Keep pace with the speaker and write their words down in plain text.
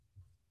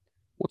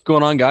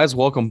Going on, guys?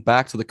 Welcome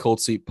back to the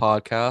Cold Seat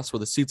Podcast, where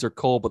the seats are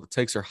cold but the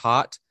takes are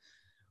hot.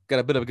 Got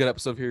a bit of a good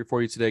episode here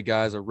for you today,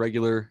 guys. A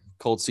regular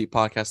Cold Seat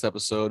Podcast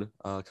episode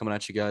coming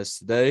at you guys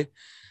today.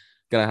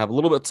 Gonna have a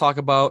little bit to talk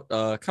about,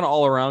 kind of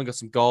all around. Got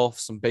some golf,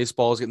 some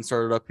baseballs getting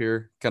started up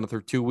here, kind of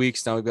through 2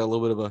 weeks now. We've got a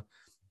little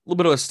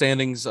bit of a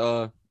standings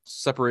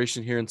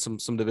separation here in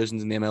some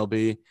divisions in the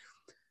MLB.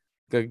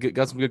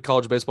 Got some good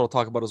college baseball to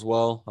talk about as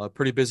well. A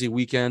pretty busy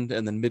weekend,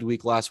 and then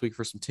midweek last week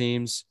for some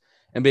teams.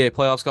 NBA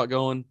playoffs got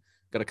going.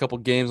 Got a couple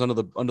games under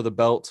the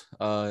belt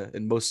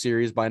in most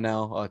series by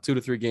now. 2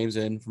 to 3 games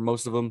in for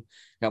most of them.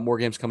 Got more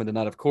games coming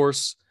tonight, of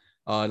course.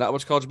 Not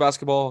much college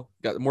basketball.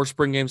 Got more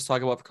spring games to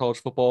talk about for college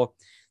football.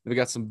 We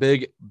got some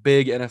big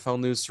NFL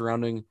news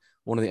surrounding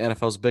one of the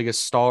NFL's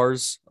biggest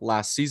stars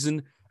last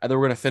season. And then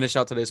we're going to finish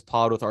out today's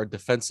pod with our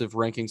defensive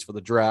rankings for the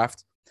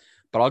draft.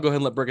 But I'll go ahead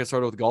and let Britt get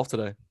started with golf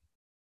today.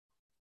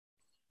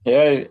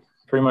 Yeah,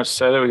 pretty much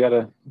said it. We got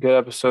a good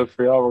episode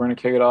for y'all. We're going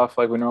to kick it off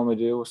like we normally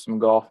do with some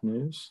golf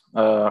news.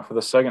 For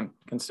the second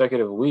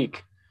consecutive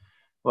week,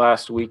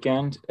 last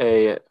weekend,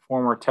 a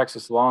former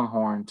Texas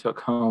Longhorn took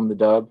home the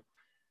dub.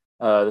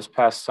 This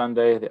past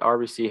Sunday, the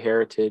RBC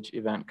Heritage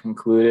event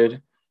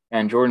concluded,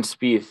 and Jordan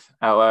Spieth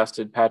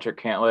outlasted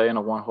Patrick Cantlay in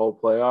a one-hole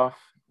playoff.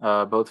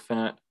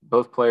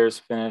 Both players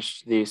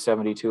finished the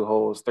 72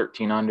 holes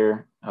 13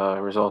 under,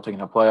 resulting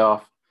in a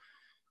playoff.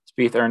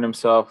 Spieth earned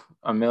himself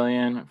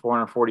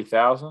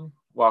 $1,440,000,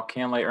 while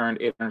Cantlay earned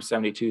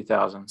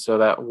 $872,000. So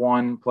that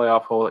one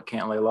playoff hole that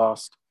Cantlay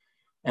lost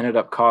ended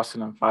up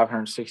costing him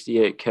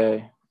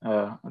 $568K,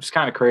 which is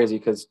kind of crazy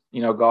because,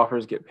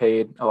 golfers get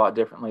paid a lot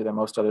differently than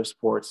most other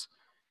sports,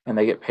 and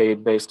they get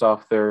paid based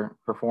off their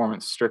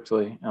performance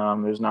strictly.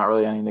 There's not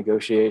really any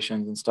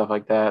negotiations and stuff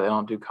like that. They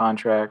don't do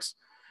contracts.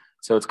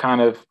 So it's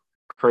kind of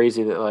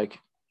crazy that,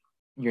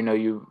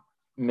 you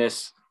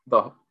miss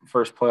the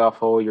first playoff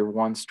hole, you're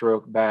one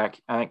stroke back.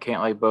 I think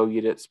Cantlay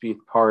bogeyed it, Spieth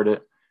parred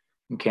it,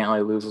 and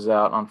Cantlay loses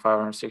out on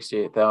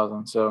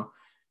 $568,000. So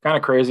kind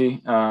of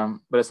crazy, but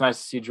it's nice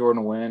to see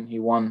Jordan win. He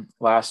won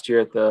last year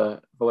at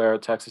the Valero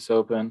Texas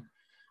Open,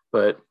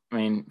 but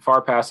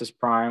far past his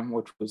prime,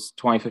 which was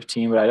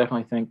 2015. But I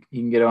definitely think he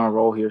can get on a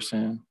roll here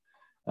soon.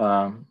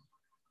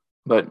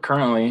 But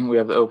currently, we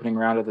have the opening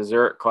round of the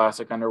Zurich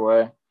Classic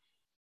underway.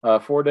 A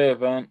 4-day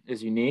event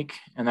is unique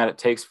in that it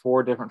takes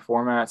 4 different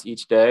formats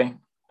each day.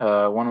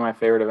 One of my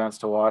favorite events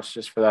to watch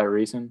just for that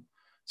reason.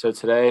 So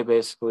today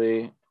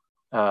basically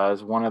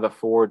is one of the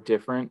 4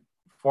 different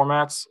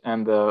formats,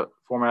 and the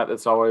format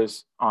that's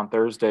always on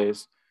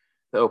Thursdays,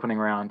 the opening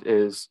round,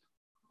 is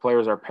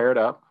players are paired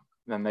up,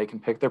 then they can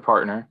pick their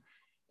partner,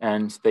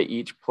 and they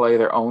each play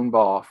their own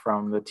ball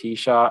from the tee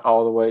shot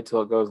all the way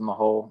till it goes in the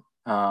hole,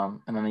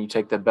 and then you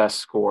take the best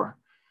score.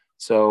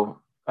 So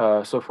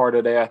far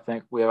today, I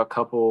think we have a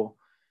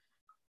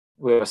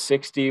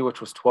 60, which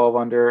was 12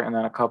 under, and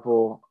then a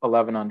couple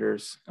 11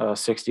 unders,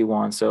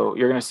 61. So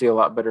you're going to see a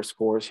lot better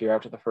scores here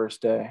after the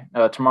first day.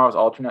 Tomorrow's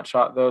alternate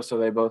shot, though, so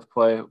they both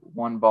play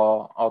one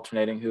ball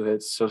alternating who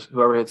hits. So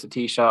whoever hits the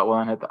tee shot will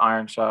then hit the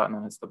iron shot, and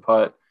then hits the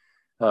putt.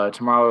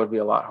 Tomorrow would be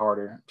a lot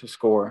harder to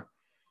score.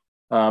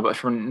 But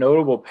for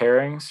notable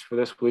pairings for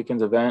this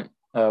weekend's event,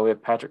 we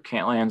have Patrick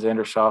Cantlay and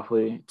Xander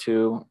Schauffele,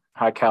 2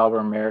 high-caliber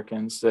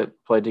Americans that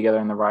played together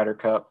in the Ryder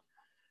Cup.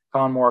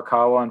 Colin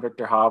Morikawa and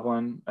Victor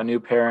Hovland, a new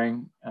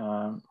pairing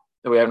that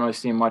we haven't really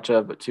seen much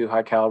of, but 2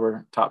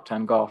 high-caliber top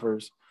 10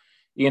 golfers.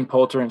 Ian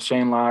Poulter and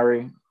Shane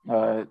Lowry,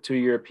 2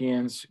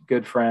 Europeans,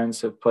 good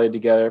friends, have played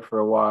together for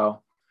a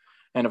while.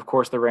 And, of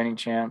course, the reigning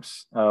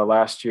champs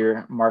last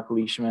year, Mark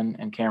Leishman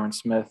and Cameron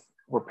Smith,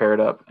 were paired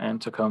up and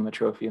took home the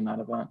trophy in that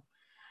event.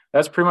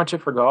 That's pretty much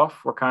it for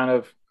golf. We're kind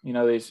of,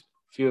 these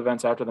few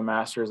events after the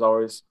Masters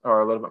always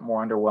are a little bit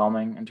more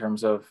underwhelming in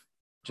terms of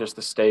just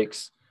the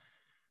stakes.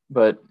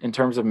 But in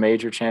terms of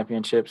major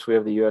championships, we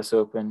have the U.S.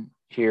 Open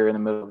here in the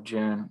middle of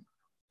June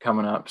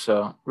coming up.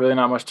 So really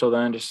not much till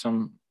then, just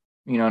some,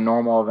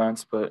 normal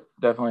events, but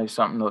definitely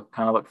something to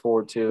kind of look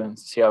forward to and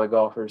see how the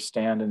golfers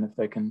stand and if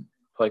they can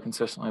play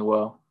consistently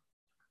well.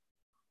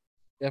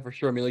 Yeah, for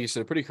sure. Like you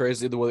said, pretty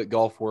crazy the way that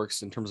golf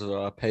works in terms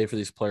of pay for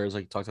these players,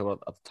 like you talked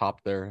about at the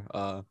top there.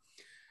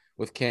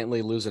 With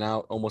Cantlay losing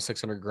out almost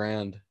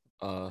 $600,000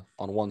 on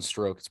one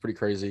stroke, it's pretty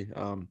crazy.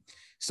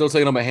 Still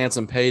taking him a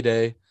handsome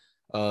payday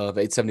of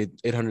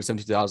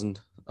 $870,000.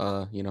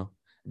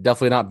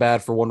 Definitely not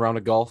bad for one round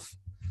of golf.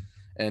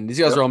 And these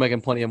guys are all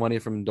making plenty of money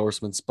from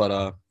endorsements,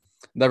 but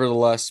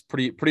nevertheless,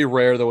 pretty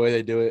rare the way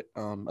they do it.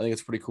 I think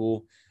it's pretty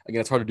cool.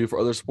 Again, it's hard to do for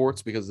other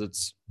sports because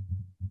it's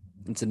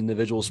an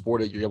individual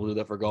sport that you're able to do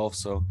that for golf.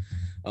 So,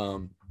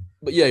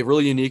 but yeah,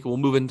 really unique. We'll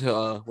move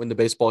into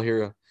baseball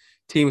here, a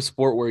team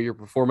sport where your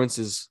performance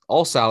is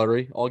all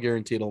salary, all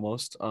guaranteed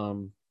almost.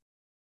 Kind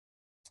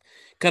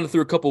of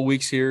through a couple of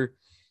weeks here,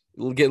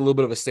 we'll get a little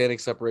bit of a standing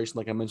separation,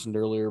 like I mentioned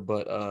earlier.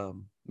 But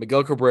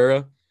Miguel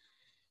Cabrera,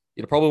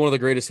 probably one of the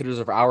greatest hitters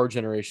of our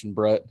generation,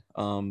 Brett.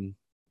 I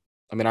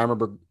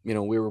remember,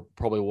 we were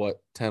probably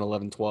 10,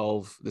 11,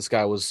 12. This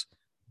guy was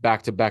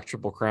back-to-back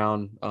Triple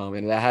Crown,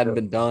 and that hadn't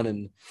been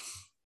done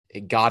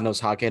God knows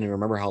how, I can't even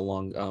remember how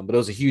long, but it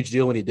was a huge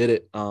deal when he did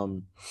it.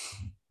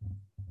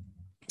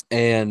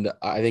 And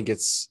I think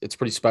it's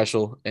pretty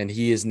special. And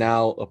he is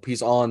now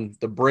he's on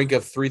the brink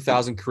of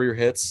 3,000 career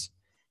hits.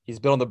 He's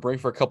been on the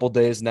brink for a couple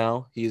days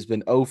now. He's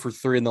been 0 for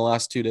 3 in the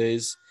last 2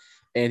 days,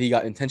 and he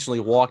got intentionally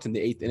walked in the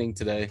 8th inning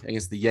today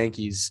against the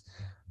Yankees.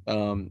 I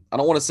don't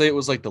want to say it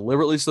was like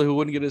deliberately so he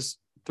wouldn't get his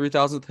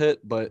 3,000th hit,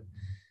 but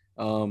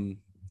I don't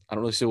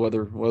really see what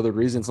other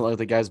reason. It's not like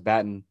the guy's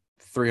batting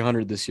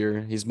 300 this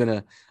year. He's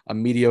been a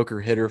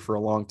mediocre hitter for a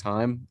long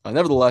time.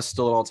 Nevertheless,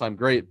 still an all-time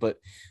great, but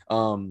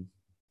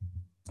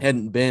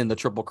hadn't been the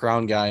Triple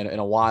Crown guy in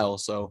a while.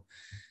 So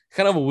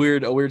kind of a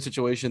weird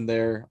situation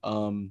there.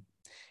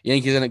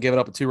 Yankees ended up giving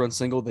up a 2-run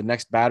single the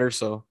next batter.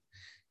 So,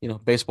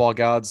 baseball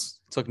gods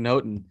took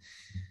note and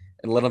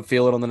let him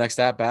feel it on the next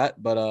at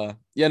bat. But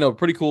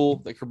pretty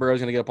cool that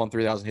Cabrera's going to get up on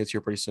 3,000 hits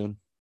here pretty soon.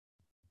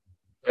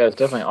 Yeah, it's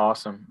definitely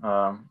awesome.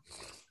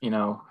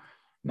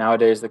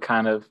 Nowadays the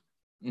kind of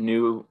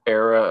new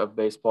era of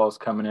baseball is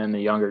coming in.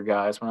 The younger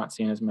guys, we're not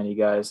seeing as many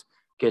guys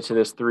get to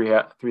this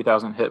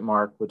 3,000 hit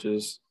mark, which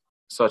is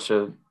such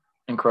an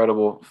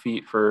incredible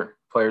feat for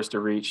players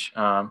to reach.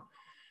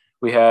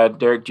 We had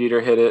Derek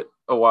Jeter hit it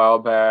a while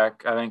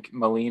back. I think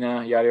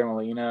Yadier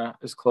Molina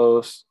is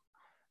close.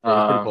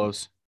 Yeah, he's pretty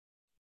close.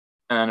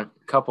 And a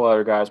couple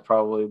other guys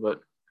probably,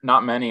 but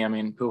not many. I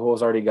mean,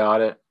 Pujols already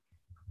got it.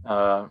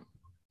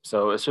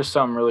 So it's just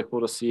something really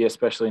cool to see,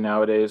 especially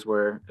nowadays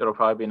where it'll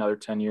probably be another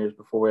 10 years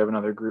before we have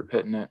another group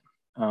hitting it.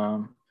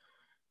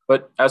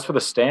 But as for the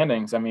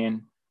standings, I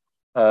mean,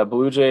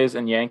 Blue Jays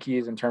and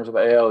Yankees in terms of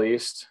the AL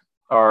East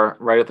are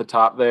right at the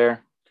top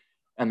there.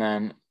 And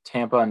then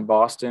Tampa and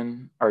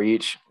Boston are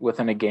each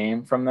within a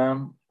game from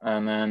them.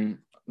 And then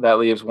that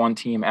leaves one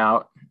team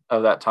out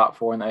of that top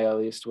 4 in the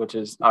AL East, which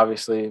is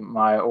obviously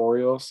my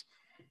Orioles,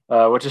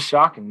 which is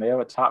shocking. They have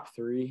a top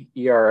 3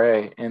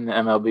 ERA in the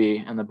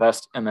MLB and the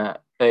best in the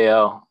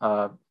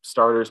AL.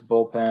 Starters,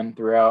 bullpen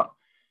throughout.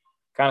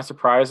 Kind of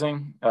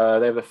surprising. They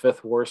have the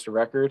 5th worst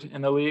record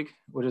in the league,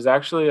 which is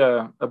actually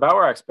about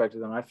where I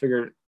expected them. I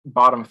figured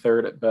bottom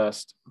 3rd at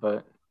best,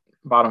 but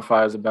bottom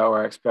 5 is about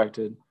where I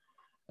expected.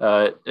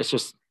 It's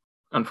just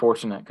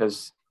unfortunate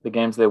because the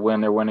games they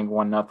win, they're winning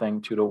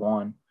 1-0,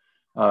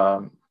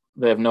 2-1.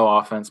 They have no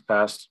offense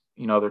past,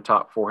 their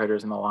top 4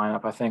 hitters in the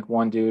lineup. I think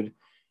one dude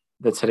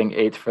that's hitting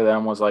 8th for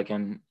them was like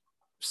in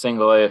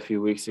single A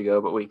few weeks ago,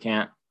 but we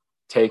can't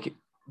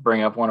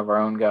bring up one of our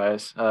own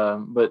guys.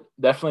 But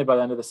definitely by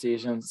the end of the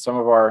season, some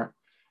of our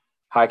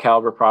high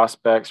caliber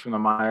prospects from the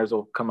minors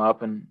will come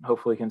up and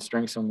hopefully can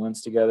string some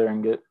wins together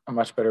and get a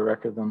much better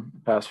record than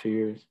the past few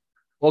years.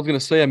 Well, I was going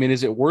to say, I mean,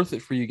 is it worth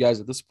it for you guys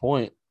at this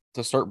point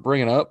to start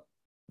bringing up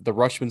the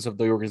Rutschmans of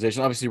the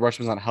organization? Obviously,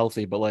 Rutschman's not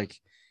healthy, but like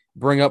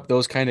bring up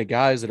those kind of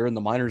guys that are in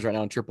the minors right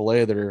now in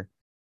AAA that are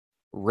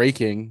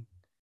raking.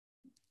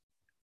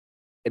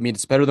 I mean,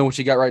 it's better than what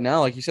you got right now.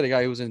 Like you said, a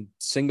guy who was in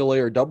single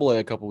A or double A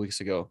a couple weeks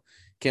ago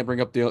can't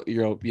bring up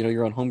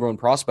your own homegrown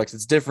prospects.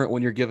 It's different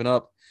when you're giving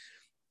up,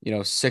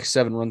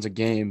 6-7 runs a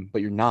game,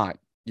 but you're not.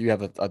 You have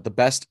the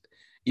best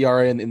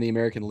ERA in the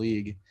American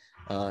League.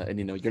 And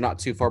you're not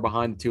too far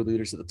behind the 2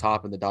 leaders at the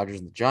top and the Dodgers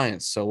and the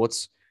Giants. So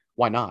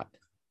why not?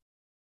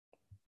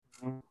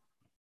 Yeah,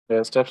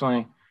 it's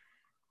definitely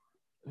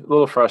a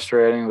little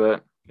frustrating,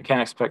 but I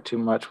can't expect too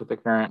much with the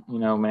current,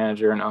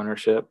 manager and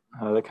ownership.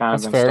 They kind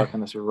of been stuck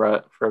in this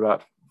rut for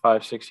about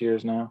 5-6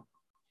 years now.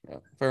 Yeah,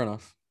 fair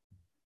enough.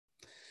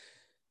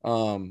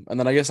 And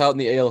then I guess out in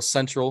the AL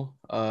Central,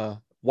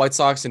 White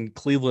Sox and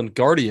Cleveland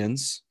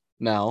Guardians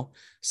now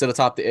sit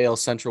atop the AL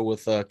Central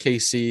with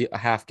KC a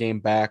half game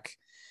back.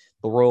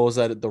 The Royals,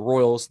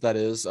 that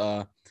is.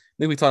 I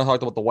think we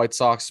talked about the White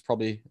Sox,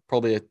 probably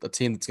a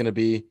team that's going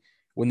to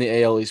win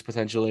the AL East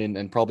potentially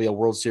and probably a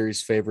World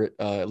Series favorite,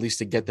 at least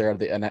to get there out of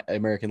the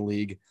American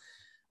League.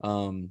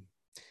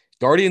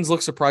 Guardians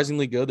look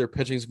surprisingly good. Their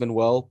pitching's been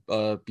well.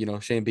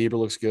 Shane Bieber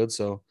looks good.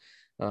 So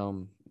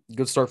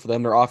good start for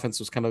them. Their offense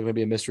was kind of going to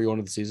be a mystery going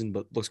into the season,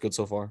 but looks good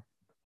so far.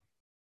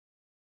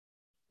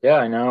 Yeah,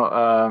 I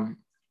know.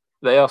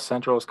 The AL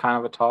Central is kind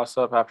of a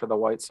toss-up after the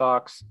White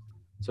Sox.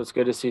 So it's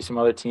good to see some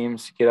other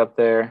teams get up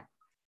there.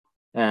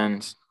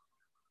 And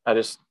I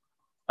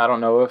don't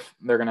know if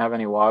they're going to have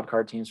any wild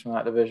card teams from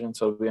that division.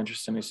 So it'll be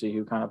interesting to see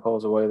who kind of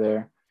pulls away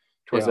there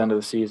towards the end of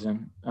the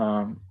season.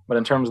 But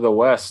in terms of the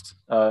West,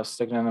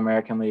 sticking in the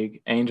American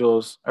League,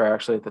 Angels are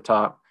actually at the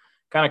top.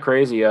 Kind of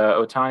crazy.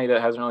 Ohtani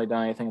that hasn't really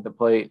done anything at the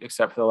plate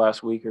except for the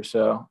last week or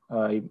so.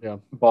 He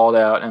balled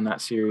out in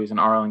that series in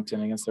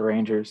Arlington against the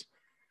Rangers.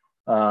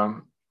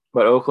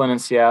 But Oakland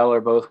and Seattle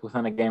are both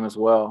within a game as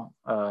well.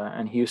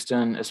 And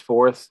Houston is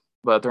 4th,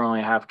 but they're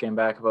only a half game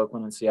back of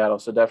Oakland and Seattle.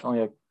 So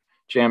definitely a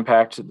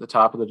jam-packed at the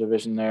top of the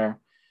division there.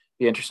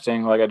 Be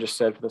interesting, like I just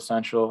said, for the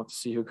Central to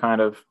see who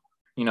kind of,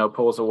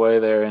 pulls away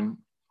there and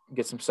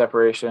gets some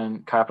separation,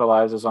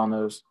 capitalizes on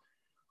those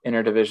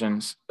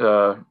interdivisions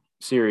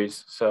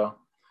series. So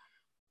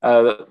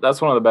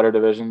that's one of the better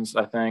divisions,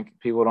 I think.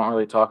 People don't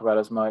really talk about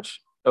as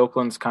much.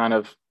 Oakland's kind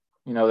of,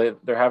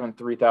 they're having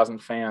 3,000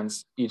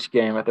 fans each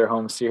game at their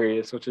home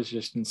series, which is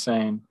just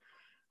insane.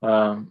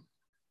 Um,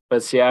 but Bring him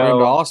to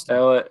Seattle, Austin.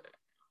 LA,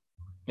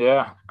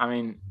 yeah, I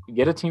mean,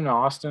 get a team to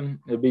Austin.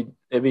 It'd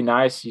be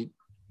nice.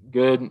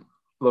 Good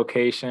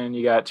location.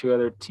 You got two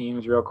other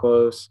teams real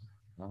close.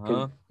 Could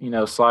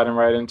Uh-huh. slide them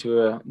right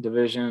into a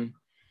division.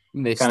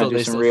 And they Kind of still do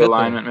they some still fit though.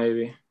 realignment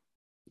maybe.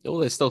 Oh,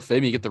 they still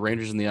fit. You get the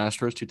Rangers and the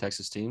Astros, two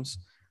Texas teams.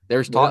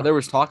 Yeah, There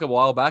was talk a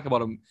while back about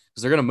them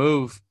because they're gonna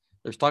move.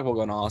 There's talk about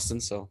going to Austin,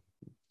 so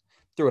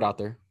threw it out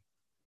there.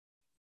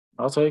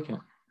 I'll take it.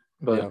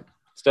 But Yeah.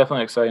 it's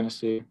definitely exciting to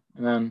see.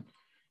 And then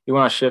you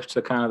want to shift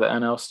to kind of the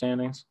NL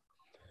standings.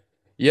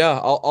 Yeah,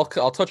 I'll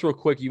touch real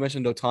quick. You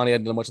mentioned Otani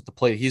hadn't done much at the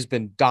plate. He's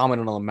been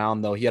dominant on the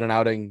mound though. He had an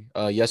outing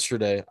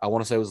yesterday. I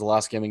want to say it was the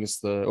last game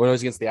against when it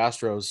was against the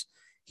Astros.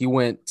 He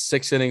went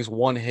 6 innings,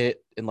 one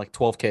hit, and like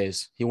 12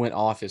 Ks. He went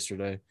off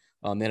yesterday.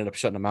 They ended up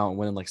shutting him out and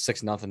winning like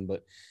 6-0.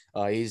 But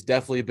he's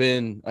definitely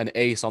been an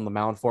ace on the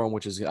mound for him,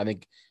 which is I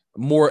think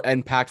more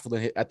impactful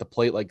than at the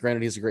plate. Like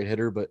granted, he's a great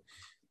hitter, but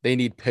they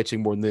need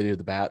pitching more than they do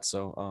the bat.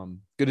 So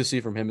good to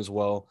see from him as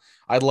well.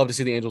 I'd love to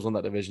see the Angels win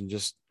that division.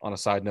 Just on a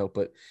side note,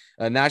 but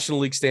National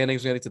League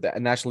standings. We get to the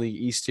National League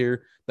East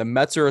here. The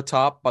Mets are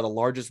atop by the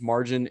largest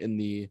margin in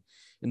the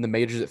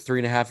majors at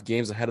 3.5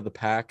 games ahead of the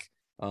pack.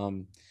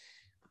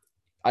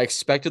 I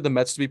expected the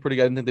Mets to be pretty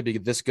good. I didn't think they'd be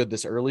this good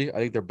this early. I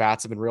think their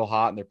bats have been real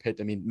hot and their pitch.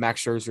 I mean,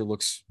 Max Scherzer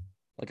looks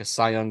like a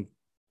Cy Young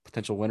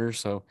potential winner.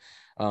 So,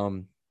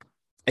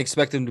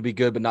 expect him to be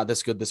good, but not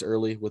this good this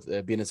early with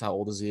being as how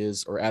old as he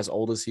is or as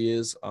old as he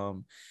is.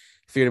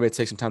 Figured it may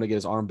take some time to get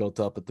his arm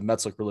built up, but the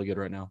Mets look really good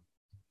right now.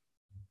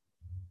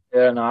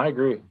 Yeah, no, I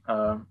agree.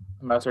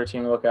 That's our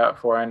team to look out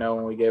for. I know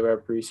when we gave our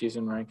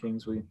preseason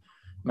rankings, we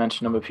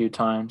mentioned them a few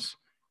times.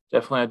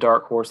 Definitely a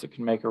dark horse that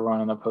can make a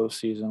run in the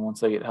postseason once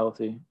they get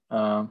healthy.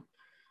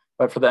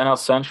 But for the NL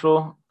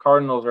Central,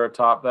 Cardinals are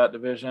atop that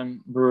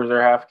division. Brewers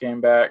are half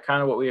game back.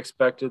 Kind of what we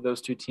expected.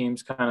 Those two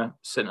teams kind of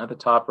sitting at the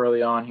top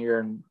early on here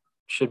and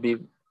should be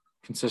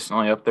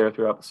consistently up there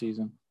throughout the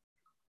season.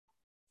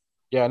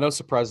 Yeah, no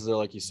surprises there,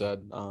 like you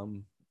said.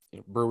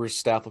 Brewers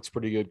staff looks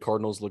pretty good.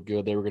 Cardinals look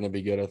good. They were going to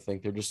be good. I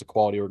think they're just a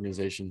quality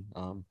organization.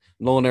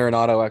 Nolan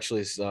Arenado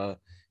actually is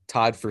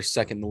tied for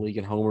second in the league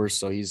in homers.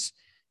 So he's,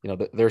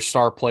 their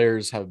star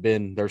players have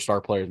been their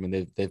star players. I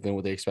mean, they've been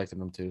what they expected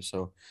them to.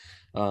 So,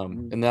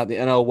 and that the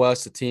NL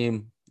West, a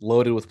team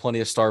loaded with plenty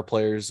of star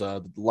players.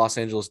 The Los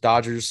Angeles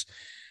Dodgers.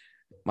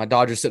 My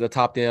Dodgers sit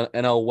atop the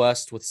NL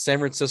West with San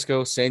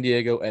Francisco, San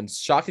Diego, and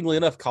shockingly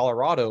enough,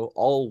 Colorado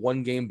all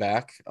one game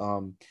back.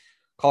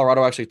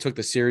 Colorado actually took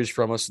the series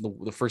from us in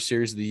the first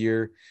series of the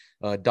year.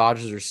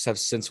 Dodgers have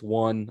since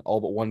won all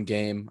but one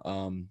game.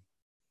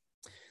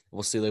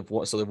 We'll see. They've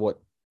won, so they've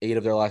what 8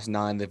 of their last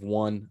 9 they've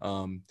won.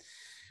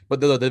 But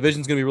the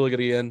division's going to be really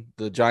good again.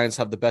 The Giants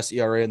have the best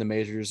ERA in the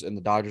majors, and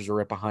the Dodgers are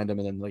right behind them.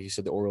 And then, like you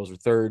said, the Orioles are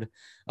third.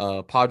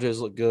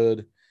 Padres look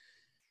good.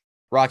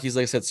 Rockies,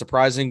 like I said,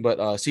 surprising, but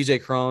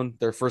CJ Cron,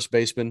 their first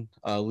baseman,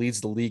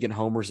 leads the league in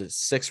homers at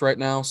 6 right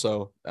now.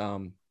 So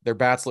their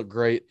bats look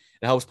great.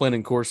 It helps playing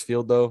in Coors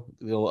Field, though.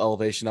 The little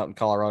elevation out in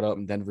Colorado, out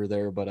in Denver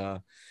there.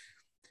 But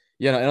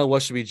yeah, NL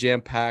West should be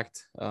jam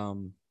packed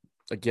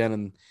again,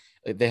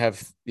 and they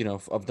have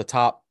of the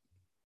top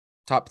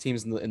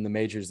teams in the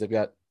majors, they've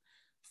got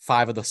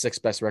 5 of the 6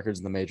 best records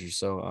in the majors.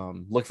 So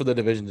look for the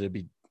division to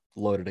be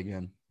loaded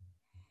again.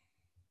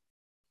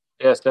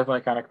 Yeah, it's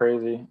definitely kind of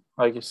crazy.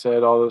 Like you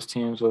said, all those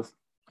teams with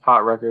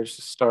hot records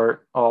to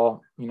start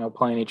all,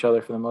 playing each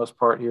other for the most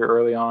part here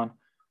early on.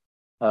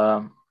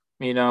 Um,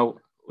 we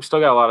still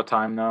got a lot of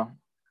time though.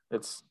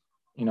 It's,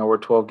 we're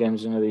 12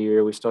 games into the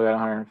year. We still got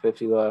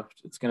 150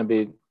 left. It's going to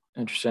be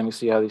interesting to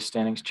see how these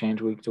standings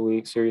change week to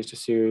week, series to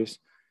series.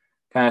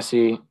 Kind of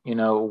see,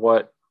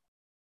 what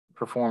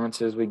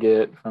performances we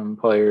get from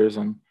players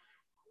and,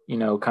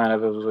 kind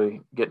of as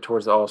we get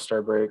towards the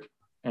All-Star break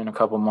in a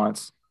couple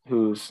months,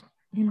 who's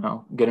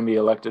going to be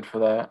elected for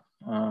that.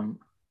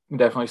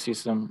 Definitely see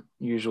some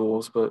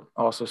usuals, but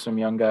also some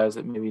young guys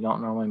that maybe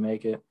don't normally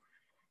make it.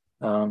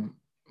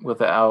 With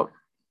the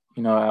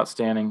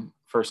outstanding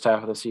first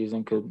half of the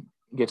season could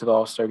get to the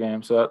All-Star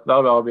game. So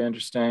that'll all be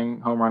interesting.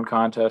 Home run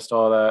contest,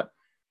 all that.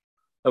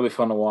 That'll be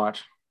fun to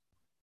watch.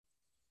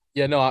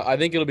 Yeah, no, I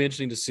think it'll be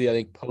interesting to see. I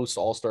think post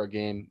All-Star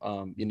game,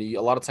 a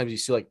lot of times you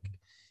see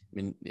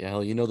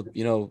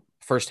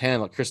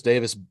firsthand, like Chris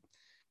Davis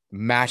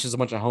mashes a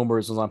bunch of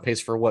homers, was on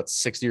pace for what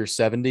 60 or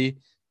 70,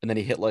 and then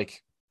he hit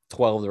like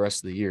 12 the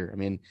rest of the year. I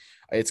mean,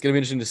 it's gonna be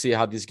interesting to see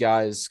how these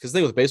guys, because the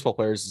thing with baseball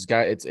players is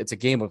it's a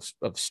game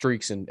of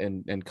streaks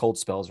and cold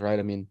spells, right?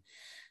 I mean,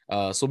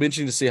 so it'll be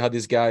interesting to see how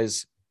these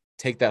guys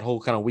take that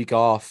whole kind of week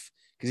off,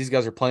 because these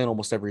guys are playing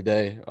almost every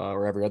day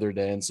or every other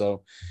day, and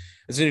so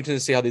it's interesting to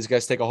see how these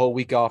guys take a whole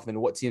week off, and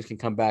then what teams can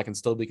come back and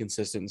still be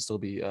consistent and still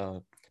be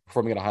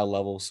performing at a high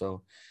level.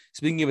 So,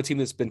 speaking of a team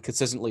that's been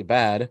consistently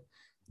bad,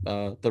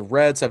 the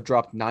Reds have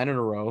dropped 9 in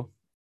a row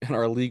and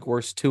are league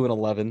worst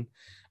 2-11.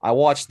 I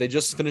watched. They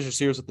just finished a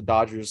series with the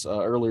Dodgers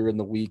earlier in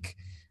the week,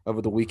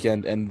 over the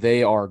weekend, and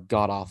they are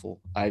god awful.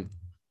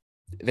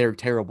 They're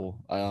terrible.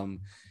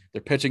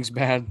 Their pitching's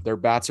bad. Their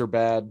bats are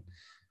bad.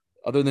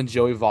 Other than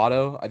Joey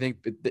Votto, I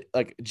think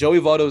like Joey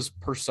Votto's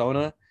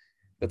persona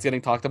that's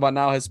getting talked about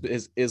now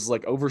is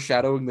like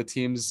overshadowing the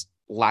team's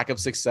lack of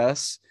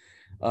success.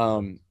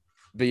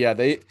 But yeah,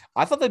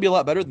 I thought they'd be a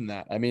lot better than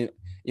that. I mean,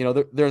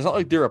 there's not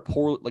like they're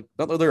not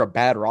that they're a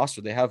bad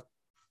roster. They have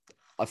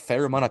a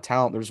fair amount of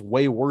talent. There's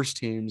way worse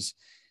teams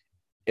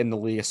in the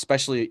league,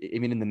 especially, I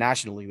mean, in the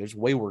National League, there's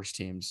way worse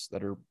teams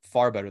that are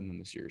far better than them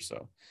this year.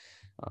 So,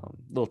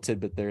 little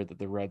tidbit there that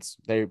the Reds,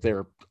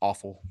 they're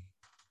awful.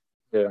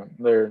 Yeah,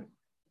 they're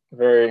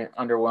very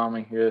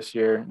underwhelming here this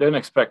year. Didn't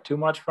expect too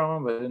much from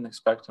them, but didn't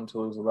expect them to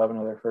lose 11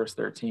 of their first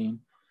 13.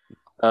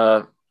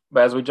 But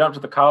as we jump to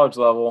the college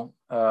level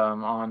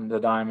on the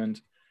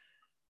Diamond,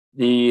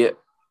 the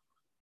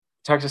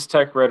Texas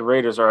Tech Red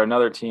Raiders are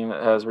another team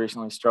that has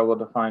recently struggled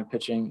to find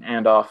pitching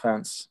and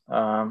offense.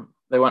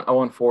 They went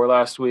 0-4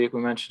 last week.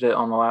 We mentioned it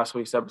on the last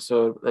week's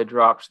episode. They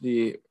dropped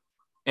the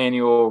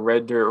annual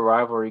Red Dirt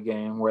rivalry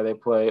game where they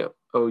play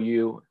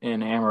OU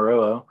in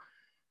Amarillo.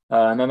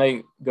 And then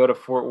they go to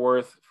Fort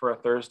Worth for a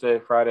Thursday,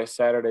 Friday,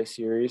 Saturday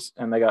series,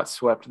 and they got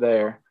swept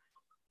there.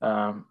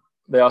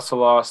 They also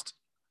lost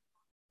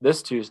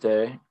this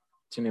Tuesday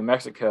to New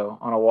Mexico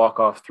on a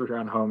walk-off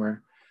 3-run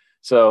homer.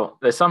 So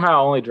they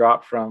somehow only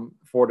dropped from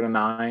 4 to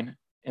 9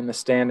 in the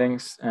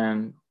standings,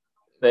 and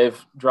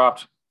they've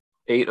dropped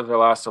 8 of their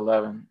last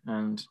 11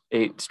 and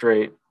 8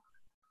 straight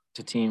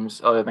to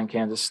teams other than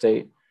Kansas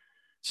State.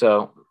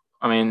 So,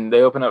 I mean,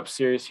 they open up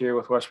series here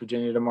with West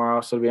Virginia tomorrow,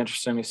 so it'll be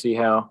interesting to see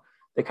how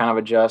they kind of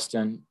adjust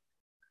and,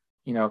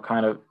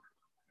 kind of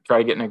try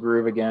to get in a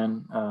groove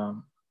again.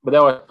 But they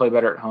always play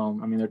better at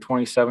home. I mean, they're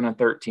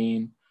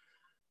 27-13.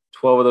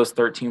 12 of those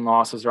 13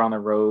 losses are on the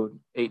road,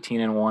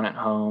 18-1 at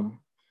home.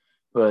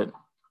 But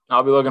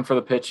I'll be looking for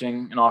the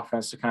pitching and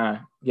offense to kind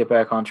of get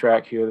back on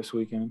track here this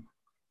weekend.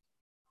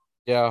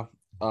 Yeah.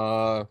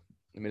 I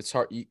mean, it's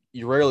hard.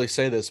 You rarely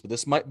say this, but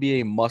this might be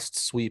a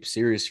must-sweep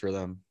series for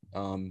them.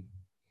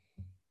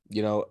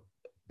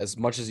 As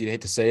much as you'd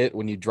hate to say it,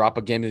 when you drop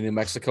a game to New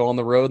Mexico on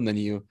the road and then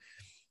you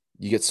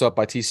get swept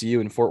by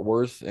TCU in Fort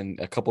Worth and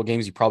a couple of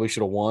games you probably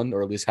should have won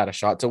or at least had a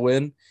shot to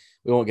win.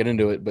 We won't get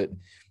into it, but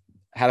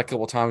had a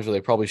couple of times where they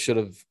probably should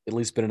have at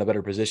least been in a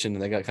better position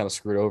and they got kind of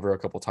screwed over a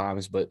couple of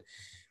times. But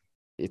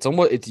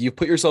you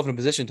put yourself in a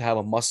position to have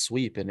a must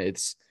sweep, and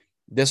it's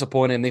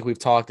disappointing. I think we've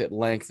talked at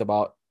length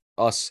about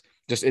us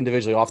just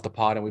individually off the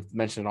pod, and we've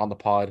mentioned it on the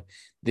pod,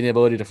 the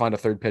inability to find a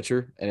third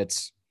pitcher, and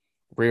it's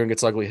rearing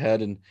its ugly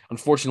head. And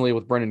unfortunately,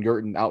 with Brendan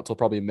Girton out till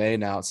probably May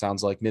now, it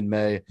sounds like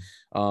mid-May,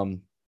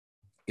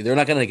 they're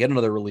not going to get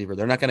another reliever.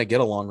 They're not going to get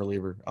a long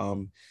reliever.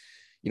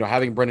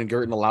 Having Brendan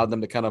Girton allowed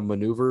them to kind of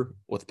maneuver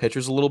with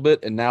pitchers a little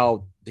bit, and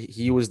now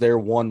he was their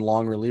one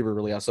long reliever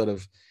really outside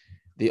of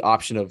the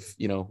option of,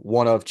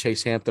 one of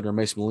Chase Hampton or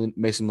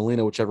Mason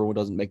Molina, whichever one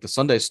doesn't make the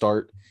Sunday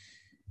start.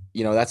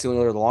 That's the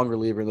only other long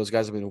reliever, and those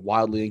guys have been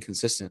wildly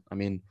inconsistent. I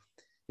mean,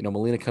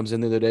 Molina comes in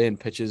the other day and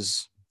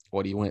pitches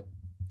he went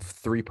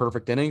 3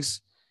 perfect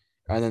innings,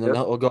 and then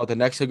he'll go out the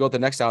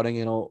next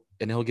outing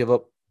and he'll give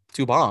up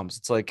 2 bombs.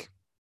 It's like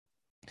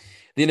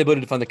the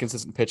inability to find the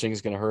consistent pitching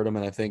is going to hurt him,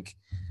 and I think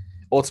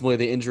ultimately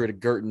the injury to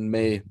Girton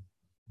may,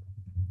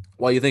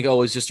 you think,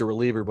 it's just a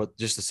reliever, but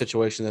just the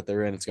situation that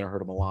they're in, it's going to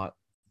hurt him a lot.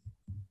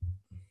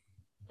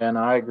 And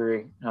I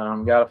agree.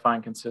 Got to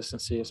find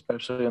consistency,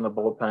 especially in the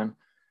bullpen.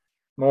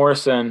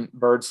 Morris and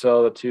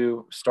Birdsell, the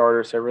 2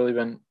 starters, have really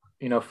been,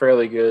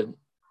 fairly good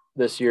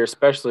this year,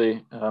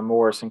 especially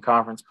Morris in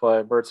conference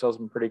play. Birdsell's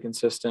been pretty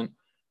consistent.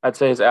 I'd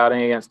say his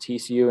outing against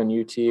TCU and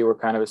UT were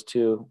kind of his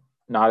 2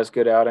 not as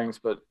good outings,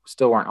 but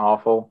still weren't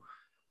awful.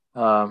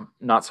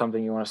 Not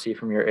something you want to see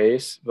from your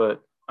ace,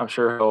 but I'm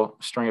sure he'll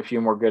string a few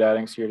more good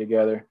outings here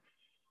together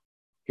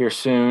here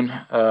soon.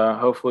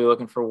 Hopefully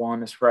looking for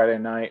one this Friday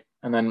night.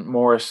 And then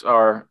Morris,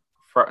 our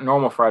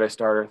normal Friday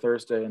starter,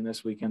 Thursday in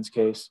this weekend's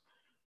case.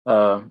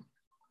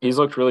 He's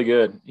looked really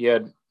good. He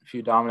had a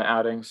few dominant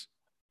outings.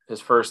 His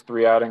first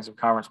 3 outings of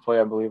conference play,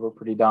 I believe, were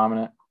pretty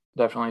dominant.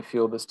 Definitely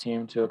fueled this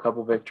team to a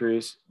couple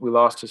victories. We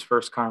lost his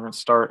first conference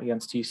start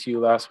against TCU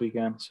last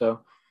weekend.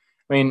 So,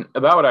 I mean,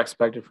 about what I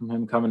expected from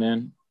him coming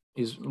in.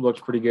 He's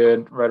looked pretty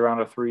good, right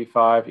around a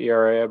 3.5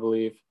 ERA, I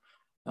believe.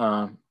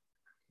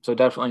 So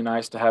definitely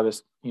nice to have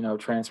his,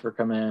 transfer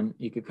come in.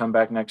 He could come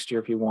back next year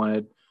if he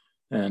wanted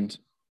and,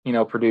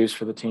 produce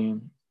for the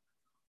team.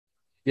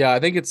 Yeah, I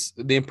think it's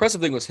the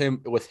impressive thing with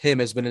him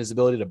has been his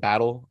ability to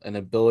battle and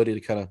ability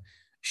to kind of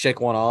shake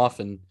one off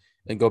and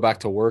go back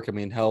to work. I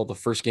mean, hell, the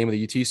first game of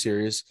the UT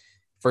series,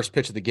 first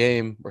pitch of the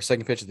game or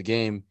second pitch of the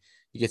game,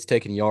 he gets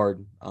taken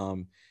yard.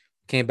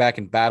 Came back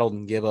and battled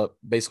and gave up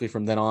basically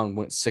from then on,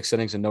 went 6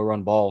 innings and no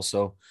run ball.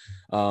 So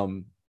I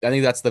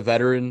think that's the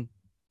veteran,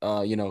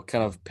 kind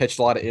of pitched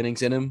a lot of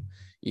innings in him.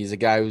 He's a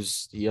guy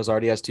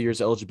already has 2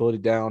 years of eligibility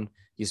down.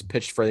 He's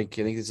pitched for, I think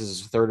this is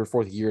his 3rd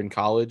or 4th year in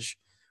college,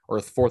 or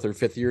 4th or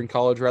 5th year in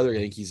college, rather. I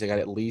think he's got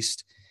at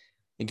least,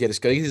 I think this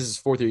is his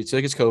 4th year. It's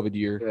like his COVID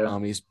year.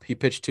 Yeah. He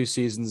pitched 2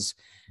 seasons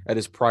at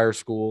his prior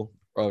school,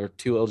 or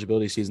 2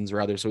 eligibility seasons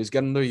rather. So he's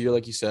got another year,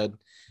 like you said.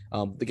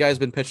 The guy's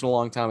been pitching a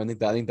long time. I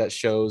think that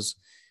shows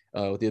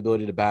with the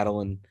ability to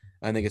battle, and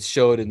I think it's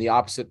showed in the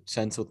opposite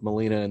sense with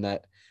Molina, in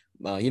that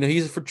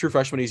He's a true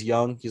freshman. He's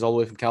young. He's all the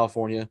way from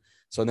California.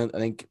 So then I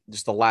think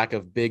just the lack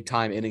of big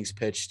time innings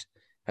pitched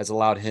has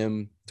allowed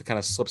him to kind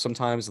of slip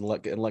sometimes and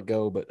let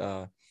go.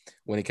 But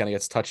when he kind of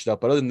gets touched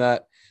up, but other than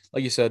that,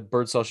 like you said,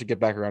 Birdsell should get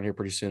back around here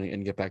pretty soon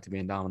and get back to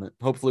being dominant.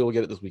 Hopefully, we'll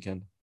get it this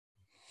weekend.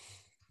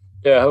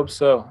 Yeah, I hope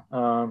so.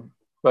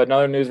 But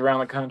another news around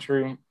the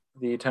country: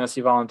 the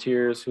Tennessee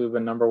Volunteers, who have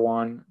been number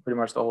one pretty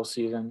much the whole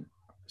season,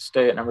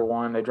 stay at number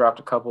one. They dropped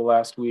a couple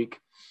last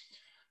week,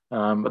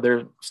 but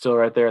they're still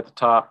right there at the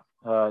top.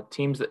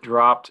 Teams that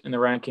dropped in the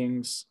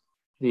rankings: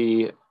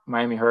 the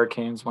Miami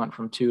Hurricanes went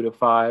from 2 to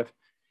 5.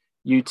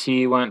 UT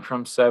went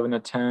from 7 to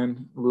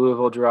 10.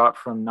 Louisville dropped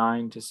from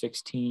 9 to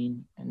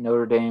 16. And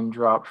Notre Dame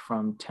dropped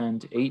from 10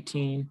 to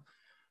 18.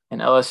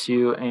 And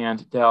LSU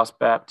and Dallas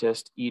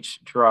Baptist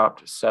each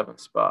dropped 7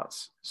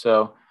 spots.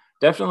 So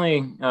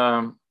definitely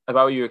about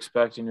what you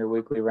expect in your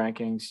weekly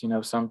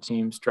rankings. Some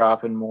teams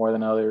dropping more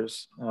than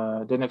others.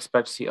 Didn't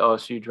expect to see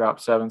LSU drop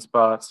 7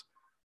 spots.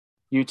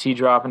 UT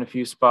dropping a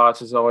few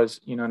spots is always,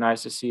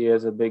 nice to see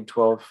as a Big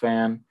 12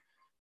 fan.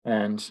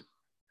 And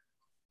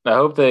I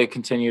hope they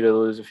continue to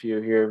lose a few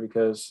here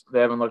because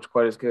they haven't looked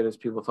quite as good as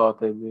people thought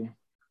they'd be.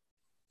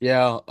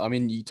 Yeah, I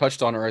mean, you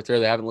touched on it right there.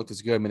 They haven't looked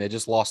as good. I mean, they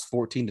just lost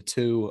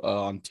 14-2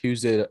 on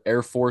Tuesday to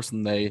Air Force,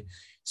 and they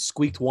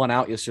squeaked one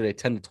out yesterday,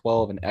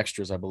 10-12 in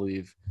extras, I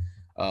believe.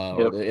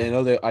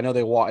 Yep. I know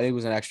they walked. I think it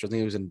was an extra. I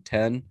think it was in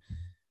 10.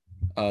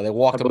 They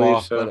walked I them believe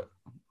off, so. but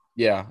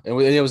yeah, it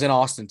was in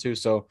Austin too.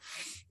 So,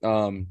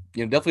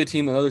 definitely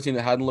another team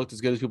that hadn't looked as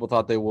good as people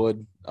thought they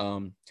would.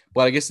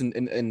 But I guess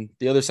in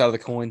the other side of the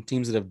coin,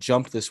 teams that have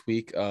jumped this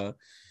week,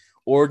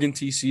 Oregon,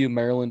 TCU,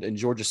 Maryland, and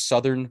Georgia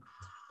Southern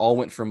all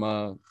went from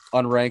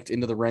unranked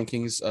into the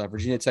rankings.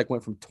 Virginia Tech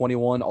went from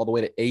 21 all the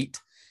way to 8.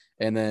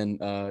 And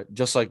then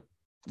just like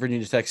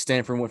Virginia Tech,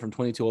 Stanford went from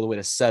 22 all the way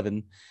to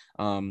 7.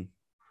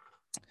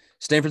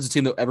 Stanford's a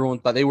team that everyone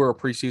thought they were a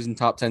preseason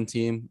top 10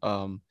 team.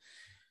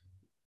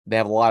 They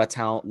have a lot of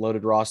talent,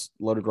 loaded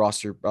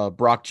roster.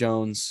 Brock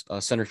Jones,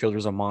 center fielder,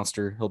 is a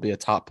monster. He'll be a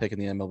top pick in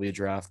the MLB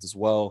draft as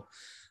well.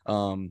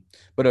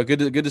 But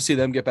good to see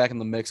them get back in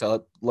the mix.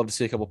 I'd love to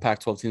see a couple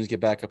Pac-12 teams get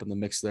back up in the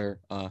mix there.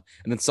 And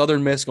then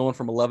Southern Miss going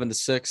from 11 to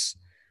 6.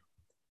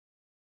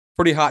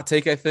 Pretty hot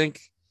take, I think.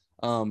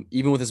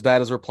 Even with as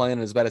bad as we're playing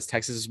and as bad as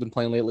Texas has been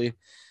playing lately,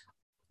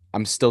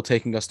 I'm still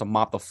taking us to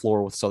mop the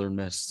floor with Southern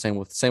Miss. Same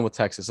with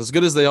Texas. As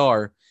good as they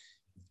are,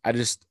 I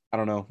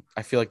don't know.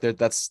 I feel like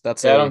that's I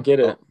don't get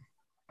it.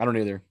 I don't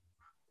either.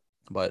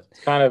 But it's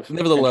kind of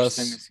nevertheless,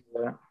 interesting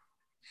to see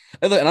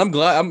that.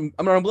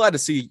 And I'm glad to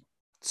see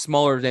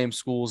smaller name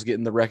schools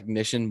getting the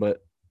recognition.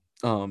 But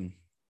I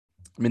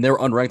mean, they were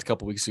unranked a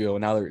couple weeks ago,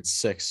 and now they're at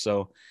 6.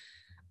 So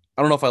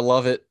I don't know if I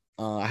love it.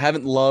 I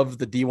haven't loved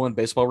the D1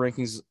 baseball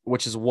rankings,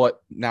 which is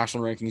what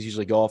national rankings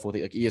usually go off with,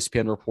 like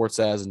ESPN reports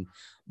as, and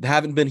they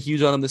haven't been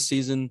huge on them this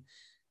season.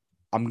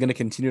 I'm going to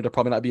continue to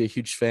probably not be a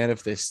huge fan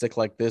if they stick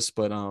like this,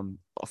 but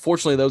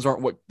fortunately, those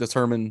aren't what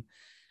determine,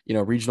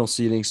 regional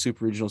seeding,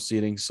 super regional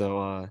seeding.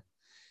 So,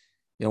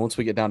 once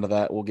we get down to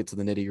that, we'll get to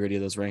the nitty gritty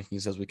of those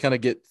rankings as we kind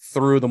of get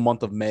through the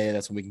month of May.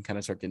 That's when we can kind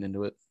of start getting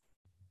into it.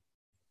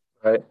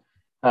 Right.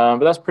 But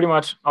that's pretty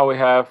much all we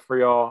have for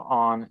y'all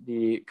on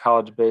the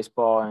college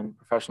baseball and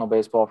professional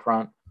baseball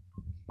front.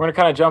 We're going to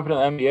kind of jump into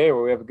the NBA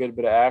where we have a good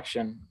bit of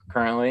action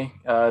currently.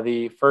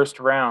 The first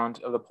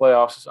round of the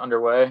playoffs is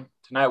underway.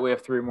 Tonight we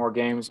have 3 more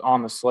games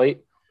on the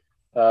slate.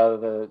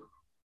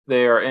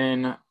 They are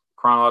in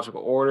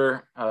chronological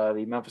order.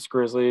 The Memphis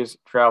Grizzlies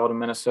travel to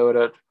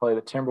Minnesota to play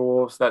the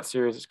Timberwolves. That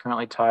series is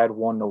currently tied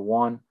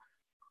 1-1.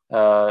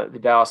 The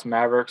Dallas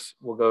Mavericks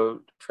will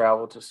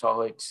travel to Salt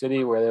Lake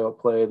City where they will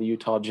play the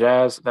Utah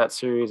Jazz. That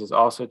series is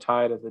also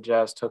tied as the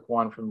Jazz took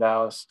one from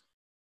Dallas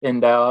in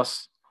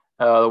Dallas.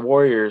 The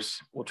Warriors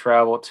will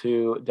travel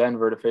to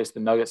Denver to face the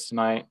Nuggets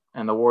tonight,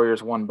 and the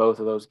Warriors won both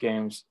of those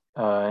games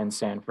in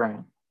San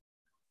Fran.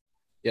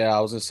 Yeah, I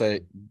was gonna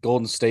say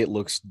Golden State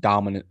looks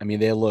dominant. I mean,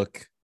 they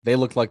look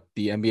like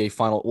the NBA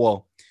final.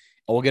 Well,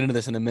 we'll get into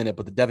this in a minute,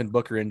 but the Devin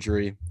Booker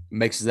injury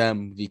makes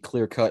them the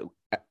clear-cut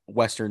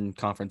Western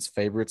Conference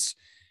favorites.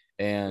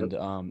 And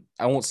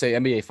I won't say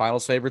NBA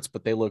Finals favorites,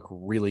 but they look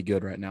really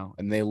good right now,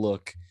 and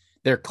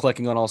they're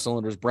clicking on all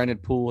cylinders. Brandon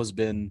Poole has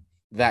been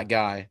that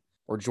guy,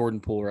 or Jordan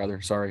Poole rather.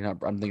 Sorry, I'm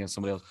thinking of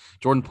somebody else.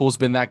 Jordan Poole's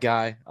been that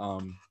guy.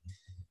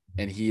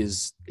 And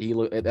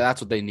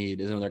that's what they need,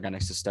 is another guy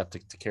next to Steph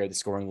to carry the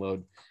scoring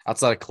load.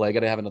 Outside of Clay,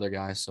 got to have another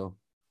guy. So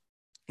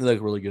they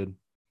look really good.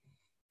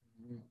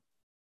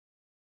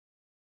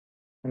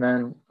 And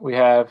then we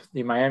have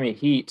the Miami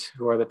Heat,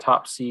 who are the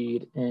top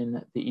seed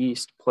in the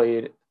East,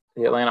 played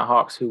the Atlanta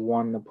Hawks, who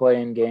won the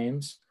play-in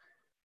games.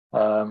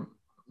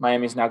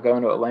 Miami's now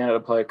going to Atlanta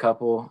to play a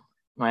couple.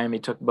 Miami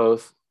took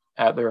both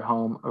at their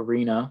home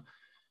arena.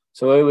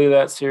 So they lead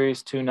that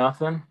series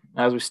 2-0.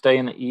 As we stay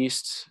in the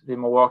East, the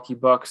Milwaukee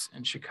Bucks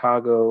and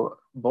Chicago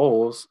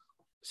Bulls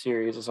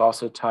series is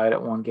also tied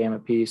at 1 game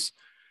apiece.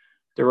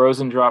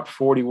 DeRozan dropped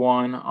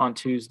 41 on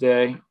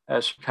Tuesday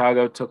as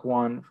Chicago took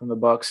one from the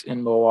Bucks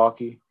in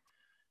Milwaukee.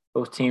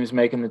 Both teams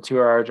making the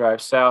 2-hour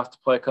drive south to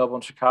play a couple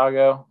in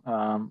Chicago.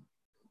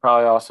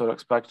 probably also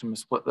expect them to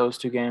split those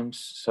two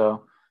games.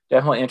 So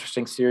definitely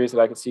interesting series that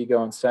I could see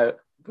going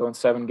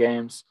 7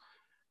 games.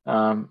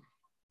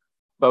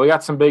 But we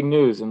got some big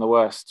news in the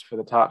West for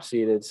the top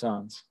seeded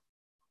Suns.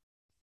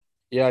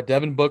 Yeah,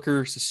 Devin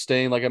Booker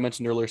sustained, like I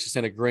mentioned earlier,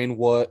 sustained a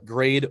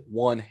grade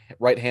 1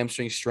 right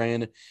hamstring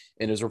strain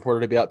and is reported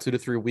to be out 2 to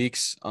 3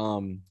 weeks.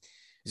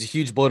 It's a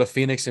huge blow to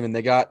Phoenix. I mean,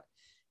 they got,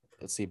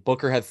 let's see,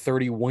 Booker had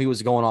 31. He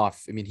was going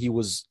off. I mean, he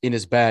was in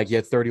his bag. He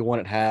had 31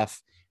 at half.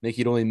 I think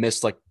he'd only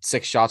missed like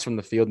 6 shots from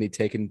the field and he'd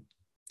taken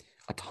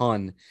a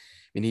ton.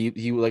 And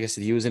he like I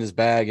said, he was in his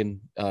bag,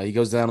 and he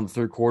goes down in the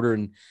third quarter.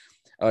 And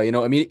I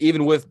mean,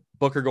 even with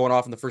Booker going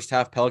off in the first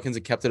half, Pelicans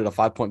had kept it at a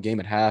 5-point game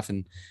at half.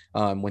 And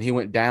when he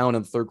went down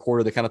in the third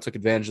quarter, they kind of took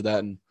advantage of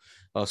that and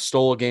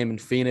stole a game in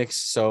Phoenix.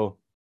 So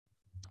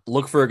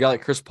look for a guy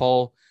like Chris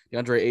Paul,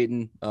 DeAndre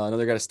Ayton,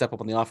 another guy to step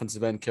up on the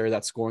offensive end, carry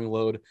that scoring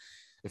load.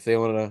 If they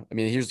want to, I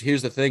mean,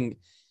 here's the thing.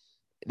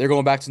 They're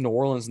going back to New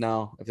Orleans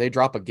now. If they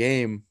drop a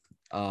game,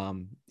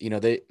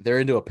 they're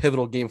into a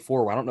pivotal game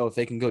 4. I don't know if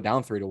they can go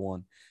down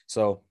 3-1.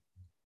 So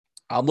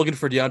I'm looking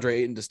for DeAndre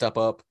Ayton to step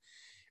up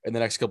in the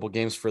next couple of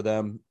games for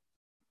them.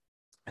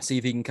 See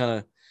if he can kind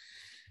of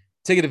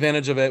take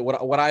advantage of it.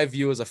 What I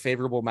view as a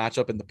favorable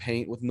matchup in the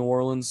paint with New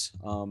Orleans.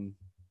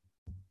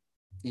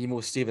 Even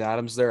with Steven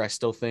Adams there, I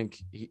still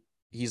think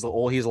he's a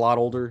lot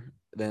older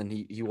than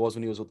he was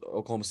when he was with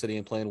Oklahoma City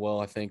and playing well.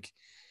 I think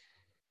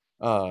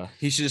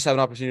he should just have an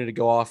opportunity to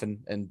go off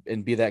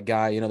and be that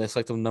guy. They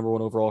selected him number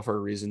 1 overall for a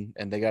reason,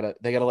 and they gotta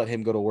let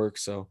him go to work.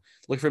 So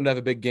look for him to have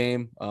a big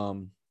game.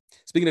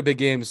 Speaking of big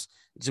games,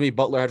 Jimmy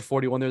Butler had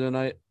 41 the other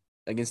night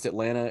against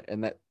Atlanta,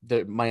 and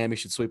that Miami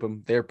should sweep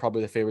them. They're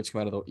probably the favorites to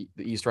come out of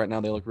the East right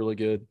now. They look really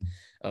good.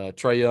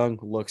 Trae Young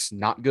looks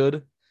not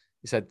good.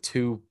 He's had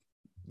 2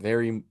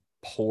 very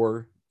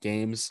poor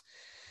games,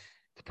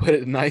 to put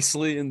it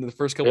nicely, in the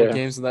first couple of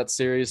games in that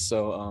series.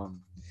 So,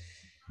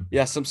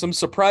 some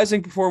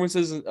surprising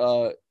performances,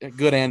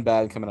 good and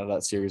bad, coming out of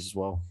that series as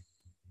well.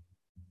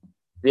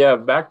 Yeah,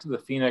 back to the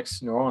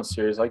Phoenix New Orleans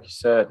series, like you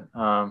said,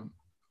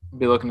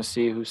 be looking to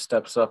see who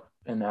steps up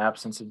in the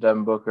absence of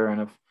Devin Booker,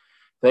 and if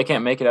they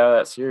can't make it out of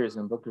that series,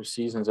 then Booker's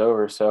season's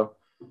over. So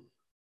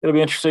it'll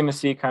be interesting to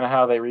see kind of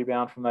how they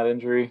rebound from that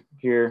injury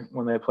here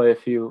when they play a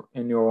few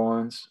in New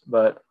Orleans.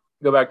 But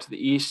go back to the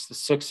East, the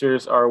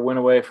Sixers are a win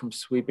away from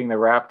sweeping the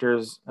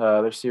Raptors.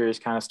 Their series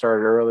kind of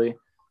started early.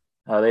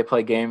 They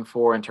play game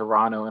 4 in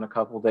Toronto in a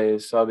couple of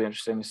days. So it'll be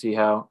interesting to see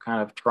how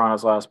kind of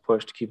Toronto's last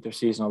push to keep their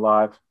season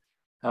alive.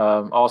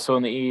 Also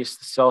in the East,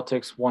 the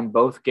Celtics won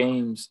both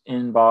games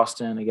in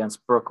Boston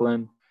against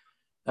Brooklyn.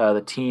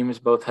 The teams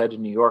both head to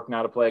New York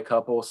now to play a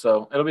couple.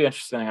 So it'll be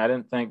interesting. I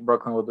didn't think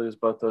Brooklyn would lose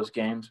both those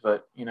games,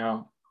 but,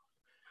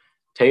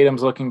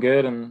 Tatum's looking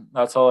good, and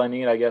that's all I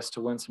need, I guess,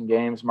 to win some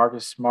games.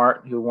 Marcus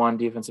Smart, who won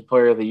Defensive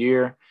Player of the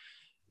Year,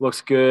 looks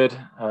good.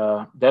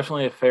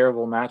 Definitely a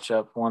favorable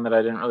matchup, one that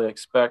I didn't really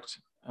expect.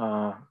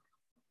 But,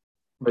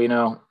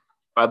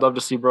 I'd love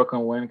to see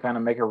Brooklyn win, kind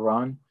of make a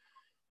run.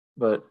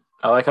 But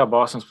I like how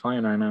Boston's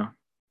playing right now.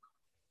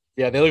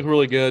 Yeah, they look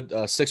really good.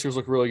 Sixers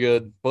look really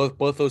good.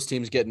 Both those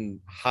teams getting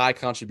high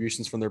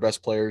contributions from their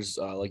best players.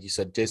 Like you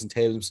said, Jason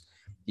Tatum's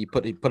he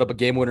put up a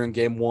game winner in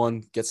game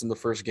 1, gets in the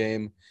first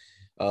game.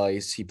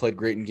 He played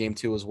great in game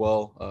 2 as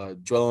well.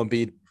 Joel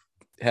Embiid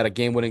had a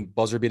game-winning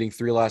buzzer-beating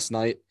 3 last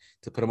night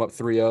to put him up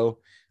 3-0.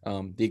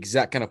 The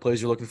exact kind of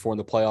plays you're looking for in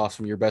the playoffs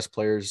from your best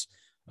players.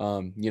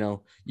 You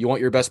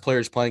want your best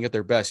players playing at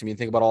their best. I mean,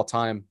 think about all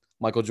time: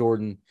 Michael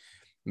Jordan,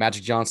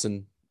 Magic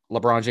Johnson,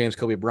 LeBron James,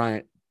 Kobe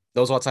Bryant.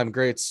 Those all-time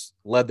greats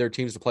led their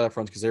teams to playoff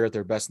runs because they're at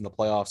their best in the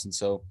playoffs. And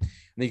so, I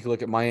think you can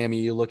look at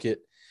Miami, you look at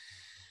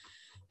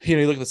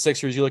the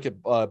Sixers, you look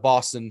at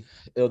Boston.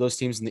 Those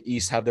teams in the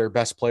East have their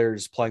best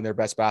players playing their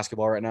best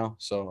basketball right now.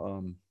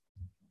 So,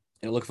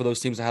 look for those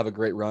teams to have a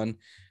great run.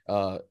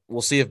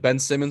 We'll see if Ben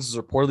Simmons is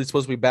reportedly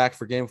supposed to be back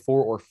for game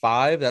 4 or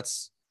 5.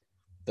 That's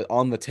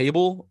on the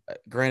table.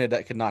 Granted,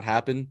 that could not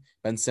happen.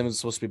 Ben Simmons was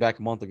supposed to be back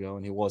a month ago,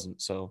 and he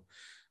wasn't. So,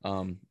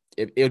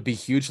 it would be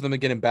huge for them to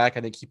get him back.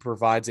 I think he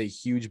provides a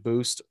huge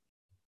boost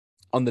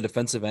on the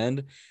defensive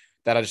end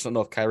that I just don't know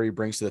if Kyrie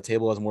brings to the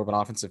table as more of an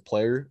offensive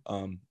player.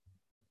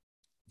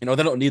 They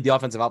don't need the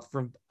offensive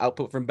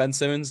output from Ben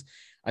Simmons.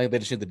 I think they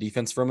just need the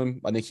defense from him.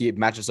 I think he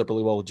matches up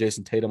really well with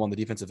Jason Tatum on the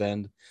defensive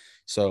end.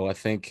 So I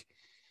think,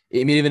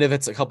 even if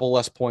it's a couple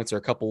less points or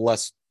a couple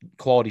less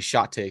quality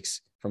shot takes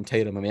from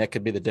Tatum, that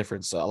could be the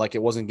difference. Like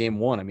it was in game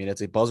 1.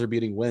 It's a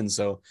buzzer-beating win.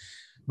 So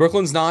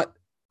Brooklyn's not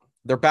 –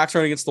 their backs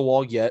aren't against the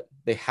wall yet.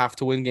 They have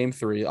to win game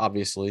 3,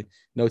 obviously.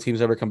 No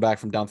team's ever come back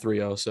from down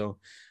 3-0. So,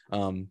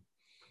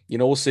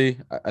 we'll see.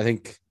 I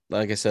think,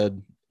 like I said,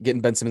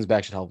 getting Ben Simmons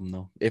back should help him,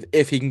 though,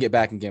 if he can get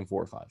back in game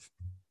 4 or 5.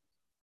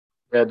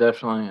 Yeah,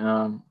 definitely.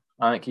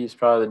 I think he's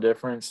probably the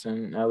difference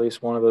in at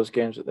least one of those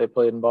games that they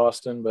played in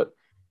Boston. But,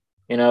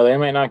 they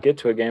might not get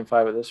to a game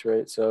 5 at this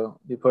rate. So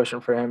be pushing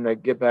for him to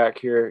get back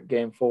here at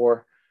game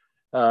 4.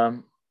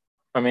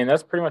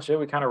 That's pretty much it.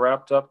 We kind of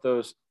wrapped up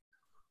those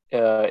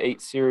 8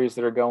 series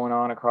that are going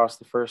on across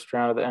the first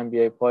round of the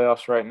NBA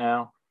playoffs right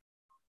now.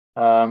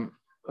 The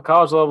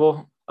college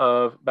level,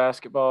 of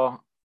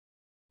basketball,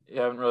 you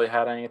haven't really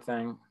had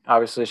anything.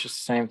 Obviously, it's just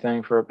the same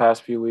thing for the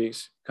past few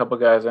weeks. A couple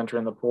guys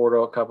entering the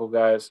portal, a couple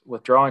guys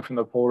withdrawing from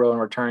the portal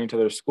and returning to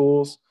their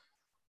schools,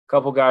 a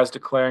couple guys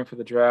declaring for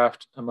the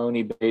draft.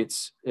 Amoni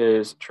Bates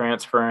is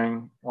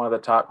transferring, one of the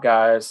top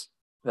guys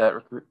that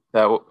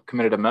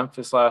committed to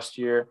Memphis last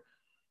year.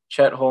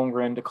 Chet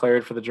Holmgren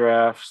declared for the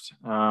draft.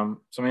 So,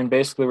 I mean,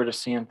 basically, we're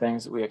just seeing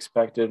things that we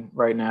expected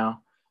right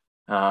now.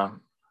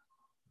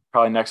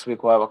 Probably next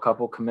week we'll have a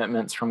couple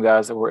commitments from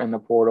guys that were in the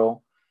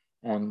portal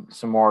and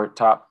some more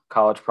top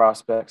college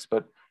prospects.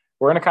 But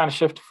we're going to kind of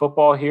shift to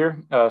football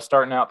here,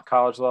 starting out the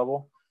college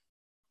level.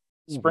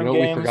 Spring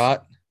games. We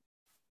forgot?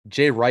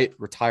 Jay Wright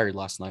retired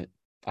last night.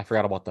 I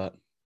forgot about that.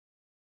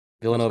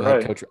 Villanova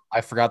head coach.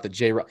 I forgot that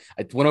Jay Wright.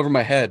 It went over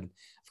my head.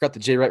 I forgot that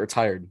Jay Wright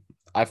retired.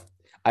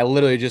 I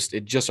literally just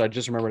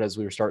remembered as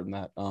we were starting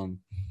that.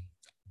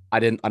 I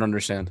don't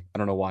understand. I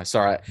don't know why.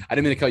 Sorry. I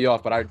didn't mean to cut you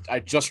off, but I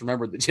just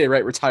remembered that Jay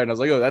Wright retired. And I was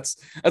like, oh,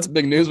 that's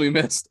big news we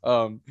missed.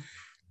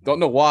 Don't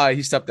know why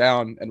he stepped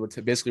down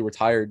and basically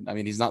retired. I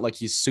mean, he's not like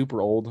he's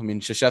super old. I mean,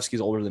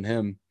 Krzyzewski's older than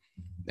him,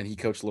 and he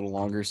coached a little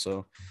longer.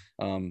 So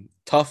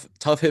tough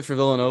hit for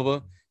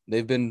Villanova.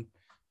 They've been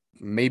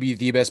maybe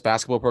the best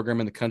basketball program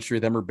in the country,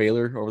 them or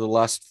Baylor, over the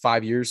last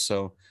 5 years.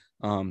 So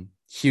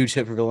huge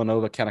hit for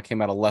Villanova. Kind of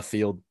came out of left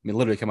field. I mean,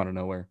 literally came out of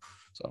nowhere.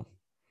 So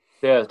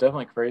yeah, it's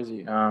definitely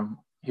crazy.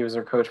 He was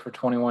their coach for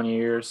 21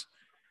 years.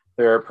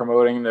 They're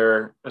promoting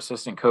their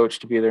assistant coach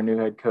to be their new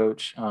head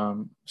coach.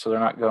 So they're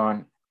not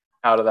going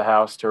out of the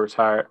house to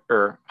retire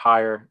or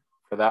hire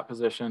for that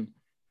position.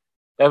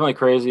 Definitely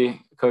crazy.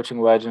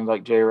 Coaching legend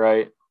like Jay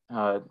Wright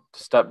to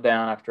step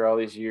down after all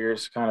these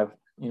years, kind of,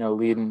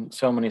 leading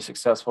so many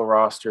successful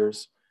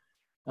rosters,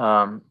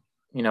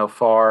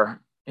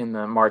 far in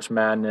the March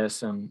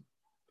Madness and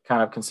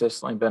kind of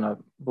consistently been a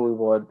blue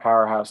blood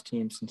powerhouse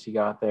team since he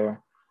got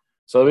there.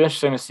 So it'll be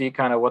interesting to see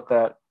kind of what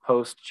that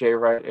post Jay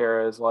Wright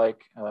era is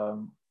like.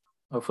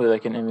 Hopefully they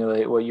can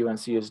emulate what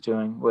UNC is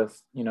doing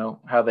with,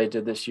 how they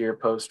did this year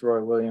post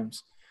Roy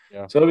Williams.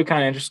 Yeah. So it'll be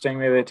kind of interesting.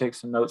 Maybe they take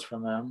some notes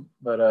from them.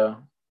 But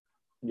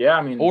yeah,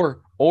 I mean,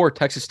 or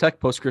Texas Tech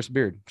post Chris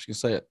Beard. I'm just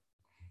gonna say it.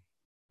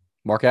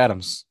 Mark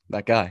Adams,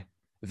 that guy,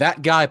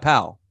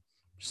 pal.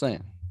 Just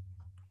saying.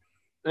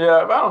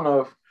 Yeah, I don't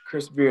know if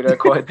Chris Beard had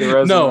quite the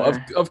resume. No,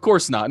 of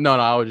course not. No,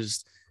 I would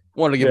just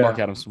wanted to give Mark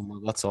Adams some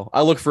love. That's all.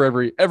 I look for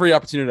every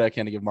opportunity I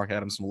can to give Mark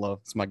Adams some love.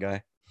 It's my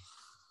guy.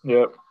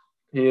 Yep.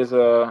 He is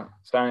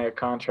signing a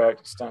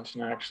contract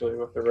extension, actually,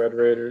 with the Red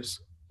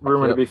Raiders.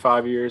 Rumored to be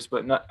 5 years,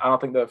 but I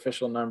don't think the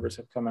official numbers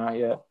have come out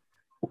yet.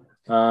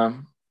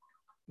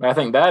 I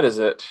think that is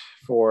it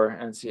for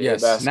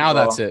NCAA basketball. Now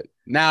that's it.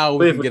 Now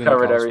we can get into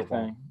covered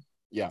everything.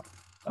 Football.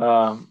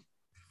 Yeah.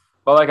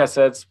 But like I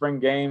said, spring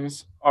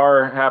games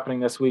are happening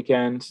this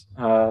weekend.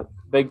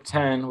 Big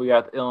Ten, we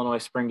got the Illinois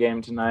spring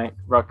game tonight.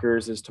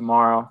 Rutgers is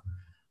tomorrow.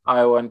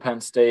 Iowa and Penn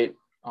State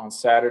on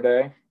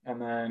Saturday. And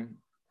then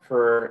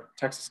for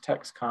Texas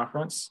Tech's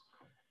conference,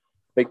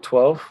 Big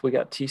 12, we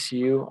got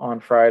TCU on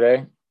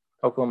Friday.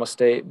 Oklahoma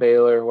State,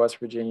 Baylor, West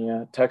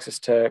Virginia, Texas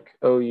Tech,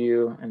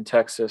 OU, and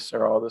Texas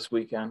are all this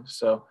weekend.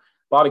 So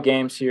a lot of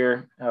games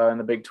here in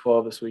the Big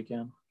 12 this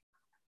weekend.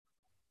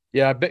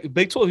 Yeah,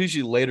 Big 12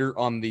 usually later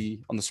on the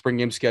spring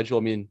game schedule.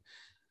 I mean,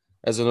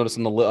 as I noticed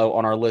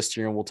on our list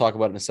here, and we'll talk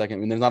about it in a second. I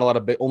mean, there's not a lot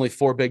of only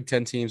 4 Big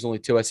 10 teams, only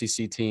 2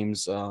 SEC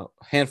teams, a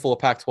handful of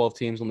Pac-12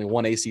 teams, only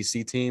 1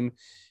 ACC team.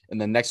 And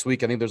then next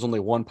week, I think there's only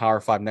 1 Power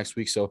 5 next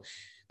week. So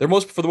they're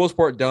for the most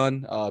part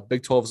done.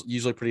 Big 12 is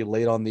usually pretty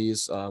late on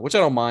these, which I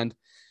don't mind.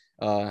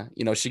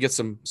 She gets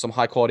some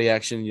high quality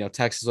action.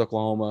 Texas,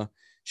 Oklahoma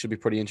should be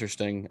pretty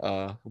interesting.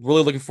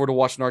 Really looking forward to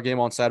watching our game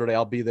on Saturday.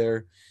 I'll be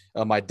there.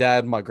 My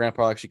dad, my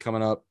grandpa are actually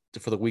coming up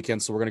for the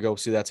weekend, so we're gonna go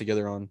see that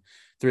together on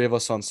 3 of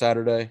us on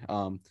Saturday.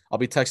 I'll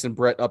be texting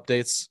Brett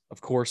updates,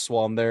 of course,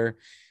 while I'm there.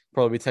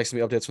 Probably be texting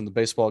me updates from the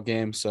baseball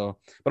game. So,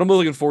 but I'm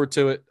really looking forward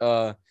to it.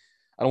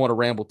 I don't want to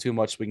ramble too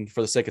much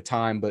for the sake of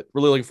time, but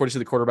really looking forward to see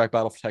the quarterback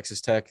battle for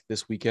Texas Tech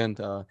this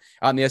weekend. Out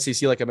in the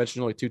SEC, like I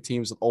mentioned, only 2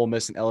 teams with Ole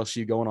Miss and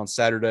LSU going on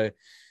Saturday.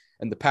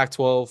 And the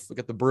Pac-12, we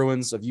got the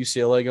Bruins of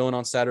UCLA going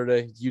on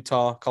Saturday,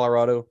 Utah,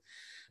 Colorado.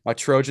 My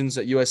Trojans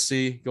at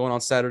USC going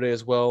on Saturday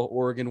as well.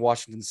 Oregon,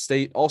 Washington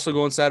State also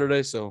going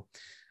Saturday. So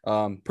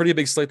pretty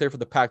big slate there for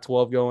the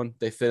Pac-12 going.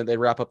 They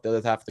wrap up the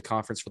other half of the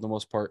conference for the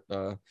most part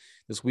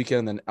this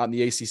weekend. And then out in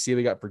the ACC,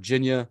 we got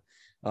Virginia.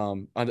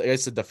 I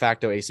guess the de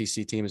facto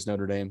ACC team is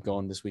Notre Dame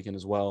going this weekend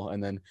as well.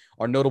 And then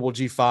our notable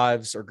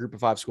G5s, our group of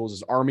 5 schools,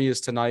 is Army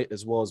is tonight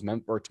as well as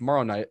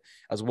tomorrow night,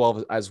 as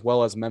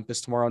well as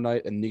Memphis tomorrow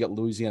night. And you got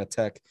Louisiana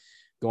Tech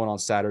going on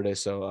Saturday.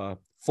 So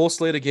full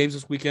slate of games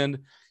this weekend.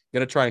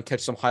 Going to try and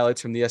catch some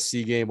highlights from the SC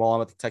game while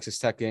I'm at the Texas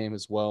Tech game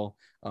as well.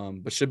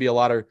 But should be a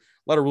lot of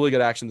really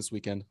good action this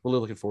weekend. Really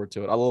looking forward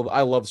to it.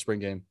 I love the spring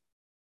game.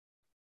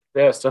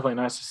 Yeah, it's definitely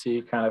nice to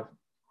see kind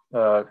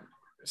of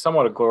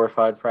somewhat a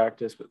glorified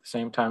practice, but at the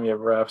same time you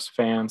have refs,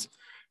 fans,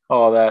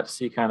 all that,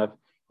 see kind of,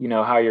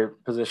 how your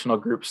positional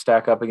groups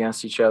stack up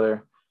against each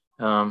other.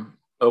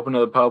 Open to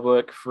the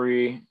public,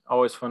 free,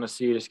 always fun to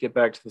see. Just get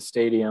back to the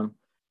stadium.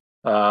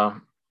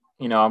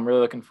 I'm really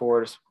looking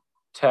forward to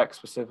Tech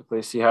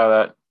specifically, see how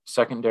that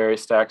secondary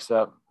stacks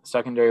up.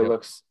 Secondary Yep.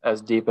 looks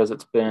as deep as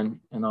it's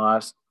been in the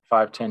last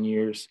 5-10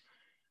 years.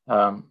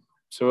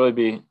 So really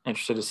be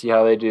interested to see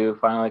how they do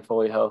finally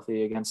fully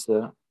healthy against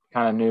the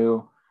kind of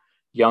new,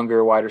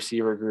 younger wide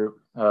receiver group.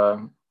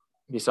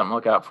 Be something to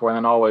look out for. And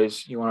then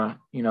always you want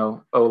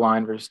to,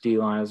 O-line versus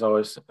D-line is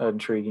always an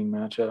intriguing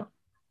matchup.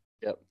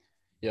 Yep.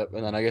 Yep.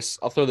 And then I guess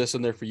I'll throw this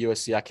in there for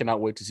USC. I cannot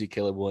wait to see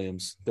Caleb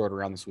Williams throw it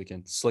around this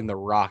weekend, sling the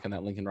rock in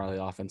that Lincoln Riley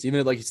offense.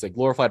 Even like you said,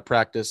 glorified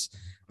practice.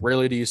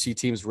 Rarely do you see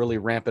teams really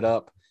ramp it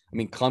up. I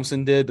mean,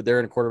 Clemson did, but they're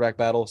in a quarterback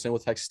battle. Same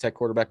with Texas Tech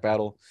quarterback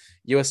battle.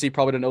 USC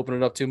probably didn't open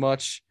it up too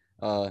much.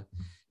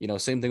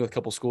 Same thing with a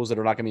couple schools that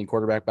are not going to be in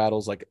quarterback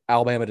battles. Like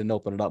Alabama didn't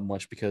open it up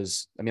much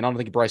because, I mean, I don't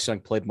think Bryce Young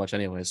played much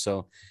anyway.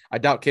 So I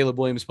doubt Caleb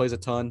Williams plays a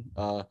ton.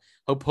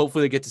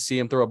 Hopefully they get to see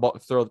him throw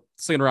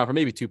sling around for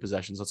maybe 2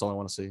 possessions. That's all I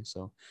want to see.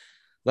 So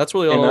that's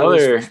really all.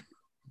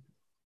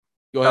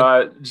 Go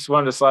ahead. Just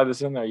wanted to slide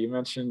this in there. You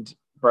mentioned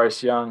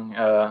Bryce Young,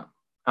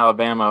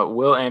 Alabama.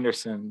 Will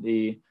Anderson,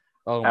 the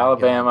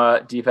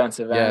Alabama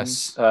defensive end.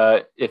 Yes.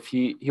 If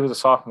he was a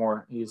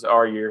sophomore, he's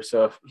our year.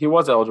 So if he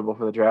was eligible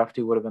for the draft,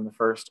 he would have been the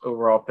first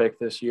overall pick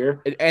this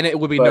year. And it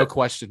would be no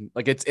question.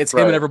 Like it's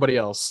him and everybody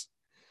else.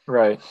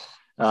 Right.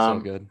 So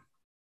good.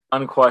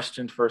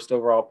 Unquestioned first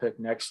overall pick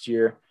next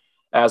year.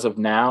 As of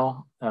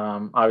now,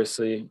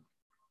 obviously,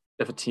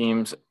 if a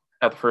team's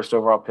at the first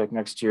overall pick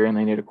next year and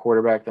they need a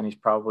quarterback, then he's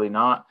probably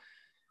not.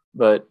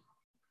 But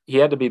he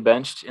had to be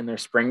benched in their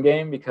spring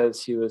game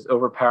because he was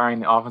overpowering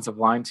the offensive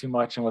line too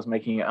much and was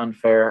making it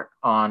unfair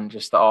on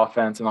just the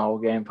offense and the whole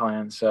game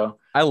plan. So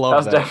I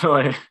love that.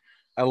 Definitely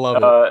I love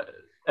it.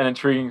 An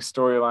intriguing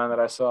storyline that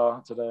I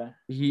saw today.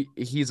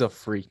 He's a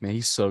freak, man.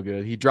 He's so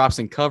good. He drops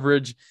in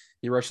coverage.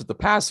 He rushes the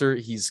passer.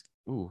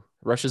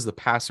 Rushes the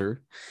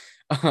passer.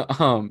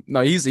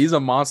 No, he's a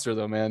monster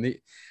though, man.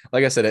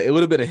 Like I said, it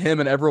would have been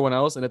him and everyone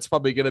else, and it's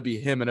probably going to be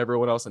him and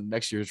everyone else in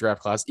next year's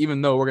draft class, even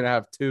though we're going to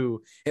have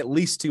at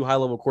least two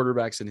high-level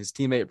quarterbacks and his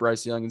teammate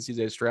Bryce Young and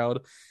CJ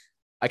Stroud.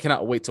 I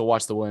cannot wait to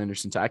watch the Will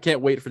Anderson tape. I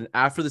can't wait for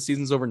after the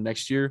season's over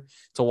next year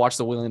to watch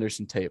the Will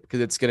Anderson tape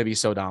because it's going to be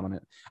so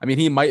dominant. I mean,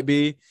 he might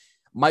be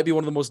one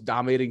of the most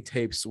dominating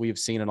tapes we've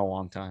seen in a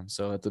long time.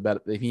 So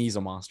he's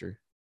a monster.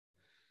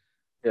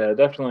 Yeah,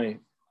 definitely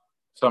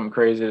something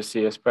crazy to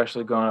see,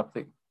 especially going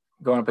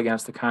up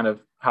against the kind of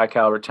high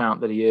caliber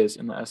talent that he is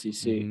in the SEC.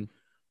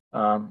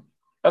 Mm-hmm.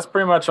 That's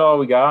pretty much all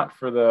we got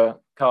for the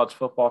college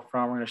football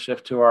front. We're going to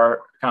shift to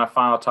our kind of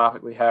final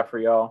topic we have for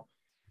y'all.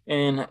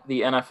 In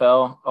the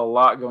NFL, a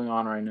lot going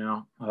on right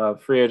now.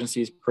 Free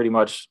agency is pretty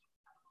much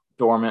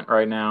dormant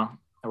right now.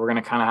 We're going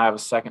to kind of have a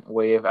second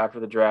wave after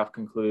the draft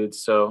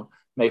concludes. So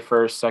May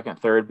 1st,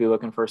 2nd, 3rd, be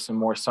looking for some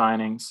more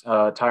signings.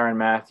 Tyrann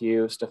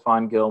Mathieu,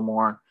 Stephon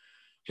Gilmore,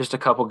 just a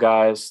couple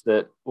guys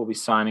that will be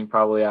signing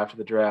probably after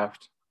the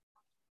draft.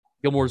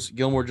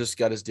 Gilmore just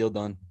got his deal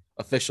done.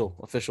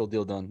 Official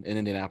deal done in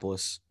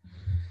Indianapolis.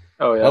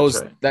 Oh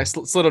yeah, that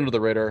slid under the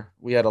radar.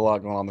 We had a lot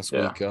going on this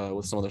week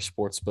with some other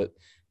sports, but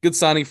good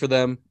signing for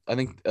them. I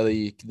think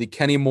the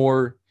Kenny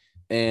Moore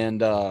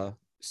and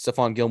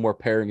Stephon Gilmore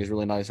pairing is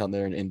really nice out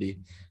there in Indy.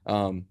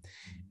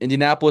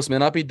 Indianapolis may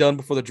not be done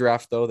before the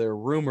draft though. They're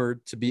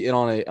rumored to be in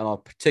on a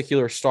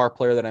particular star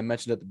player that I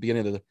mentioned at the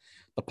beginning of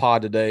the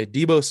pod today.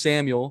 Deebo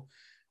Samuel,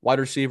 wide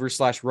receiver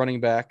 /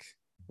 running back.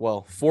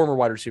 Well, former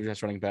wide receiver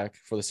 / running back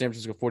for the San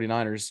Francisco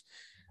 49ers,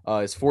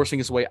 is forcing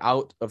his way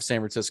out of San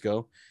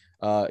Francisco.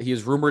 He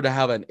is rumored to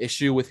have an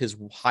issue with his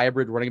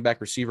hybrid running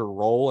back receiver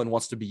role and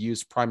wants to be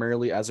used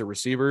primarily as a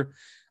receiver.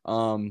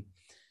 From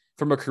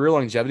a career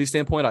longevity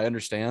standpoint, I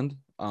understand.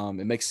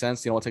 It makes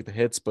sense. You don't want to take the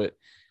hits, but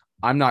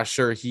I'm not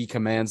sure he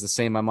commands the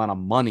same amount of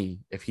money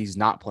if he's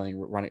not playing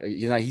running.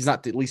 He's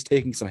not at least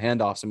taking some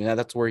handoffs. I mean,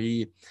 that's where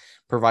he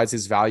provides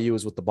his value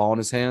is with the ball in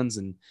his hands.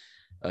 And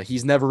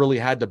he's never really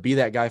had to be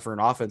that guy for an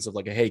offensive,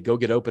 like, hey, go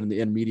get open in the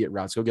intermediate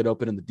routes, go get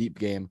open in the deep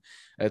game.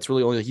 He's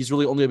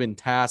really only been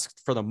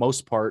tasked for the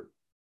most part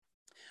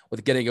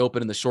with getting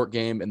open in the short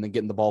game and then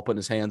getting the ball put in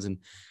his hands. And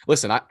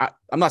listen,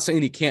 I'm not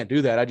saying he can't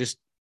do that.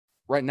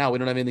 Right now we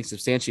don't have anything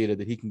substantiated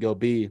that he can go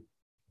be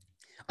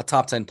a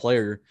top 10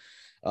 player.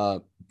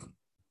 A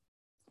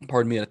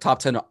top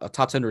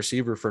 10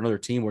 receiver for another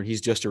team where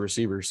he's just a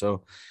receiver.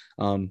 So,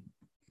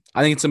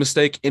 I think it's a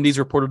mistake. Indy's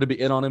reported to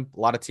be in on him. A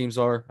lot of teams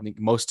are. I think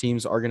most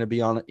teams are going to be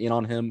in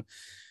on him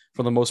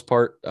for the most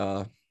part.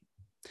 So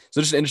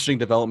just an interesting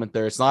development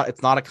there. It's not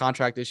a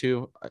contract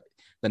issue.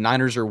 The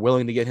Niners are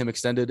willing to get him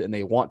extended and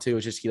they want to.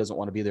 It's just he doesn't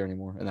want to be there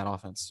anymore in that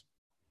offense.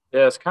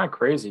 Yeah, it's kind of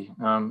crazy.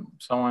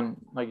 Someone,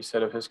 like you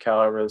said, of his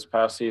caliber this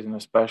past season,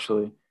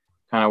 especially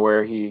kind of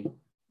where he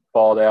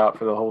balled out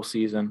for the whole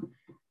season.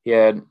 He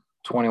had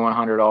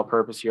 2,100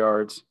 all-purpose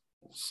yards,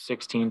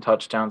 16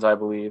 touchdowns, I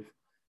believe.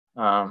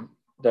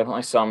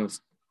 Definitely something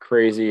that's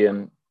crazy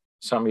and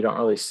something you don't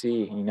really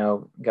see.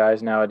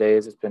 Guys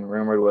nowadays, it's been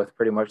rumored with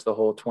pretty much the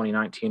whole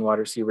 2019 wide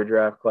receiver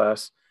draft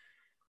class,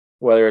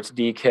 whether it's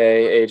DK,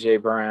 A.J.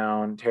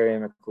 Brown, Terry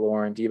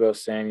McLaurin, Deebo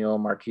Samuel,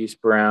 Marquise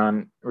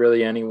Brown,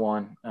 really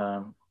anyone.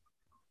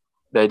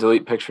 they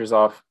delete pictures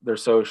off their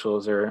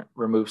socials or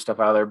remove stuff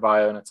out of their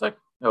bio, and it's like,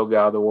 oh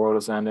God, the world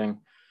is ending.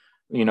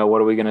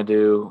 What are we going to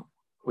do?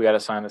 We got to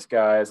sign this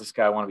guy. Does this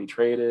guy want to be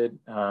traded?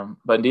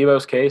 But in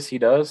Deebo's case, he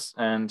does.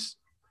 And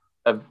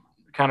a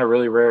kind of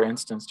really rare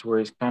instance to where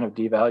he's kind of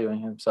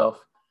devaluing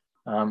himself.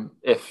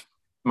 If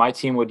my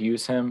team would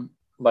use him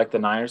like the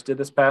Niners did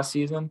this past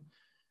season,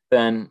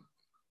 then,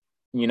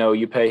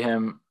 you pay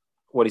him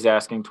what he's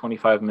asking,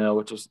 25 mil,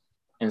 which is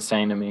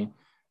insane to me,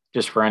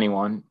 just for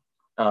anyone.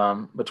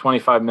 But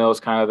 25 mil is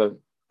kind of the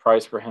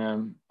price for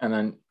him. And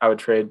then I would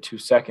trade 2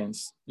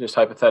 seconds, just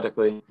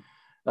hypothetically.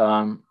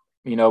 But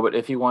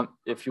if you want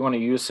to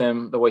use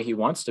him the way he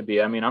wants to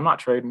be, I mean, I'm not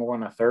trading more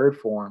than a third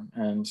for him,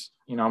 and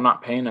I'm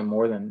not paying him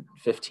more than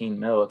 15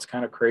 mil. It's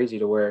kind of crazy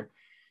to where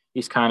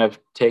he's kind of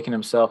taking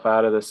himself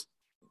out of this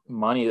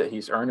money that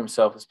he's earned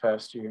himself this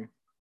past year.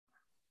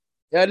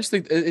 Yeah, I just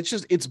think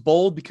it's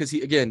bold because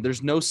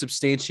there's no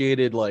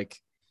substantiated,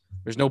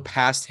 there's no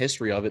past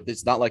history of it.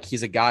 It's not like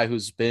he's a guy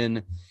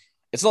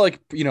it's not like,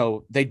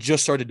 they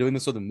just started doing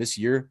this with him this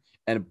year.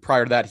 And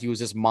prior to that, he was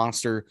this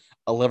monster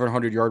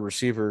 1,100-yard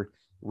receiver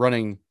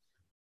running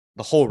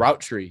the whole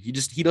route tree. He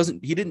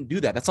didn't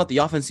do that. That's not the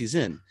offense he's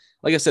in.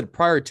 Like I said,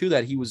 prior to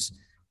that, he was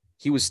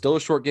still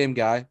a short game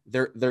guy.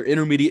 Their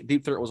intermediate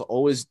deep threat was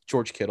always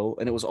George Kittle,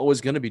 and it was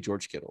always going to be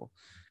George Kittle.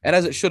 And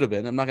as it should have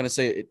been, I'm not going to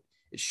say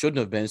it shouldn't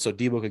have been, so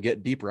Deebo could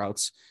get deep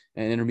routes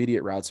and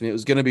intermediate routes. I mean, it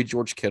was going to be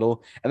George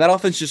Kittle. And that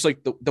offense, just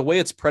like the way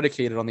it's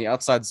predicated on the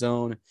outside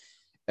zone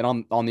and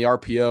on the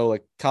RPO,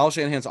 like Kyle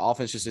Shanahan's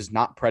offense just is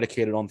not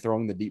predicated on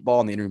throwing the deep ball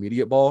and the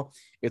intermediate ball.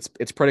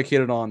 It's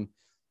predicated on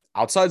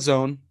outside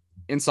zone,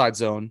 inside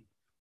zone,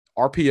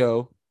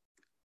 RPO,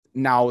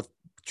 now with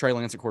Trey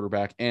Lance at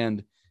quarterback,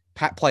 and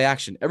play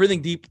action.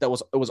 Everything deep it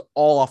was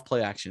all off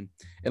play action.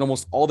 And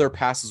almost all their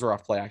passes are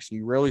off play action.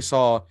 You rarely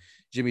saw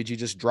Jimmy G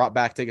just drop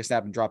back, take a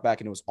snap, and drop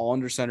back, and it was all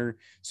under center.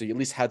 So you at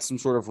least had some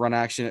sort of run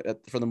action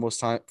for the most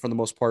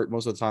part,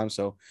 most of the time.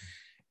 So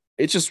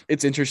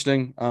it's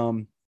interesting.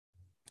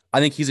 I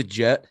think he's a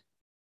Jet.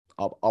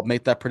 I'll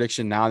make that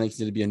prediction now. I think he's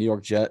going to be a New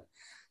York Jet.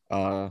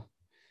 I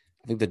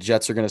think the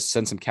Jets are going to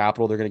send some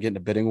capital. They're going to get in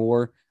a bidding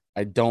war.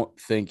 I don't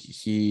think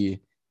he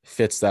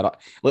fits that.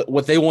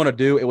 What they want to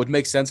do, it would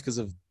make sense because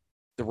of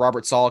the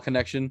Robert Saleh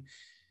connection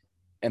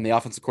and the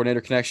offensive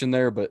coordinator connection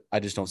there, but I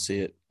just don't see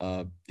it.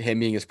 Him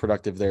being as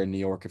productive there in New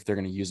York, if they're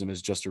going to use him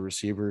as just a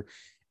receiver.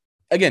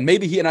 Again,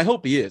 maybe and I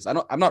hope he is.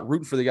 I'm not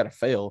rooting for the guy to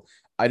fail.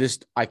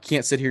 I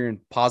can't sit here and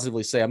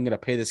positively say I'm going to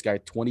pay this guy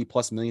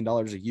 $20+ million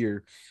a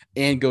year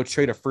and go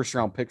trade a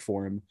first-round pick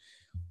for him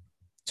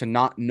to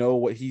not know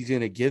what he's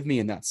going to give me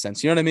in that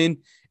sense. You know what I mean?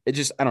 It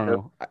just, I don't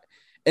know.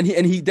 And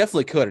he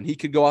definitely could. And he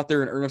could go out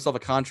there and earn himself a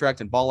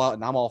contract and ball out,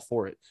 and I'm all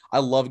for it. I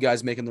love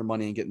guys making their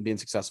money and being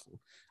successful.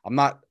 I'm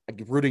not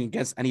rooting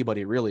against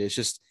anybody, really. It's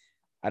just,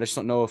 I just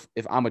don't know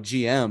if I'm a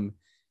GM,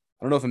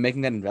 I don't know if I'm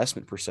making that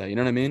investment per se. You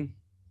know what I mean?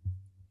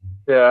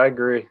 Yeah, I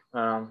agree.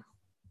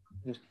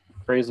 Just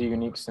crazy,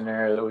 unique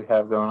scenario that we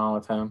have going on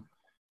with him.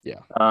 Yeah.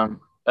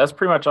 That's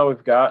pretty much all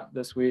we've got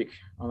this week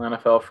on the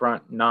NFL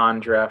front,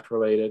 non-draft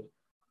related.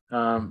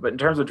 But in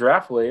terms of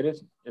draft related,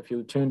 if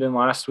you tuned in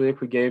last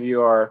week, we gave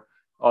you our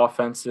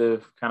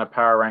offensive kind of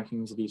power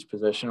rankings at each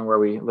position where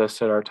we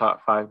listed our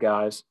top 5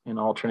 guys in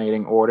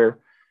alternating order,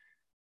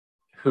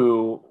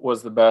 who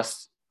was the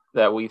best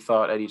that we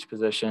thought at each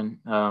position.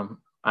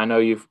 I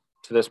know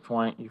to this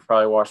point, you've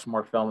probably watched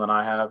more film than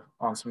I have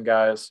on some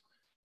guys.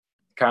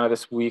 Kind of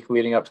this week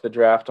leading up to the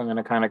draft, I'm going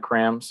to kind of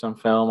cram some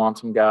film on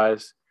some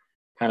guys,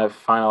 kind of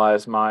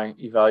finalize my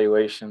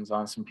evaluations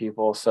on some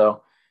people.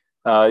 So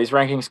these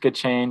rankings could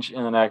change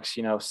in the next,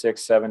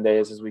 6-7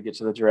 days as we get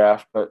to the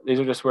draft, but these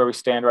are just where we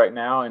stand right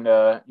now. And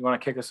you want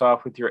to kick us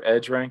off with your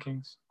edge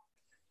rankings?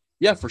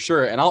 Yeah, for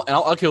sure. And I'll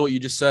echo what you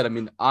just said. I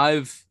mean,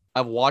 I've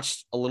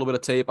watched a little bit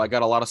of tape. I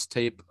got a lot of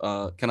tape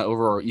kind of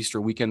over our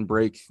Easter weekend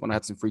break when I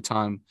had some free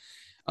time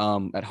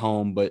at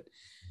home, but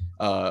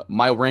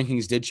my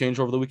rankings did change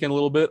over the weekend a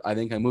little bit. I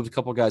think I moved a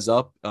couple guys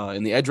up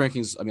in the edge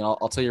rankings. I mean,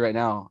 I'll tell you right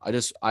now,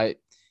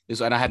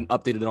 and I hadn't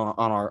updated it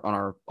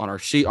on our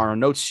sheet, on our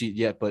notes sheet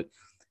yet, but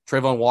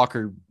Trayvon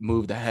Walker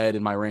moved ahead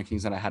in my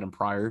rankings than I had him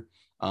prior.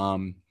 A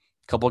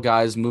couple of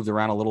guys moved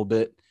around a little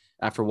bit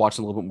after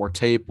watching a little bit more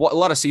tape. A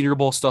lot of Senior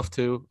Bowl stuff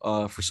too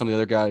for some of the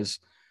other guys.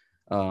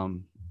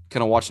 Kind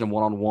of watching them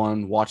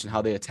one-on-one, watching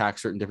how they attack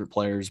certain different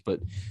players.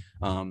 But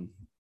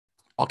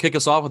I'll kick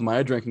us off with my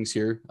edge rankings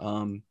here.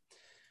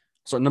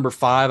 So at number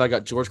 5, I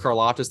got George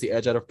Karlaftis, the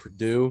edge out of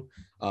Purdue.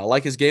 I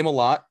like his game a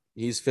lot.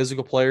 He's a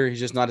physical player.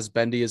 He's just not as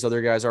bendy as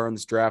other guys are in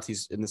this draft.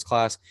 He's in this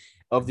class.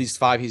 Of these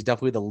 5, he's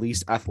definitely the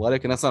least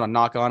athletic, and that's not a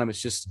knock on him.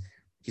 It's just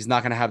he's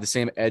not going to have the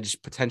same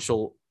edge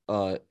potential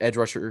edge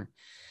rusher.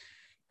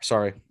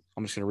 Sorry,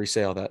 I'm just going to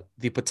re-say all that.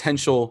 The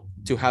potential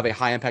to have a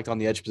high impact on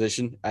the edge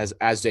position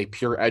as a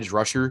pure edge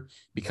rusher,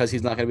 because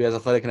he's not going to be as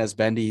athletic and as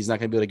bendy. He's not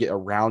going to be able to get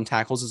around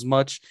tackles as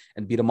much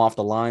and beat them off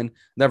the line.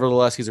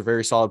 Nevertheless, he's a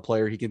very solid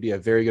player. He can be a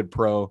very good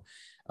pro.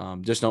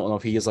 Just don't know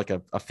if he is like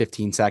a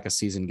 15 sack a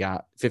season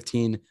guy,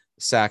 15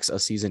 sacks a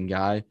season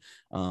guy.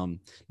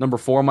 Number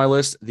 4 on my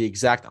list, the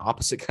exact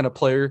opposite kind of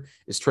player,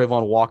 is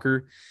Trayvon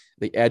Walker,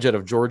 the edge out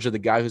of Georgia, the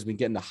guy who's been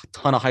getting a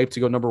ton of hype to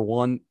go number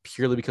 1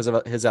 purely because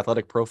of his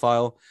athletic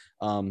profile.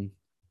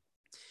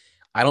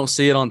 I don't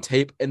see it on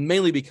tape, and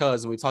mainly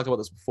because, and we talked about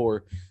this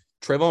before,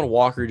 Trayvon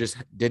Walker just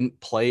didn't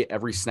play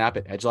every snap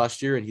at edge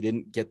last year, and he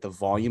didn't get the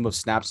volume of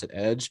snaps at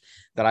edge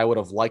that I would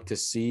have liked to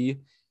see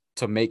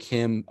to make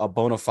him a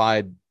bona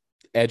fide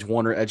edge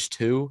 1 or edge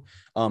 2.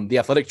 The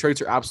athletic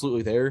traits are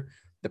absolutely there.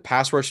 The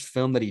pass rush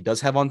film that he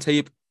does have on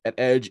tape at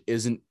edge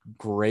isn't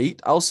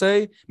great, I'll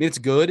say. I mean, it's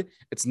good.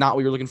 It's not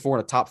what you're looking for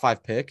in a top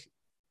 5 pick,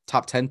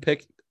 top 10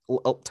 pick,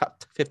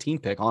 top 15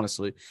 pick,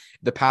 honestly.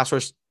 The pass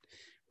rush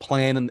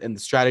plan and the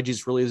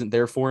strategies really isn't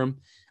there for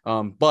him.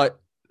 But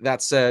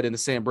that said, in the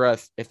same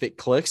breath, if it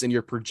clicks and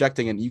you're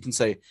projecting and you can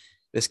say,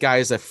 this guy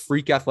is a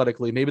freak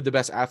athletically, maybe the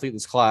best athlete in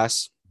this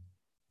class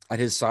at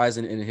his size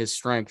and his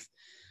strength.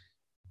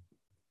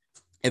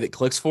 If it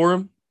clicks for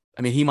him,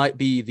 I mean, he might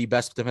be the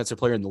best defensive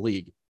player in the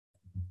league.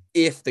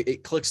 If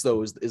it clicks,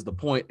 though, is the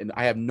point, and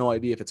I have no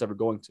idea if it's ever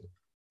going to.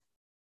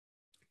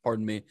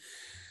 Pardon me.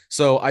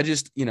 So I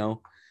just,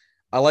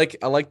 I like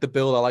the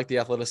build. I like the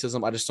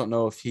athleticism. I just don't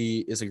know if he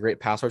is a great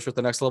pass rusher at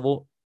the next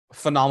level.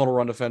 Phenomenal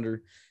run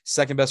defender,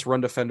 second best run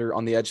defender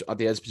on the edge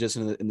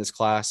position in this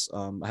class.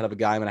 Ahead of a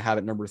guy I'm going to have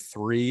at number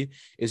 3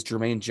 is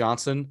Jermaine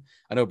Johnson.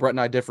 I know Brett and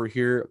I differ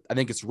here. I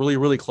think it's really,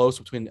 really close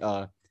between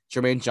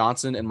Jermaine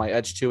Johnson and my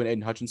edge 2 and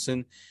Aiden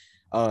Hutchinson.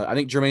 I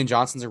think Jermaine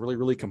Johnson's a really,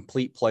 really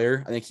complete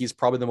player. I think he's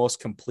probably the most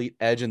complete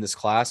edge in this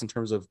class in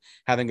terms of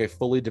having a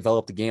fully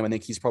developed game. I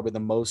think he's probably the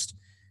most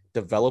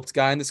developed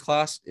guy in this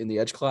class, in the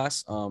edge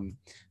class.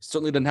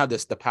 Certainly doesn't have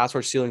the pass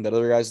rush ceiling that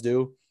other guys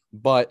do,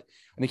 but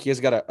I think he has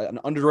got an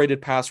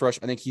underrated pass rush.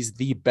 I think he's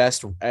the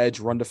best edge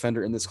run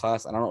defender in this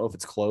class. I don't know if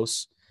it's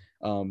close.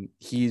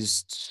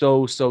 He's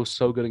so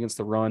good against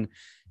the run.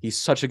 He's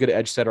such a good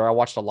edge setter. I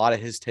watched a lot of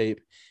his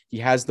tape. He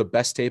has the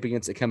best tape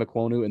against Ikem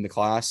Ekwonu in the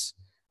class.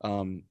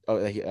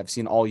 I've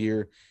seen all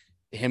year.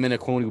 Him and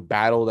Ekwonu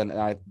battled,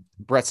 and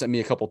Brett sent me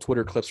a couple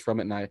Twitter clips from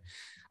it, and I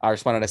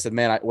responded. I said,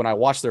 "Man, when I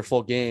watched their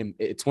full game,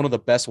 it's one of the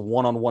best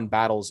one-on-one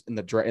battles in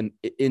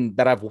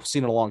that I've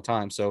seen in a long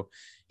time." So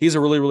he's a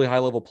really, really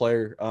high-level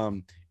player.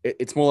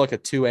 It's more like a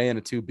 2A and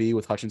a 2B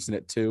with Hutchinson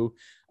at 2.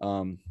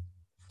 I mean,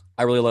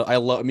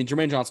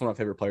 Jermaine Johnson, one of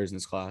my favorite players in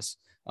this class.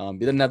 He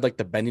doesn't have like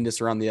the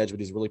bendiness around the edge, but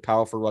he's a really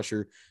powerful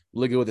rusher,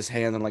 really good with his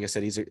hands. And like I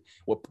said,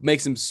 what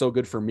makes him so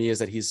good for me is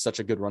that he's such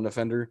a good run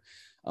defender.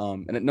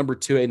 And at number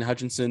 2, Aiden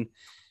Hutchinson,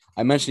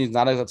 I mentioned he's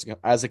not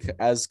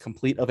as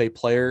complete of a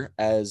player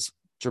as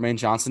Jermaine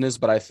Johnson is,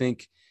 but I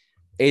think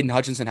Aiden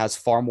Hutchinson has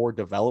far more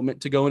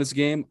development to go in his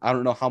game. I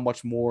don't know how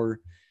much more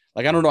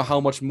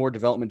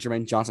development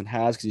Jermaine Johnson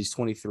has because he's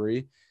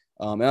 23.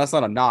 And that's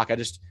not a knock.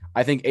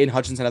 I think Aiden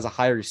Hutchinson has a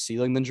higher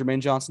ceiling than Jermaine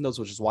Johnson does,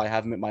 which is why I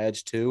have him at my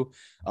edge 2.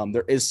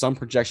 There is some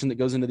projection that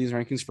goes into these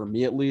rankings for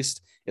me, at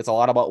least. It's a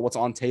lot about what's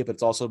on tape. But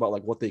it's also about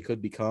like what they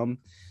could become.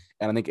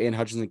 And I think Aiden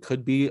Hutchinson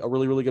could be a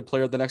really, really good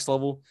player at the next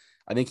level.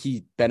 I think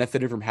he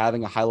benefited from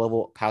having a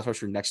high-level pass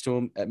rusher next to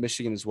him at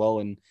Michigan as well,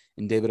 in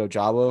David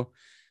Ojabo.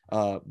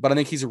 But I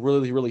think he's a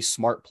really, really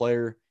smart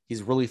player.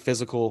 He's really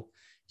physical.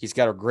 He's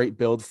got a great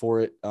build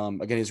for it.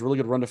 Again, he's a really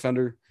good run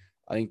defender.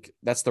 I think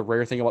that's the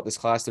rare thing about this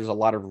class. There's a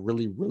lot of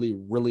really, really,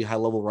 really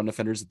high-level run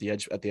defenders at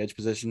the edge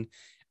position,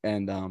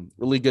 and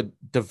really good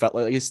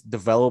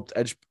developed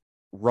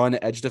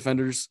edge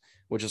defenders,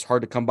 which is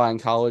hard to come by in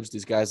college.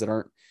 These guys that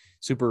aren't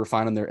super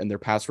refined in their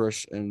pass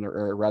rush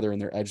or rather in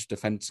their edge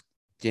defense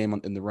game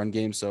in the run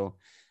game. So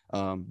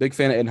big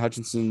fan of Aiden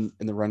Hutchinson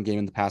in the run game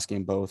and the pass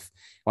game both.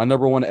 My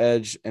number 1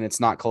 edge, and it's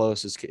not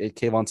close, is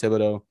Kayvon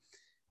Thibodeaux.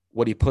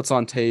 What he puts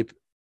on tape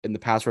in the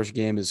pass rush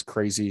game is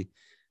crazy.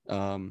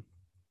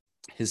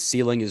 His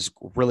ceiling is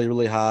really,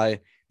 really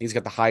high. He's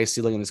got the highest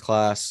ceiling in his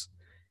class.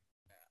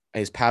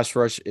 His pass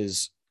rush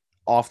is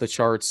off the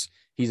charts.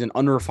 He's an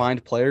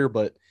unrefined player,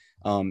 but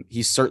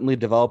he's certainly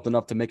developed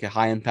enough to make a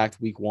high impact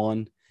week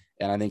 1.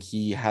 And I think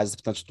he has the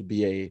potential to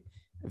be a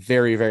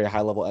very, very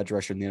high level edge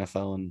rusher in the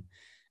NFL.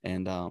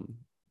 And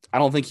I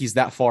don't think he's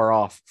that far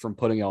off from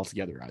putting it all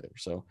together either.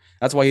 So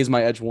that's why he's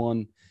my edge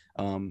 1.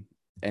 And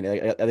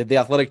the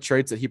athletic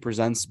traits that he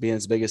presents, being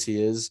as big as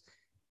he is,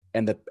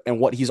 and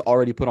what he's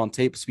already put on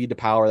tape, speed to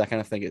power, that kind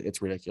of thing,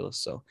 it's ridiculous.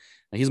 So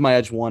he's my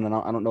edge 1, and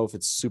I don't know if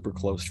it's super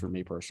close for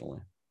me personally.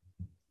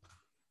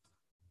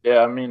 Yeah,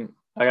 I mean,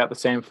 I got the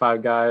same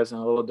 5 guys in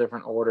a little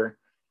different order,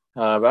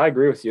 but I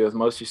agree with you with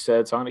most you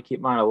said. So I'm going to keep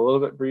mine a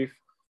little bit brief,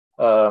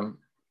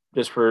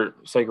 just for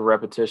sake of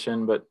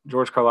repetition. But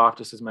George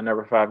Karlaftis is my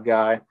number 5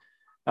 guy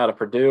out of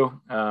Purdue.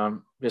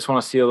 Just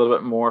want to see a little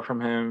bit more from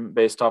him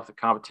based off the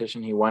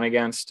competition he went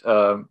against.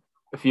 A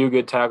few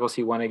good tackles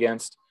he went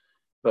against.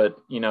 But,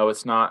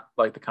 it's not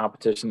like the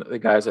competition that the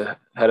guys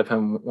ahead of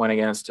him went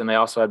against, and they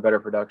also had better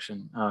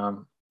production.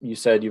 You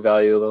said you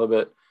value a little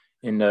bit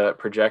in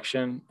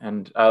projection,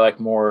 and I like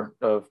more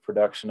of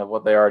production of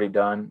what they already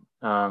done.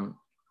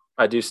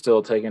 I do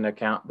still take into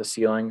account the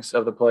ceilings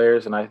of the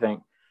players, and I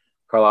think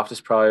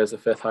Karlaftis probably has the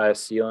 5th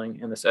highest ceiling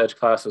in this edge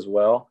class as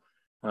well.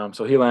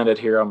 So he landed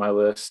here on my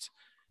list.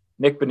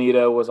 Nick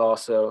Bonito was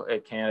also a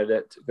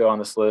candidate to go on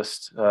this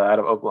list out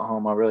of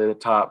Oklahoma, really the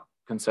top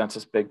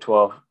consensus Big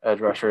 12 edge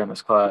rusher in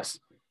this class.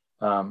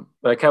 But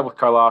I kept with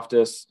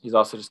Karlaftis. He's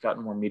also just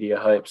gotten more media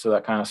hype, so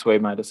that kind of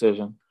swayed my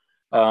decision.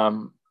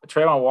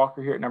 Trayvon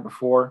Walker here at number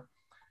 4.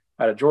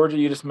 Out of Georgia,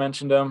 you just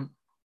mentioned him.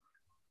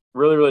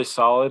 Really, really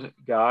solid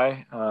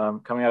guy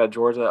coming out of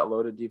Georgia, that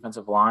loaded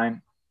defensive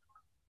line.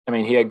 I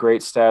mean, he had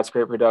great stats,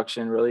 great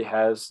production, really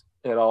has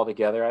it all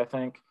together, I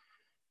think.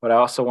 But I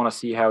also want to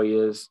see how he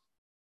is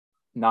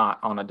not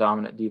on a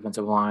dominant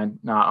defensive line,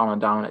 not on a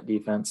dominant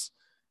defense.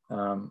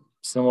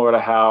 Similar to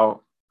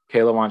how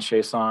K'Lavon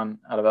Chaisson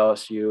out of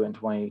LSU in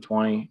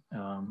 2020,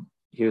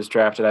 he was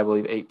drafted, I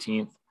believe,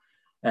 18th.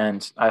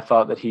 And I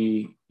thought that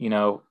he,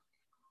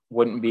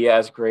 wouldn't be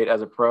as great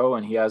as a pro,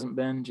 and he hasn't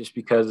been, just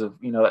because of,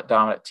 that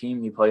dominant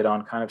team he played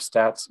on. Kind of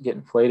stats get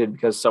inflated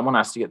because someone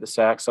has to get the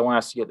sack, someone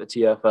has to get the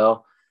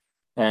TFL.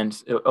 And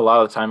a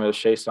lot of the time it was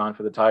Chaisson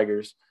for the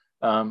Tigers.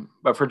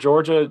 But for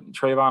Georgia,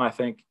 Trayvon, I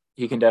think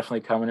he can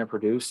definitely come in and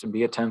produce and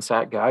be a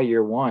 10-sack guy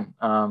year one.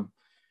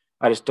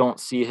 I just don't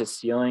see his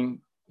ceiling.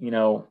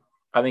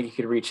 I think he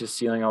could reach his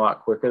ceiling a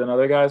lot quicker than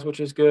other guys, which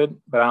is good,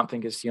 but I don't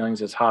think his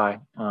ceiling's as high.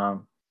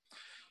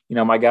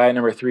 My guy at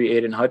number 3,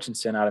 Aiden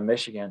Hutchinson out of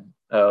Michigan,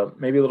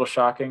 maybe a little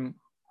shocking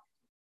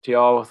to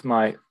y'all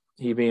with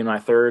he being my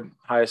 3rd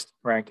highest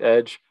ranked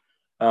edge.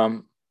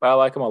 But I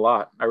like him a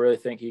lot. I really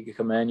think he could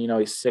come in. He's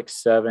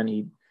 6'7".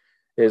 He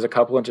is a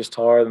couple inches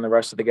taller than the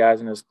rest of the guys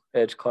in his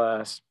edge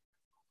class.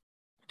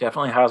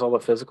 Definitely has all the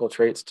physical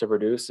traits to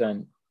produce,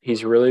 and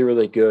he's really,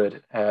 really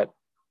good at,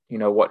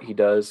 what he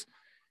does,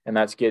 and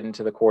that's getting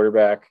to the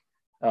quarterback.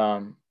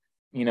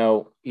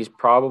 He's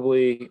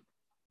probably,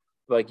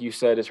 like you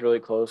said, is really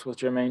close with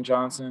Jermaine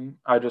Johnson.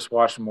 I just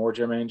watched more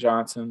Jermaine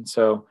Johnson,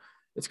 so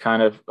it's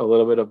kind of a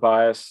little bit of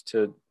bias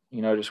to,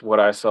 just what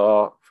I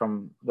saw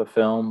from the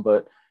film,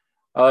 but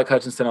I like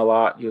Hutchinson a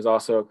lot. He was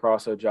also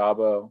across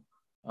Ojabo.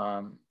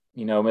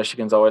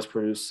 Michigan's always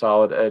produced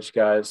solid edge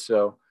guys,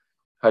 so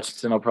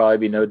Hutchinson will probably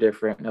be no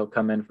different. He'll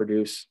come in,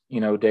 produce,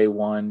 day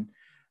one.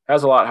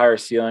 Has a lot higher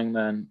ceiling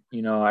than,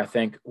 I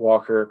think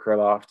Walker or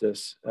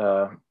Karlaftis.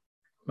 But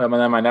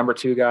then my number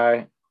 2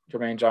 guy,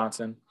 Jermaine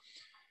Johnson,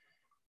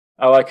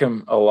 I like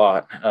him a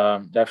lot.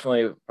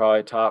 Definitely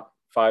probably top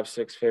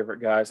 5-6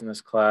 favorite guys in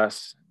this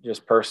class,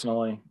 just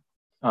personally.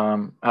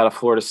 Out of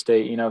Florida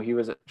State, he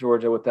was at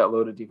Georgia with that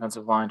loaded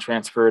defensive line,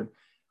 transferred.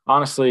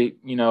 Honestly,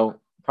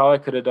 probably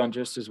could have done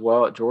just as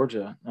well at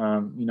Georgia.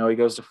 He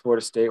goes to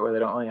Florida State where they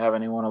don't really have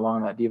anyone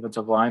along that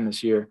defensive line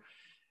this year,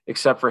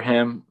 except for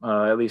him,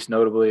 at least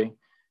notably.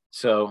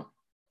 So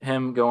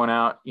him going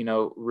out,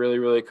 really,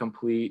 really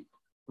complete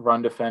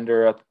run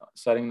defender,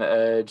 setting the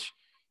edge,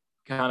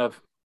 kind of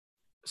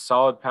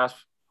solid pass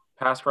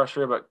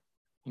rusher, but,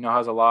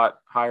 has a lot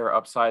higher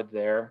upside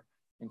there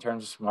in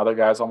terms of some other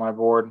guys on my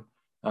board.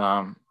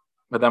 But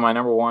then my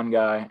number 1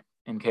 guy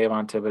in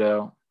Kayvon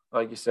Thibodeaux,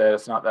 like you said,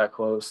 it's not that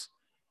close.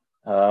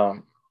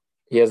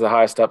 He has the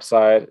highest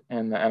upside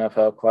in the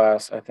NFL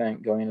class, I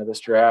think, going into this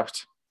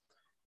draft.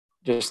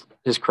 Just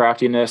his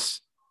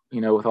craftiness,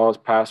 with all his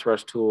pass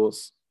rush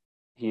tools,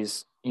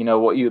 he's,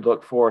 what you'd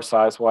look for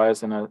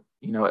size-wise in a,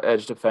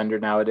 edge defender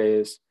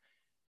nowadays.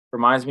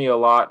 Reminds me a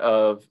lot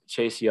of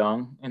Chase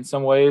Young in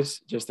some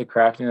ways, just the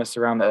craftiness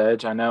around the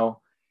edge. I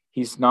know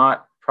he's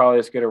not probably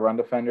as good a run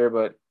defender,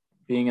 but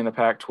being in the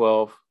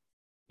Pac-12,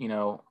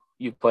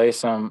 you play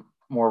some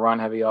more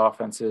run-heavy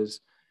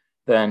offenses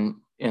than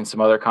in some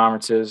other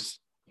conferences,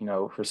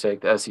 for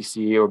sake the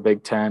SEC or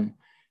Big Ten,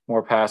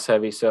 more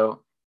pass-heavy.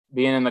 So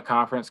being in the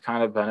conference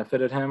kind of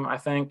benefited him, I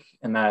think,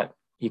 in that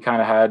he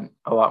kind of had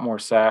a lot more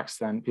sacks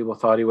than people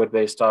thought he would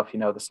based off,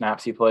 the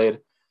snaps he played.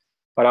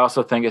 But I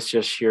also think it's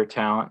just sheer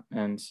talent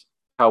and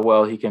how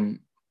well he can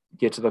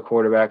get to the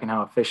quarterback and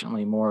how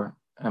efficiently, more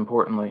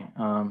importantly.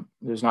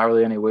 There's not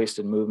really any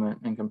wasted movement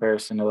in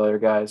comparison to other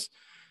guys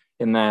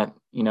in that,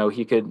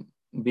 he could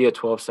be a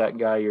 12-sack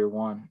guy year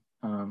one.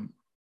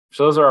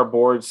 So those are our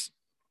boards.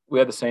 We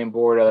had the same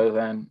board other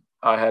than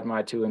I had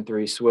my 2 and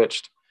 3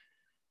 switched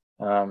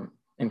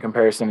in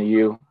comparison to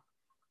you.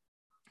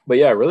 But,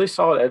 yeah, really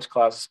solid edge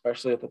class,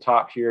 especially at the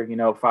top here,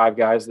 5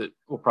 guys that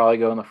will probably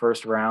go in the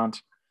first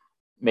round,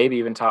 maybe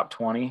even top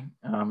 20.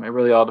 It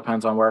really all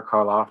depends on where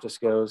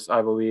Karlaftis goes,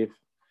 I believe.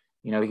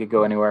 He could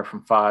go anywhere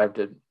from 5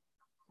 to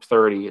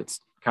 30. It's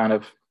kind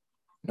of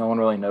no one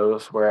really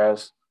knows,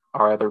 whereas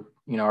our other,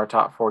 our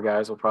top 4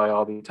 guys will probably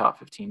all be top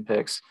 15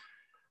 picks.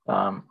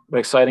 But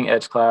exciting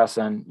edge class.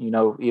 And,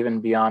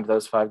 even beyond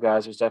those 5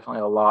 guys, there's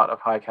definitely a lot of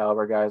high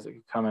caliber guys that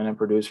could come in and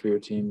produce for your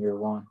team year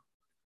one.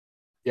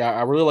 Yeah,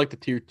 I really like the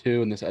tier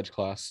 2 in this edge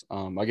class.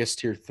 I guess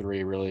tier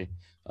 3, really.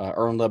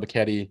 Erwin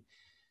Lebaketi,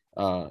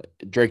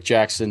 Drake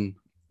Jackson,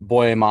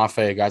 Boye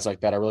Mafe, guys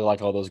like that. I really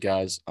like all those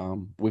guys.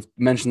 We've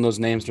mentioned those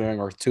names during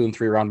our 2 and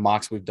 3 round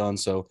mocks we've done.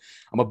 So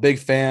I'm a big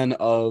fan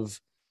of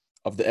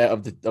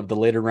the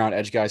later round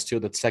edge guys too,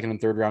 the 2nd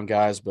and 3rd round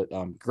guys. But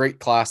great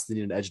class to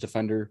need an edge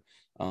defender.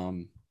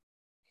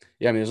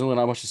 Yeah, I mean, there's really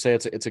not much to say.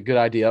 It's a good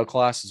IDL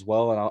class as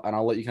well, and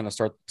I'll let you kind of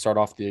start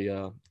off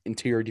the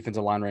interior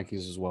defensive line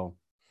rankings as well.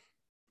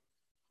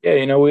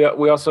 Yeah,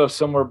 we also have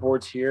similar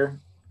boards here,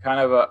 kind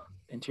of a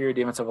interior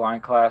defensive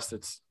line class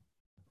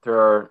there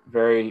are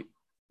very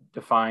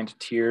defined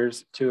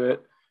tiers to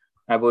it.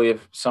 I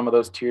believe some of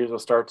those tiers will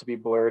start to be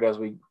blurred as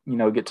we,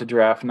 get to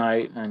draft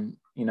night and,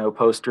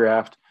 post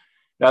draft.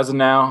 As of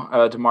now,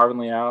 DeMarvin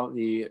Leal,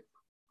 the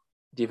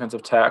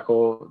defensive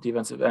tackle,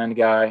 defensive end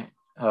guy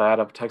out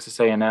of Texas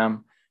A&M,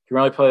 can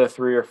really play the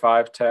 3 or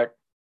 5 tech,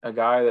 a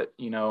guy that,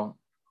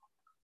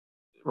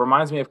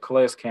 reminds me of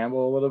Calais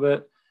Campbell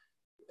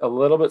a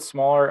little bit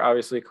smaller.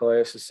 Obviously,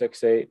 Calais is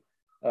 6'8",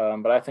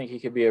 but I think he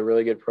could be a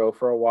really good pro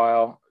for a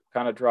while.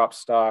 Kind of dropped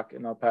stock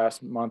in the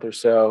past month or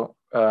so,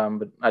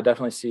 but I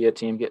definitely see a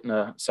team getting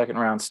a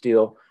second-round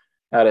steal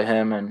out of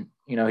him, and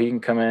he can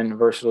come in.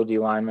 Versatile D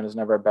lineman is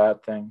never a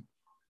bad thing.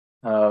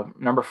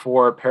 Number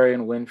 4,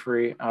 Perrion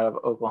Winfrey out of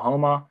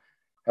Oklahoma.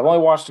 I've only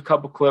watched a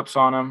couple clips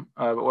on him,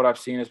 but what I've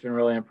seen has been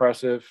really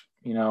impressive.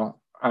 I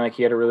think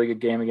he had a really good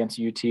game against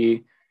UT.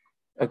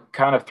 A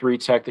kind of 3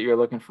 tech that you're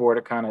looking for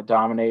to kind of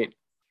dominate,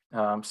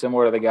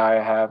 similar to the guy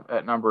I have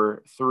at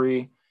number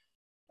 3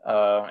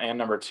 and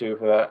number 2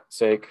 for that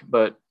sake.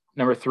 But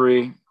number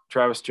 3,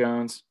 Travis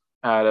Jones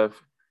out of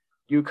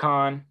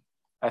UConn.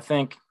 I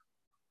think,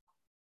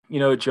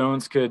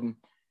 Jones could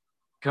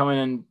come in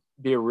and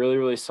be a really,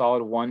 really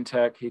solid 1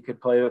 tech. He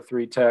could play the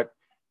 3 tech.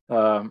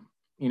 Coming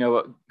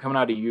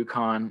out of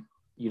UConn,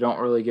 you don't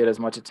really get as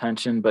much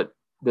attention, but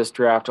this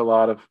draft, a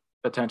lot of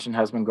attention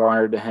has been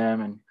garnered to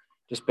him, and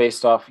just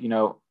based off,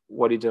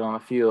 what he did on the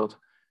field.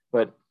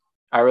 But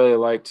I really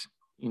liked,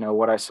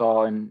 what I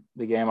saw in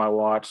the game I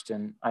watched,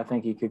 and I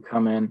think he could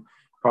come in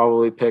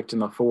probably picked in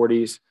the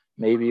 40s,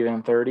 maybe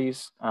even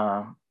 30s.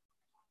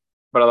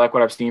 But I like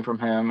what I've seen from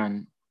him,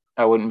 and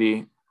I wouldn't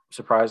be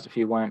surprised if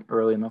he went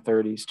early in the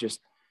 30s. Just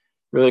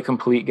really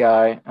complete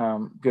guy,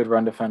 good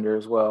run defender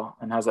as well,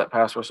 and has that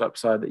pass rush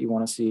upside that you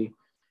want to see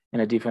in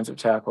a defensive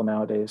tackle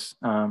nowadays.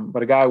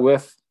 But a guy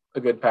with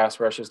a good pass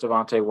rush is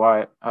Devontae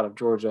Wyatt out of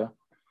Georgia.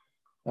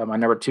 My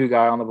number 2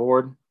 guy on the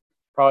board,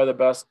 probably the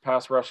best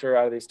pass rusher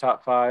out of these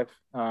top 5.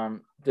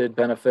 Did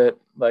benefit,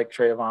 like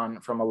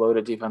Trayvon, from a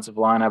loaded defensive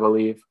line, I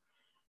believe.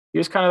 He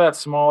was kind of that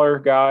smaller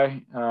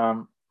guy.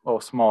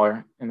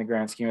 Smaller in the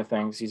grand scheme of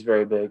things. He's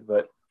very big,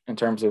 but in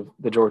terms of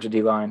the Georgia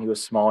D-line, he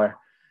was smaller.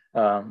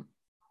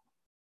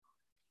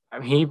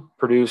 He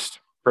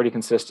produced pretty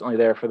consistently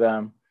there for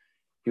them.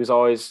 He was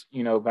always,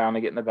 bound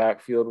to get in the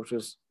backfield, which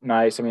was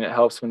nice. I mean, it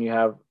helps when you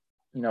have,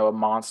 a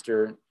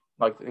monster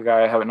like the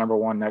guy I have at number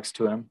 1 next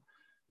to him.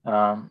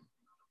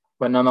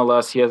 But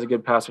nonetheless, he has a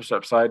good pass rush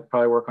upside,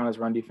 probably work on his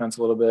run defense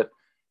a little bit.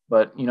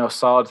 But,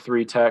 solid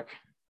 3 tech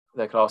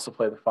that could also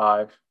play the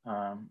 5.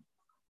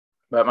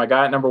 But my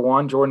guy at number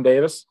 1, Jordan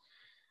Davis,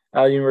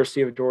 out of the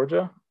University of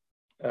Georgia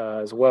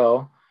as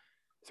well.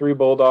 3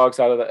 Bulldogs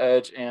out of the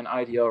edge and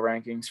IDL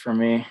rankings for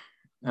me.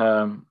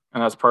 And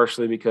that's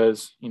partially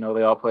because,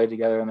 they all play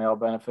together and they all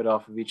benefit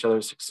off of each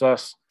other's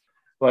success,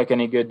 like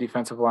any good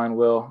defensive line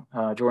will.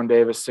 Jordan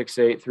Davis,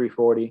 6'8",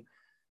 340.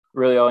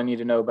 Really all I need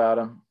to know about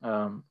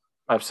him.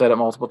 I've said it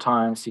multiple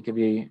times. He could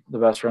be the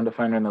best run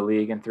defender in the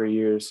league in 3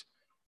 years.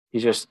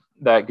 He's just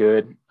that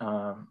good.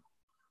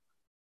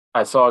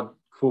 I saw a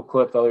cool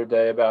clip the other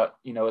day about,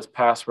 his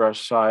pass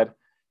rush side.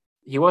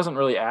 He wasn't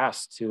really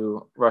asked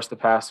to rush the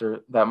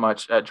passer that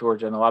much at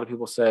Georgia. And a lot of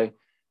people say,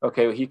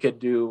 okay, well, he could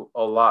do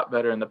a lot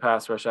better in the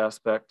pass rush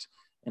aspect,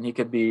 and he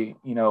could be,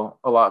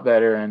 a lot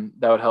better, and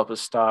that would help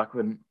his stock.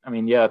 And I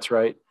mean, yeah, that's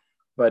right.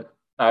 But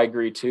I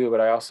agree too. But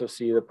I also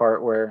see the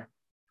part where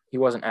he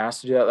wasn't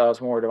asked to do that. That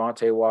was more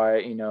Devontae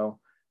Wyatt,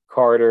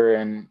 Carter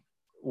and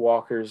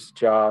Walker's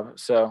job.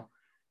 So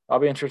I'll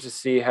be interested to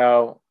see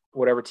how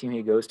whatever team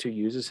he goes to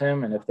uses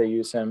him, and if they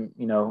use him,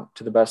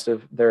 to the best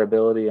of their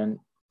ability and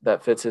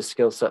that fits his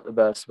skill set the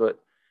best. But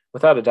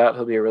without a doubt,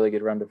 he'll be a really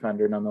good run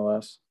defender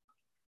nonetheless.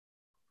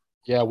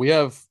 Yeah, we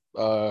have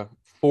 4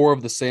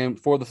 of the same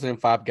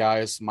 5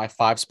 guys. My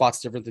 5 spot's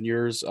different than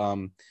yours.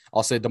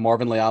 I'll say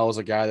DeMarvin Leal is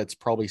a guy that's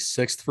probably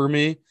 6th for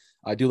me.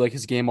 I do like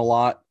his game a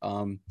lot.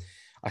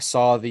 I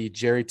saw the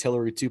Jerry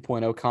Tillery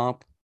 2.0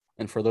 comp,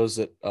 and for those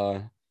that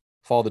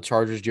follow the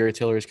Chargers, Jerry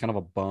Tillery is kind of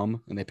a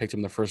bum, and they picked him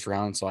in the first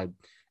round, so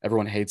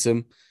everyone hates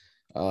him.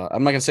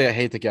 I'm not gonna say I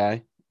hate the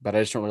guy, but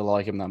I just don't really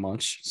like him that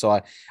much.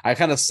 So I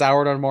kind of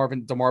soured on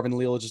DeMarvin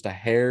Leal just a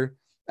hair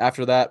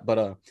after that.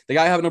 But the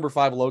guy I have at number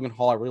 5, Logan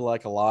Hall, I really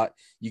like a lot.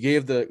 You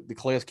gave the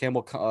Calais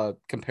Campbell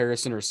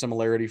comparison or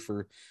similarity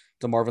for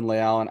DeMarvin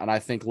Leal, and I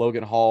think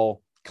Logan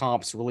Hall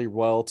comps really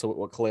well to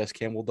what Calais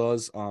Campbell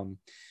does.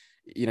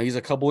 He's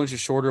a couple inches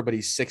shorter, but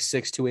he's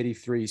 6'6",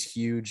 283. He's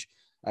huge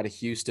out of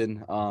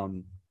Houston.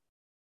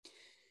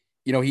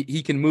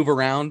 He can move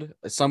around.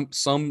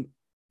 Some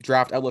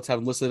draft outlets have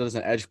him listed as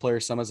an edge player,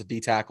 some as a D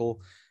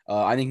tackle.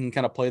 I think he can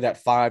kind of play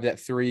that 5, that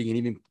 3, and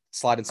even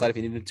slide inside if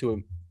you needed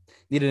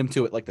him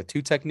to it, like the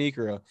 2 technique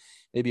or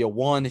maybe a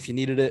 1 if you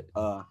needed it.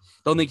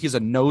 Don't think he's a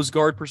nose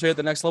guard per se at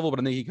the next level, but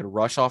I think he could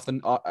rush off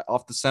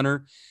the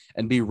center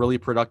and be really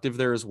productive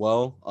there as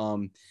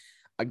well.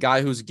 a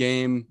guy whose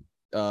game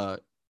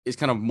is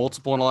kind of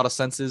multiple in a lot of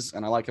senses,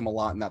 and I like him a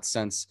lot in that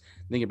sense.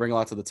 I think he bring a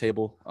lot to the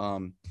table.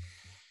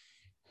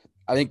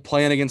 I think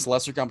playing against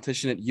lesser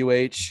competition at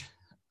UH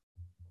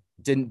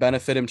didn't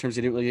benefit him in terms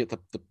of he didn't really get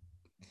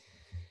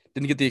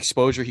didn't get the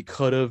exposure he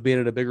could have being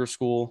at a bigger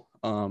school.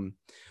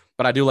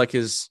 But I do like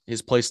his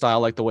play style,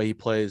 like the way he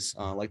plays,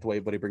 like the way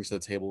what he brings to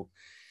the table.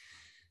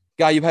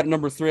 Guy you've had at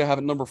number 3, I have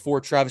at number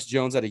 4, Travis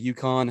Jones out of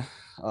UConn.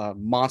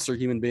 Monster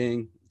human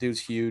being. Dude's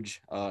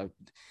huge.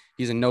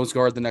 He's a nose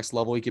guard the next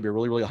level. He could be a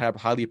really, really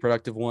highly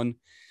productive one.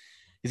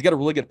 He's got a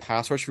really good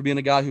pass rush for being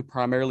a guy who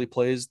primarily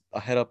plays a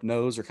head up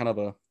nose or kind of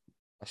a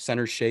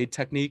center shade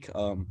technique.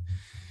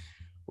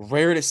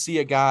 Rare to see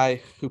a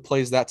guy who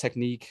plays that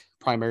technique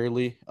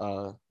primarily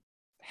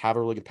have a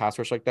really good pass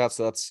rush like that.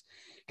 So that's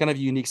kind of a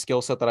unique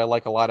skill set that I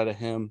like a lot out of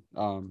him.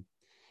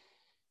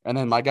 And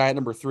then my guy at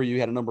number 3, you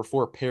had a number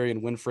 4,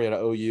 Perrion Winfrey out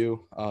of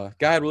OU.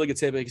 Guy had really good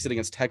tape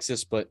against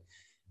Texas, but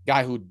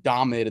guy who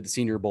dominated the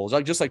Senior Bowls,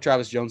 just like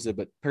Travis Jones did.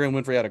 But Perrion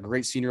Winfrey had a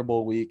great Senior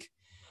Bowl week.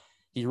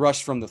 He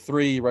rushed from the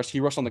 3, he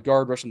rushed on the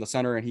guard, rushed on the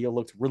center, and he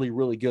looked really,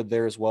 really good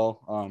there as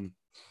well.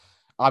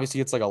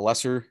 Obviously, it's like a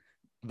lesser,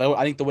 though.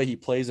 I think the way he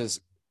plays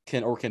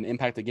can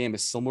impact the game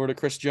is similar to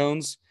Chris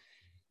Jones,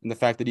 and the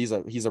fact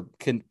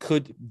that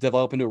could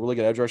develop into a really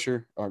good edge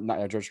rusher, or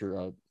not edge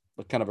rusher,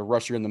 but kind of a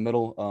rusher in the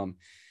middle.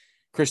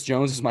 Chris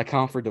Jones is my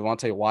comp for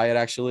Devontae Wyatt,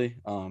 actually.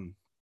 I'm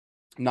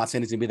not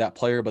saying he's gonna be that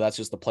player, but that's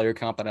just the player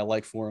comp that I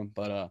like for him.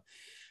 But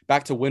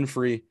back to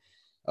Winfrey.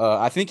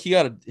 I think he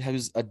got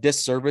a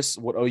disservice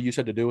what OU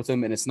tried to do with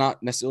him, and it's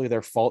not necessarily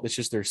their fault. It's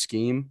just their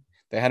scheme.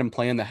 They had him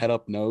playing the head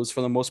up nose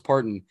for the most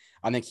part, and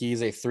I think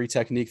he's a 3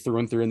 technique through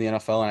and through in the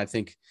NFL. And I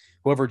think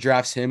whoever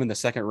drafts him in the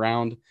second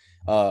round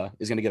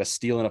is going to get a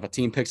steal. And if a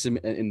team picks him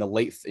in the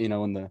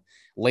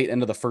late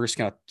end of the first,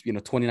 kind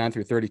of 29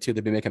 through 32,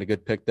 they'd be making a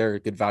good pick there, a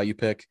good value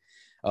pick.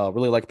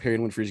 Really like Perrion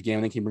Winfrey's game.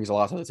 I think he brings a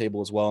lot to the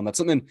table as well, and that's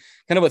something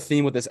kind of a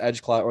theme with this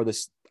edge class, or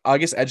this, I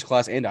guess, edge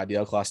class and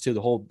IDL class too.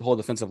 The whole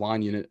defensive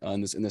line unit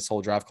in this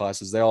whole draft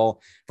class is they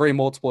all very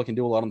multiple, can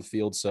do a lot on the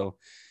field. So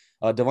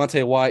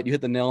Devontae Wyatt, you hit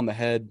the nail on the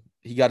head.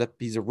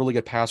 He's a really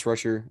good pass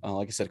rusher.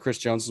 Like I said, Chris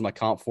Jones is my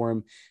comp for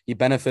him. He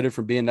benefited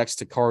from being next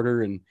to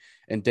Carter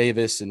and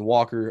Davis and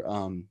Walker.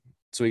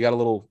 So he got a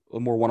little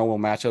more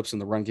one-on-one matchups in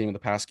the run game and the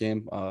pass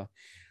game. I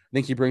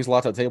think he brings a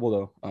lot to the table,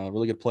 though.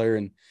 Really good player.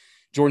 And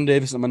Jordan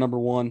Davis is my number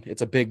 1.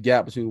 It's a big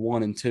gap between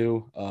 1 and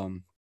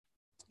 2.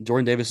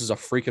 Jordan Davis is a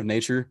freak of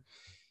nature.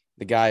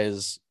 The guy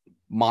is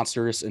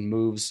monstrous and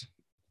moves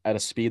at a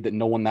speed that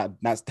no one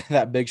that's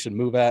that big should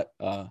move at.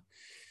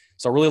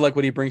 So I really like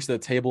what he brings to the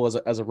table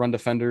as a run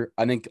defender.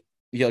 I think,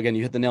 again,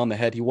 you hit the nail on the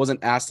head. He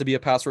wasn't asked to be a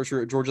pass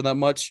rusher at Georgia that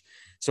much.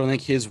 So I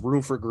think his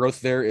room for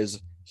growth there is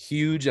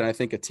huge. And I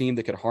think a team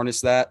that could harness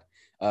that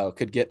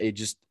could get a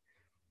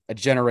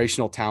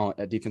generational talent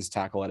at defense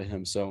tackle out of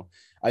him. So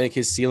I think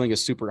his ceiling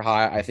is super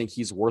high. I think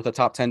he's worth a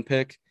top 10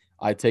 pick.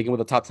 I'd take him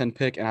with a top 10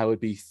 pick, and I would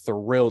be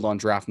thrilled on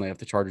draft night if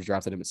the Chargers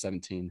drafted him at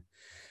 17.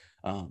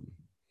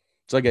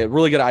 So I get a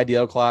really good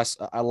IDL class.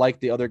 I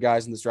like the other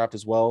guys in this draft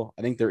as well.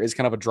 I think there is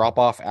kind of a drop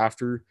off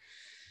after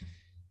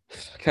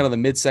kind of the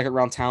mid-second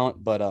round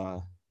talent, but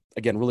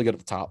again, really good at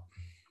the top.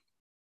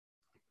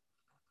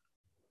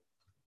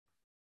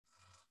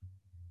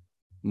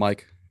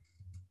 Mike.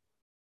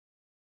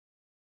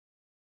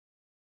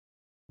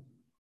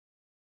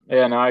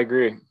 Yeah, no, I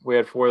agree. We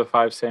had 4 of the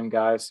 5 same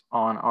guys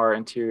on our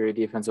interior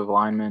defensive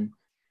lineman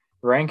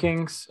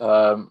rankings,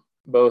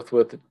 both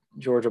with the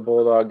Georgia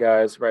Bulldog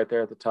guys right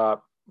there at the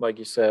top. Like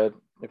you said,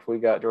 if we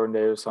got Jordan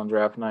Davis on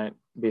draft night,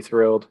 be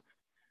thrilled.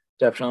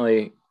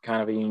 Definitely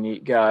kind of a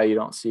unique guy you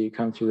don't see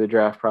come through the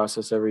draft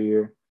process every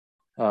year.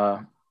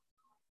 I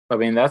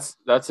mean, that's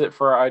it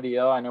for our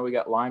IDL. I know we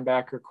got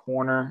linebacker,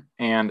 corner,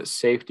 and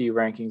safety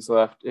rankings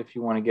left if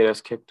you want to get us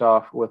kicked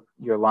off with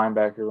your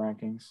linebacker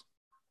rankings.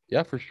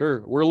 Yeah, for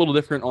sure. We're a little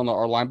different on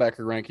our linebacker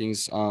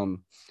rankings.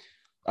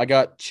 I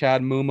got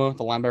Chad Muma,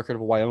 the linebacker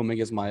of Wyoming,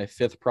 as my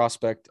 5th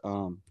prospect.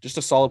 Just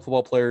a solid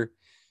football player.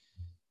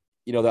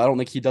 I don't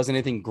think he does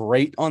anything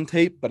great on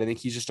tape, but I think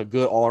he's just a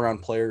good all-around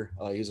player.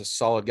 He's a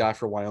solid guy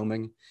for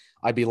Wyoming.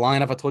 I'd be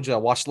lying if I told you I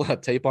watched a lot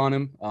of tape on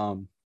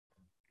him.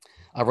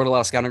 I've read a lot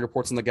of scouting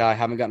reports on the guy. I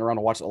haven't gotten around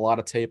to watch a lot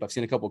of tape. I've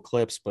seen a couple of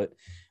clips, but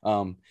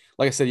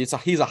like I said,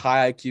 he's a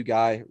high IQ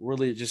guy.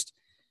 Really, just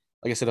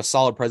like I said, a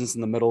solid presence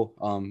in the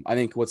middle. I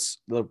think what's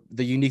the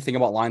unique thing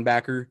about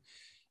linebacker,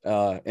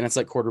 and it's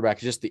like quarterback,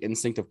 is just the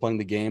instinct of playing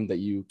the game that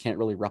you can't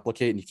really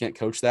replicate and you can't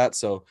coach that.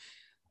 So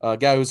a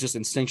guy who's just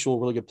instinctual,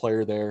 really good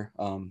player there.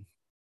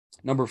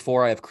 Number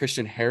 4, I have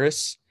Christian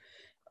Harris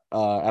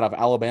out of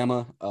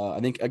Alabama. I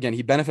think, again,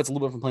 he benefits a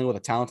little bit from playing with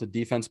a talented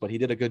defense, but he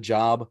did a good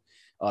job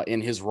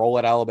in his role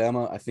at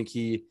Alabama. I think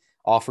he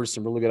offers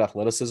some really good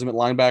athleticism at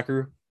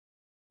linebacker.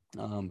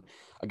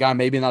 A guy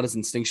maybe not as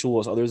instinctual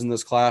as others in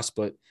this class,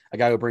 but a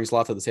guy who brings a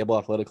lot to the table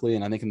athletically,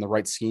 and I think in the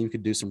right scheme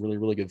could do some really,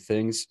 really good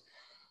things.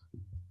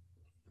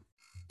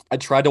 I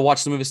tried to watch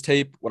some of his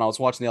tape. When I was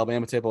watching the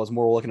Alabama tape, I was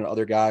more looking at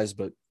other guys,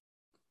 but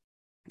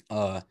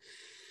a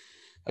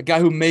guy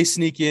who may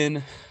sneak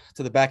in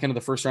to the back end of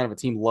the first round if a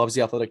team loves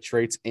the athletic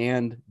traits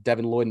and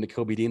Devin Lloyd and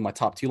Nakobe Dean, my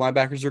top 2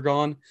 linebackers are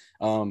gone.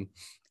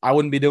 I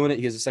wouldn't be doing it.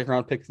 He has a second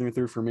round pick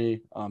through for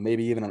me,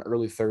 maybe even an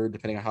early third,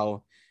 depending on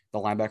how the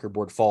linebacker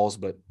board falls.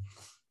 But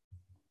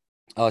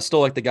still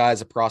like the guy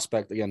as a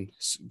prospect. Again,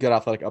 good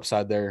athletic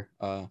upside there.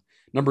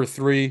 Number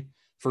 3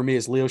 for me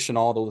is Leo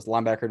Chenal, the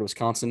linebacker to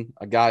Wisconsin,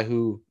 a guy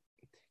who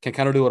can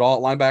kind of do it all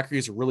at linebacker.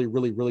 He's a really,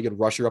 really, really good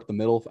rusher up the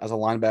middle as a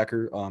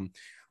linebacker.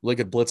 Really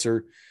good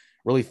blitzer,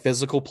 really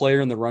physical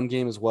player in the run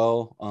game as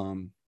well.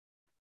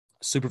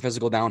 Super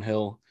physical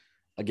downhill.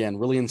 Again,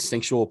 really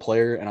instinctual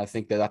player. And I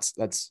think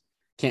that's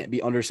can't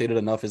be understated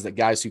enough, is that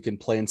guys who can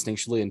play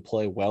instinctually and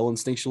play well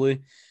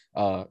instinctually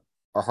are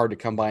hard to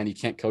come by, and you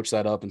can't coach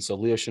that up. And so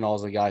Leo Chenal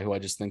is a guy who I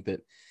just think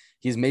that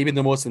he's maybe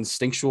the most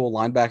instinctual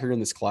linebacker in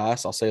this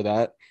class. I'll say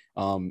that.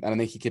 And I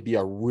think he could be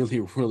a really,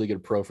 really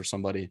good pro for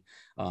somebody,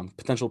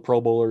 potential Pro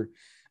Bowler.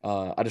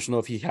 I just don't know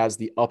if he has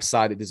the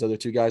upside that these other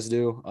 2 guys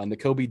do.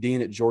 Nakobe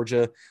Dean at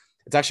Georgia.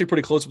 It's actually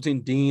pretty close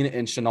between Dean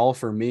and Chenal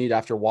for me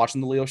after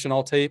watching the Leo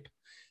Chenal tape.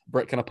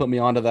 Brett kind of put me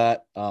onto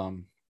that,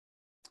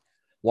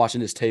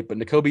 watching his tape. But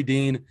Nakobe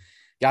Dean,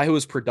 guy who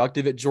was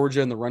productive at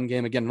Georgia in the run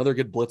game. Again, another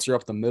good blitzer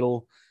up the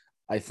middle.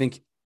 I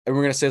think, and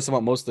we're going to say this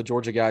about most of the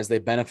Georgia guys, they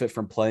benefit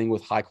from playing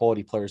with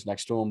high-quality players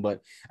next to them.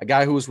 But a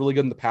guy who was really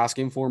good in the pass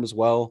game for him as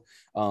well.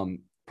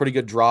 Pretty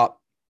good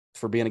drop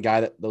for being a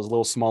guy that was a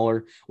little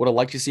smaller. Would have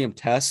liked to see him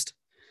test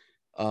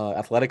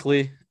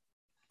athletically,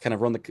 kind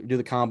of do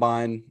the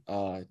combine.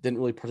 Didn't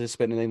really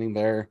participate in anything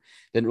there.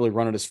 Didn't really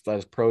run at his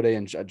pro day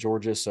at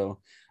Georgia. So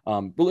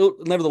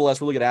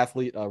nevertheless, really good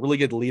athlete, really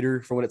good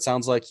leader from what it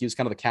sounds like. He was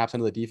kind of the captain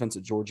of the defense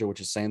at Georgia,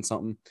 which is saying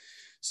something.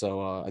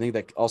 So I think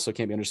that also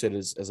can't be understated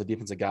as a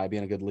defensive guy,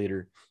 being a good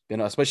leader,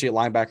 especially at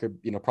linebacker,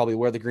 probably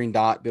wear the green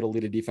dot, be able to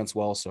lead a defense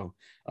well. So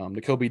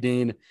Nakobe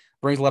Dean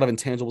brings a lot of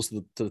intangibles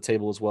to the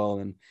table as well.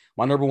 And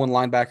my number 1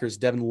 linebacker is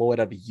Devin Lloyd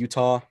out of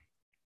Utah.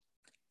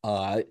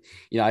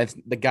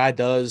 The guy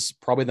does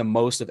probably the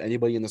most of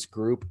anybody in this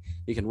group.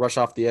 He can rush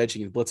off the edge.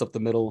 He can blitz up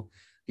the middle.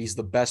 He's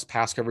the best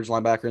pass coverage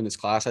linebacker in this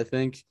class, I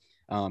think.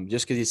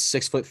 Just because he's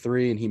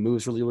 6'3" and he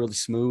moves really, really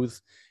smooth.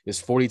 His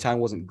 40 time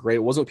wasn't great.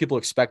 It wasn't what people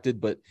expected,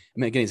 but I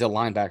mean, again, he's a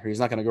linebacker. He's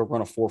not going to go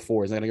run a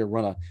 4.4. He's not going to go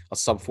run a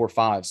sub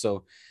 4.5.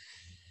 So,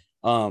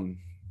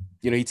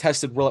 he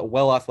tested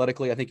well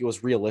athletically. I think it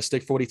was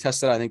realistic for what he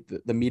tested. I think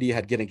the media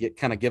had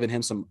kind of given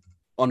him some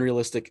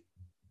unrealistic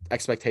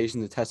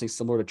expectations of testing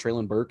similar to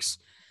Treylon Burks.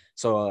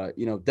 So,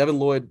 Devin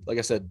Lloyd, like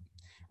I said,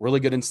 really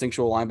good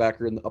instinctual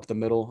linebacker up the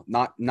middle.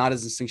 Not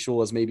as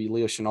instinctual as maybe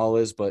Leo Chenal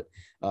is, but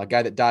a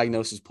guy that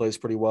diagnoses plays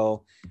pretty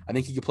well. I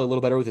think he could play a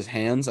little better with his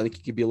hands. I think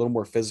he could be a little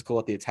more physical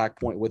at the attack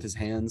point with his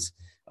hands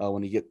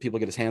when people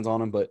get his hands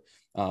on him. But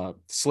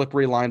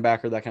slippery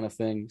linebacker, that kind of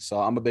thing. So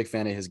I'm a big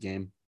fan of his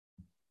game.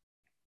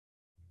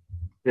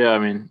 Yeah, I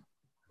mean,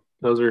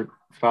 those are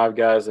 5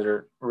 guys that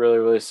are really,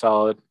 really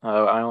solid.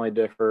 I only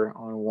differ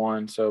on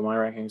 1, so my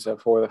rankings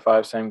have 4 of the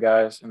 5 same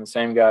guys, and the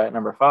same guy at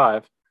number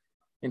 5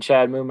 in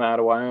Chad Muma out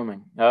of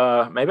Wyoming.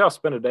 Maybe I'll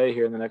spend a day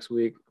here in the next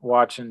week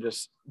watching,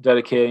 just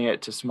dedicating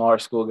it to smaller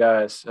school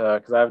guys,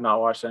 because I have not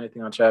watched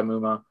anything on Chad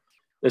Muma.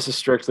 This is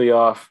strictly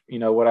off,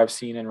 what I've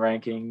seen in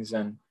rankings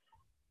and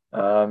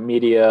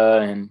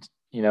media, and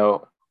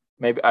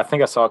maybe I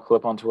think I saw a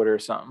clip on Twitter or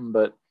something,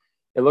 but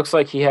it looks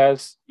like he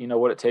has,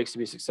 what it takes to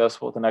be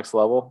successful at the next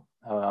level.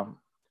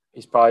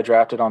 He's probably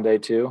drafted on day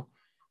 2,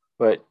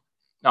 but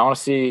I want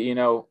to see,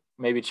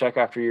 maybe check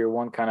after year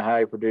 1, kind of how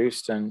he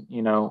produced, and,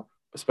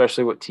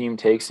 especially what team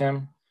takes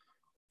him,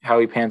 how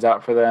he pans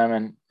out for them,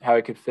 and how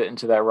he could fit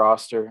into that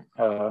roster.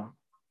 It'll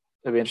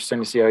be interesting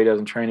to see how he does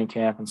in training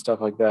camp and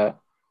stuff like that.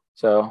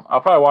 So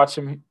I'll probably watch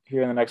him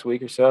here in the next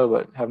week or so,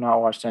 but have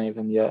not watched any of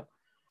him yet.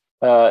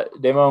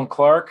 Damone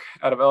Clark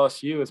out of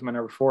LSU is my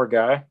number 4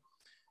 guy.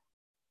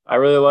 I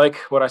really like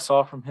what I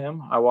saw from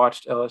him. I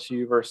watched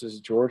LSU versus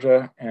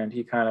Georgia, and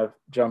he kind of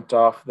jumped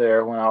off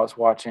there when I was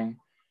watching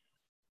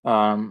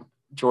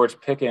George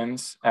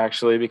Pickens,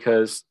 actually,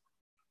 because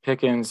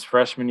Pickens'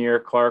 freshman year,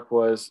 Clark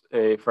was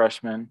a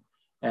freshman,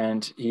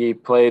 and he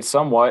played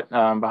somewhat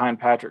behind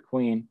Patrick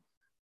Queen.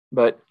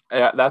 But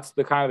that's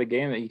the kind of the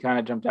game that he kind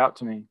of jumped out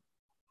to me.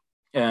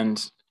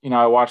 And,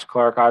 I watched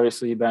Clark.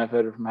 Obviously, he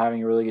benefited from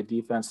having a really good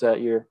defense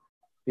that year.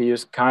 He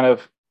just kind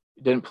of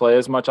didn't play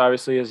as much,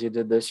 obviously, as he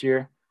did this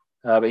year.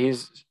 But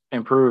he's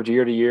improved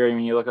year to year. I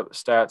mean, you look at the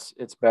stats,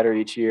 it's better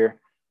each year.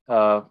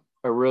 A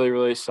really,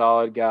 really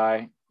solid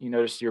guy.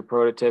 Just your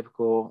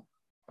prototypical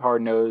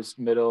hard-nosed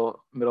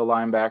middle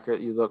linebacker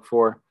that you look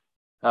for.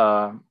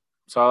 So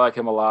I like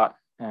him a lot.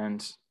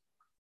 And,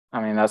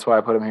 I mean, that's why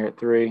I put him here at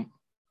 3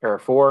 or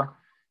 4.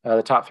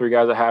 The top 3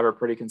 guys I have are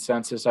pretty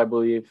consensus, I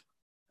believe.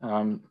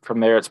 From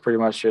there, it's pretty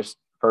much just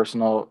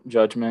personal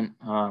judgment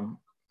of,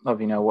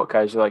 what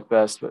guys you like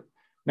best. But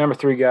number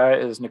 3 guy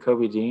is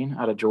Nakobe Dean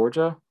out of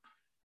Georgia.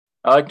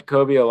 I like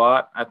Nakobe a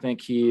lot. I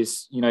think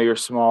he's, you're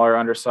smaller,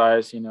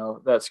 undersized.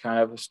 That's kind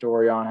of a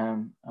story on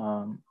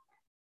him.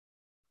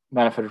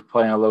 Benefit of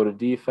playing a loaded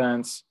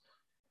defense.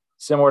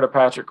 Similar to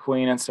Patrick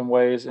Queen in some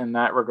ways in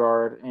that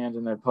regard and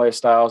in their play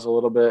styles a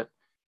little bit.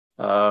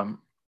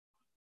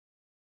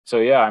 So,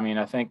 yeah, I mean,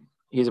 I think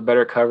he's a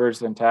better coverage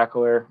than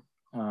tackler.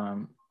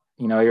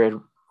 You know, you had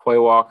Quay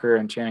Walker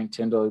and Channing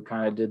Tindall who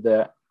kind of did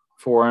that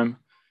for him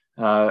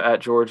at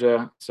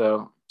Georgia.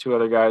 So two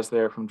other guys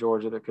there from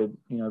Georgia that could,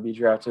 you know, be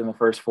drafted in the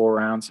first 4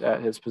 rounds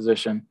at his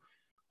position.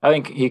 I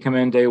think he come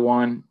in day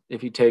one.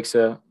 If he takes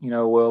a, you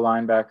know, will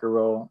linebacker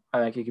role, I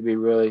think he could be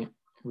really,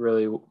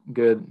 really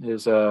good.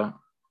 His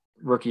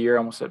rookie year,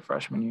 almost said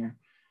freshman year.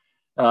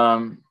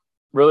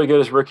 Really good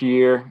his rookie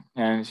year,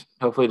 and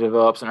hopefully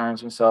develops and earns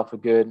himself a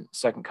good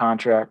second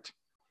contract.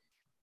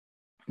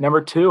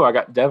 Number 2, I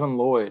got Devin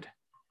Lloyd.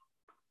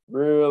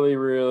 Really,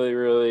 really,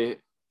 really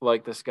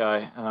like this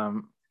guy.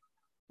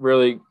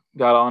 Really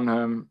got on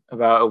him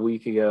about a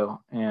week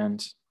ago,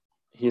 and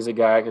he's a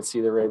guy I could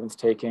see the Ravens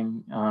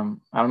taking. I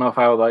don't know if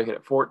I would like it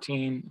at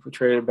 14. If we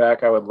traded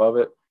back, I would love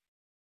it.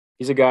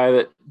 He's a guy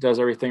that does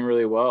everything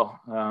really well.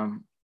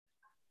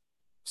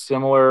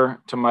 Similar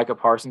to Micah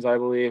Parsons, I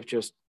believe,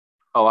 just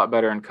a lot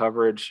better in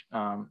coverage.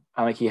 I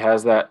think he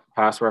has that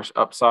pass rush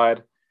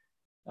upside.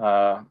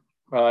 I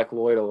like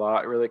Lloyd a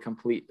lot. Really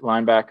complete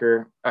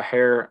linebacker, a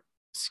hair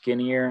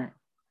skinnier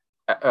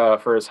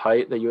for his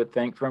height that you would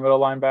think for a middle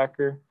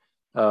linebacker.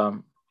 I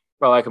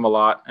like him a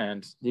lot,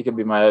 and he could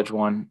be my edge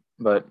one,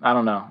 but I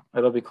don't know.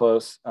 It'll be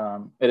close.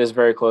 It is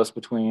very close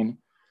between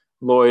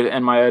Lloyd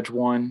and my edge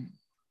one,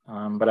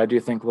 but I do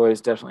think Lloyd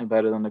is definitely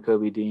better than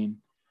Nakobe Dean.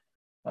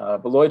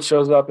 But Lloyd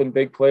shows up in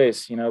big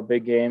plays, you know,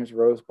 big games.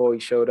 Rose Bowl, he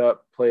showed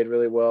up, played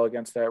really well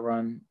against that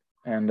run,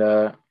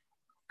 and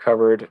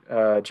covered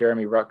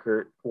Jeremy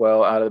Ruckert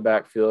well out of the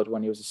backfield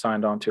when he was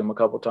assigned on to him a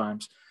couple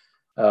times.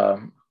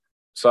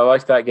 So I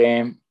liked that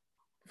game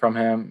from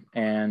him.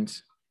 And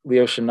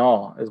Leo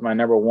Chenal is my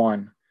number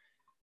 1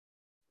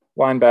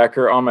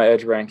 linebacker on my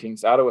edge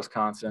rankings out of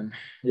Wisconsin.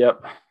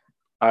 Yep,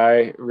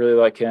 I really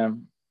like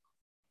him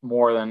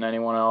more than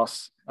anyone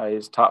else.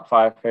 He's top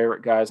 5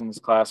 favorite guys in this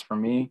class for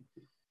me.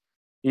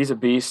 He's a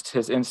beast.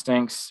 His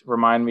instincts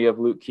remind me of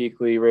Luke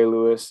Kuechly, Ray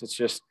Lewis. It's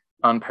just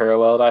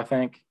unparalleled, I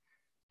think.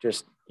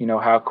 Just, you know,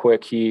 how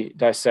quick he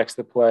dissects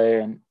the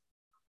play and,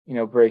 you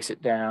know, breaks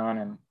it down.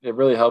 And it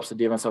really helps the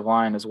defensive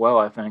line as well,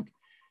 I think.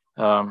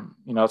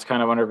 You know, it's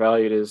kind of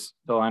undervalued is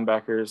the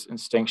linebacker's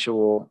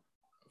instinctual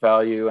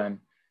value and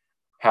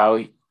how,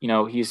 you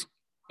know, he's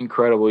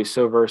incredible. He's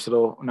so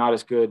versatile, not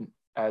as good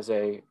as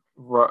a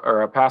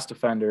pass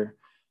defender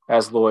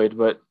as Lloyd,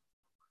 but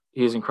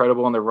he's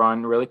incredible in the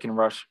run, really can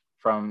rush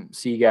from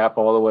C gap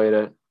all the way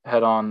to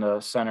head on the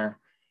center.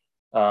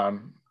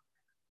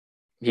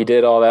 He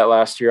did all that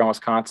last year on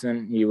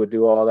Wisconsin. He would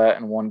do all that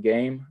in one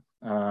game.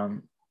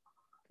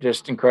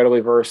 Just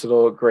incredibly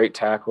versatile, great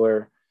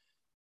tackler,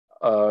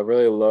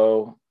 really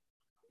low.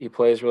 He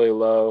plays really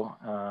low,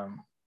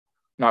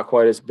 not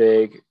quite as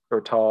big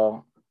or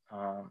tall.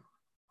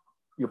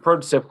 Your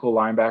prototypical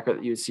linebacker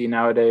that you see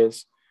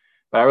nowadays,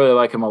 but I really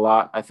like him a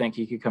lot. I think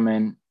he could come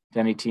in to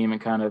any team and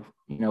kind of,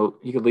 you know,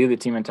 he could lead the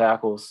team in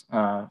tackles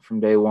from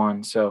day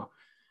one. So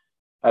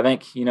I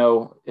think, you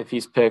know, if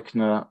he's picked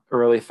in the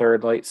early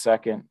 3rd, late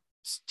 2nd,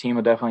 team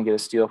would definitely get a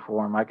steal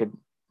for him.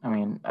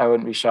 I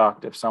wouldn't be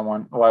shocked if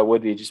someone, well, I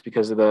would be just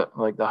because of the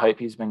hype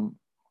he's been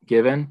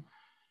given.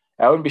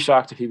 I wouldn't be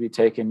shocked if he'd be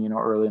taken, you know,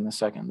 early in the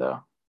 2nd though.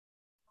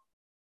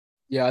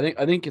 Yeah,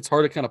 I think it's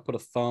hard to kind of put a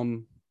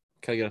thumb,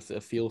 kind of get a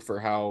feel for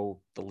how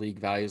the league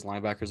values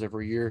linebackers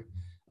every year.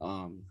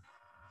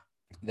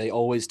 They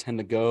always tend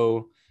to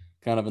go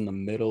kind of in the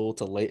middle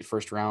to late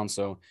 1st round.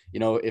 So, you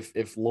know,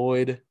 if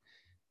Lloyd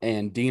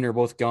and Dean are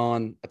both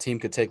gone, a team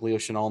could take Leo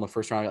Chenal in the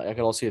 1st round. I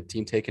could also see a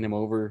team taking him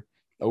over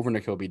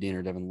Nakobe Dean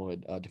or Devin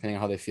Lloyd, depending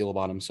on how they feel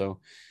about him. So,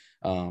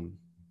 yeah,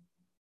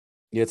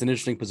 it's an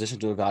interesting position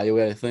to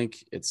evaluate. I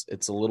think it's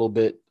a little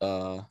bit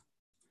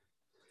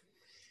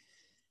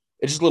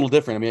it's just a little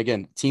different. I mean,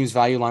 again, teams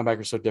value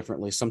linebackers so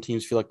differently. Some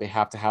teams feel like they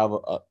have to have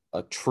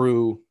a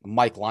true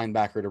Mike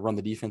linebacker to run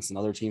the defense, and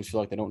other teams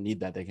feel like they don't need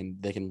that. They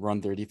can run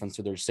their defense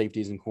through their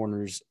safeties and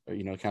corners, or,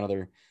 you know, kind of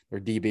their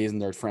DBs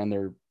and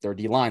their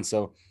D line.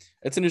 So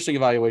it's an interesting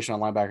evaluation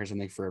on linebackers, I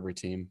think, for every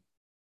team.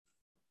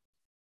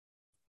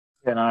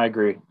 Yeah, no, I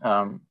agree.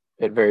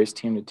 It varies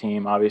team to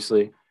team.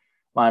 Obviously,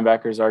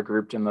 linebackers are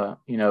grouped in the,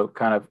 you know,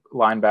 kind of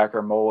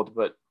linebacker mold,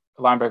 but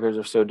linebackers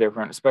are so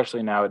different,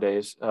 especially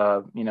nowadays.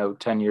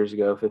 10 years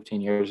ago,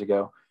 15 years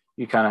ago,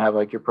 you kind of have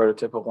like your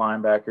prototypical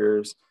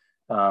linebackers,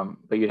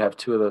 but you'd have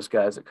 2 of those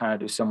guys that kind of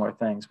do similar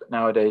things. But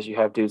nowadays you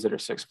have dudes that are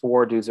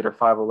 6'4", dudes that are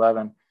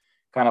 5'11",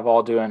 kind of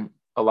all doing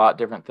a lot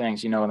different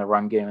things, you know, in the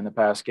run game, in the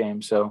pass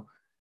game. So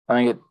I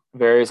think it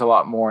varies a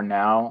lot more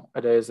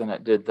nowadays than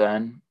it did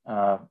then.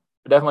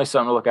 But definitely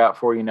something to look out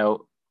for. You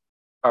know,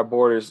 our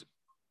board is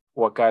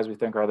what guys we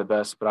think are the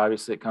best, but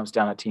obviously it comes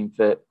down to team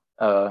fit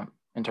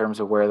in terms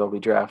of where they'll be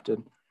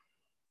drafted.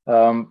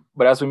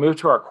 But as we move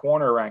to our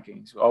corner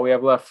rankings, all we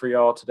have left for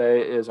y'all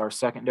today is our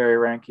secondary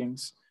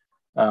rankings.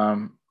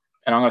 And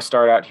I'm going to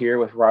start out here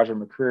with Roger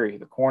McCreary,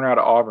 the corner out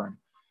of Auburn,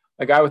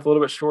 a guy with a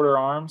little bit shorter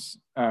arms,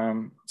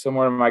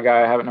 similar to my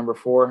guy I have at number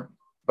 4.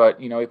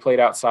 But, you know, he played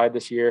outside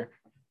this year,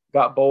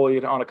 got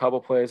bullied on a couple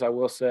plays, I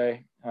will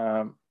say.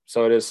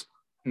 So it is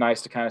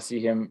nice to kind of see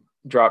him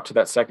drop to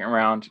that second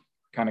round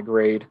kind of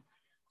grade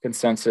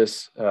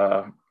consensus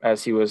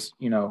as he was,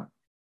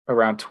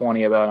 around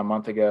 20 about a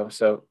month ago.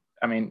 So,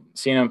 I mean,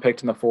 seeing him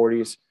picked in the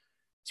 40s,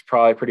 it's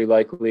probably pretty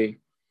likely.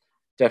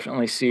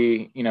 Definitely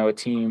see, a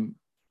team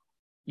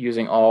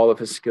using all of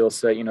his skill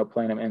set,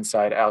 playing him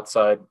inside,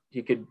 outside.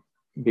 He could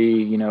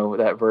be,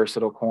 that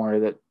versatile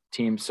corner that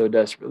teams so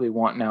desperately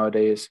want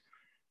nowadays,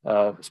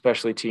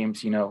 especially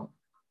teams,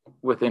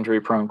 with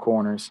injury-prone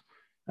corners.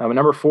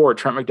 Number 4,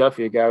 Trent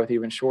McDuffie, a guy with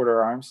even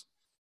shorter arms.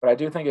 But I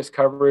do think his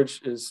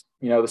coverage is,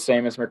 the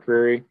same as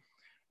McCreary.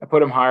 I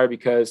put him higher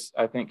because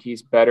I think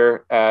he's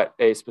better at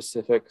a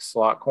specific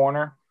slot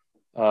corner.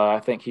 I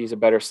think he's a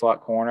better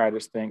slot corner. I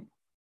just think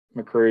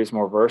McCreary is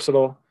more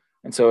versatile.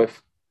 And so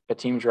if a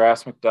team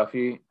drafts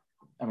McDuffie,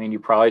 I mean, you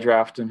probably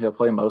draft him. He'll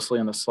play mostly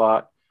in the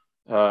slot.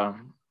 I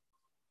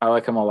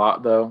like him a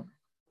lot, though.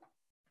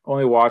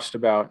 Only watched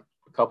about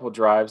a couple of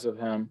drives of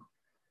him,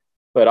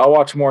 but I'll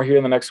watch more here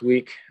in the next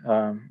week.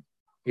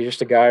 He's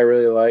just a guy I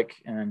really like,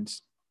 and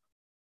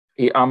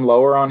I'm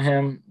lower on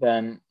him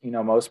than,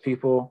 most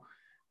people,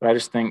 but I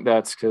just think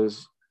that's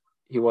because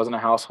he wasn't a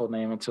household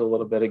name until a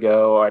little bit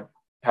ago. I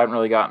haven't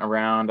really gotten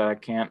around. I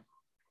don't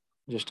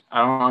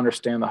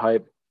understand the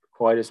hype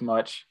quite as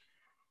much.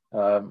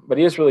 But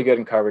he is really good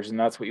in coverage, and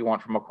that's what you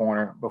want from a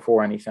corner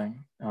before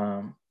anything.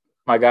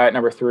 My guy at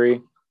number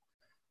 3,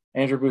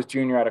 Andrew Booth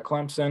Jr. out of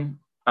Clemson.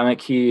 I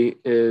think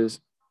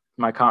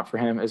my comp for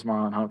him is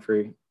Marlon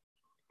Humphrey.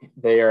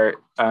 They are,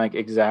 I think,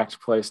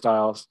 exact play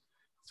styles.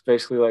 It's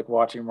basically like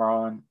watching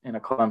Marlon in a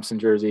Clemson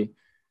jersey,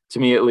 to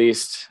me at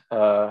least.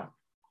 But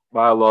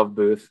I love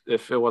Booth.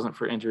 If it wasn't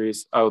for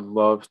injuries, I would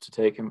love to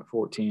take him at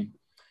 14.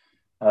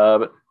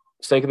 But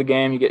sake of the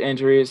game, you get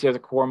injuries. He has a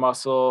core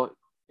muscle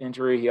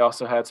injury. He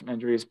also had some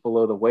injuries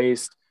below the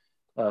waist.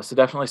 So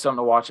definitely something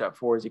to watch out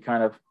for as he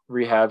kind of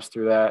rehabs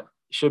through that.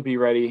 He should be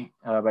ready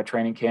by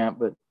training camp,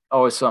 but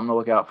always something to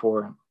look out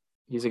for.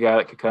 He's a guy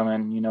that could come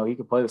in, he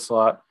could play the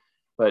slot,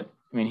 but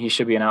I mean, he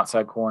should be an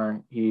outside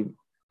corner. He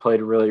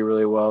played really,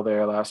 really well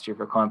there last year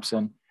for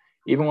Clemson,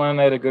 even when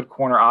they had a good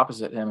corner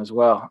opposite him as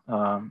well.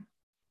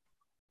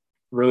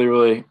 Really,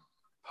 really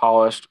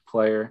polished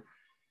player,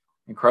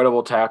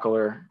 incredible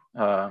tackler.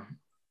 I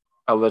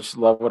just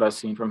love what I've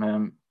seen from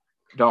him.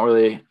 Don't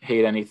really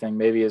hate anything.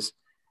 Maybe his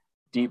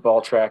deep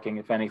ball tracking,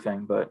 if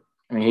anything, but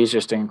I mean, he's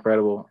just an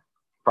incredible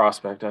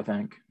prospect, I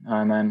think.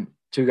 And then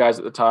 2 guys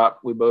at the top,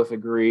 we both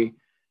agree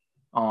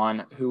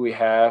on who we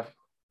have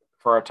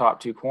for our top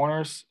 2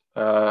 corners.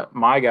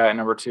 My guy at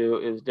number 2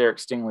 is Derek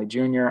Stingley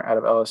Jr. out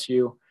of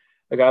LSU,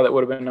 a guy that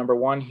would have been number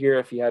 1 here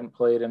if he hadn't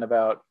played in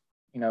about,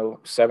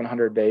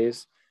 700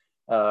 days.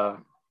 But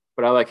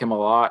I like him a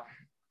lot.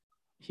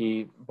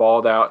 He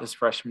balled out his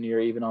freshman year,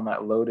 even on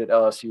that loaded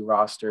LSU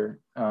roster.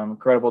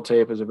 Incredible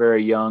tape as a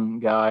very young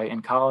guy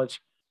in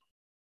college.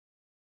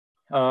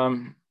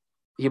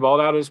 He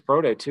balled out at his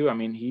pro day too. I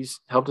mean, he's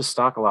helped his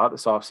stock a lot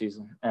this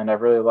offseason, and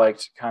I've really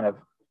liked kind of,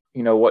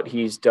 what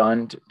he's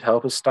done to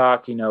help his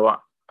stock.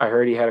 I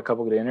heard he had a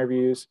couple good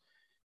interviews.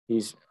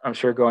 He's, I'm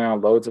sure, going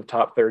on loads of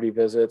top 30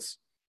 visits.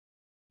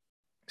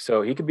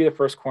 So he could be the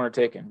first corner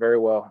taken very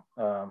well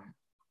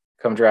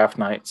come draft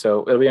night.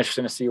 So it'll be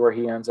interesting to see where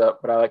he ends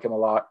up, but I like him a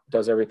lot.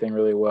 Does everything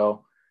really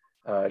well.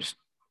 Just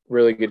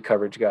really good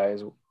coverage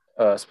guys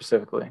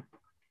specifically.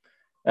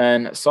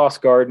 And Sauce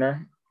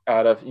Gardner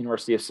out of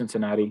University of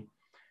Cincinnati.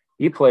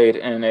 He played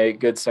in a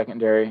good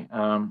secondary,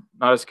 not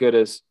as good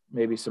as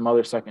maybe some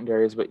other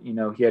secondaries, but,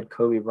 he had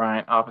Kobe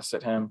Bryant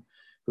opposite him,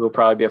 who will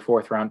probably be a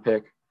 4th-round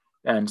pick.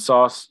 And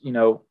Sauce,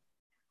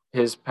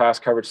 his pass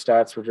coverage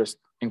stats were just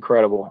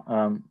incredible.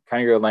 Kind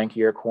of your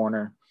lankier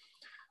corner,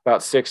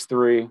 about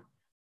 6'3",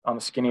 on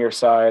the skinnier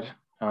side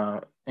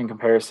in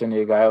comparison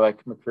to a guy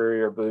like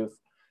McCreary or Booth.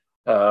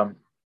 But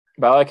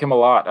I like him a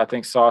lot. I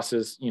think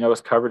Sauce's,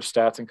 his coverage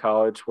stats in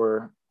college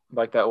were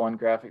like that one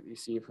graphic that you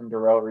see from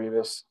Darrelle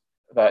Revis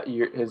that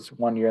year, his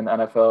 1 year in the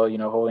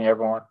NFL, holding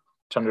everyone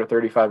to under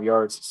 35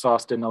 yards.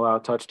 Sauce didn't allow a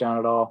touchdown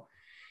at all.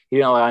 He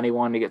didn't allow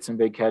anyone to get some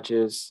big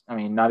catches. I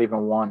mean, not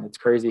even one. It's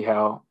crazy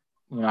how,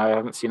 I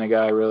haven't seen a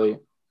guy really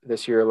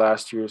this year or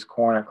last year's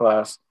corner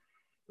class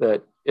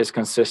that is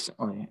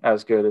consistently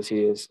as good as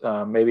he is.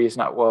 Maybe he's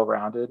not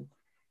well-rounded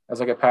as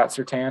like a Pat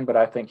Surtain, but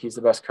I think he's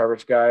the best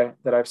coverage guy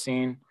that I've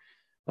seen.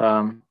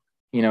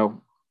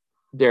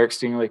 Derek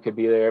Stingley could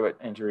be there, but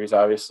injuries,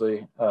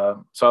 obviously.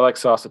 So I like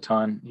Sauce a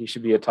ton. He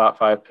should be a top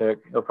 5 pick.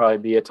 He'll probably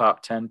be a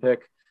top 10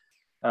 pick.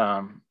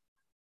 But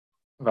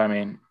I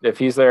mean, if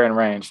he's there in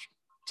range,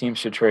 teams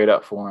should trade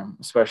up for him,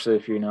 especially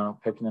if you're,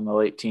 picking in the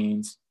late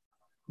teens,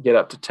 get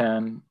up to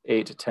 10,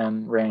 8 to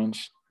 10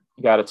 range.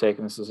 You got to take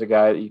him. This is a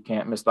guy that you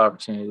can't miss the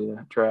opportunity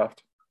to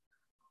draft.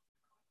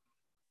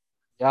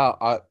 Yeah,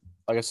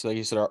 like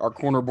you said, our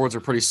corner boards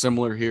are pretty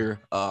similar here.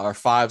 Our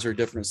 5s are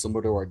different,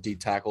 similar to our D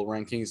tackle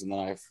rankings, and then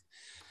I've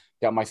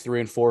got my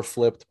 3 and 4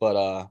 flipped.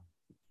 But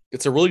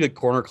it's a really good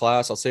corner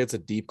class. I'll say it's a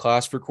deep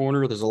class for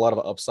corner. There's a lot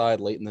of upside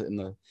late in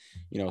the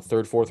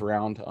 3rd, 4th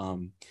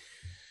round.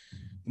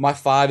 My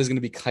 5 is going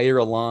to be Kaiir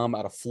Elam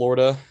out of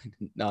Florida,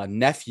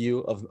 nephew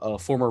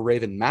of former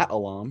Raven Matt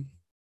Elam.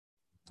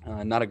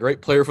 Not a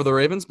great player for the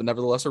Ravens, but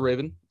nevertheless a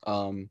Raven.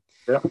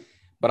 Yeah.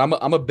 But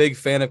I'm a big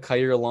fan of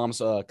Kaiir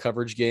Elam's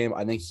coverage game.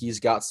 I think he's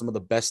got some of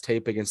the best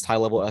tape against high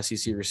level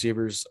SEC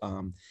receivers.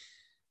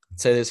 I'd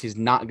say this: he's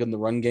not good in the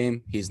run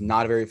game. He's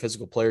not a very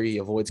physical player. He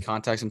avoids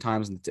contact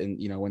sometimes, and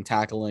when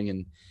tackling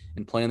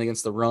and playing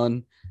against the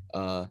run.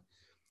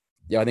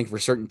 Yeah, I think for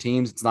certain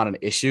teams it's not an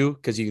issue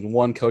because you can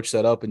one coach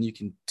that up, and you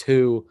can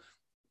two,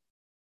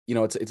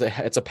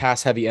 it's a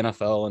pass heavy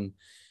NFL, and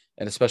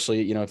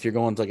especially if you're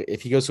going to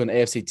if he goes to an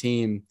AFC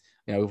team,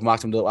 we've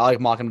mocked him to I like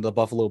mocking him to the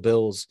Buffalo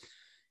Bills.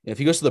 If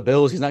he goes to the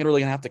Bills, he's not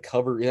really gonna have to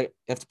cover. You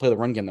have to play the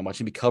run game that much.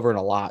 He'd be covering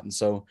a lot, and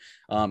so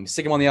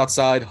stick him on the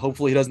outside.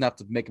 Hopefully, he doesn't have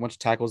to make a bunch of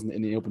tackles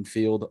in the open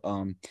field.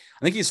 I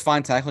think he's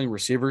fine tackling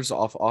receivers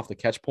off the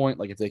catch point.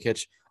 Like if they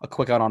catch a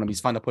quick out on him,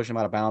 he's fine to push him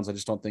out of bounds. I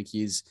just don't think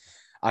he's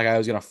a guy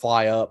who's gonna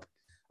fly up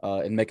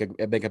and make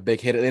a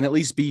big hit and at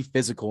least be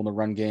physical in the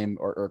run game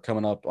or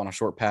coming up on a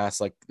short pass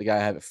like the guy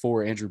I have it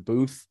for Andrew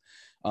Booth.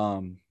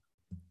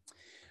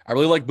 I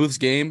really like Booth's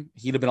game.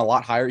 He'd have been a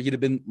lot higher. He'd have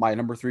been my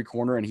number 3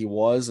 corner, and he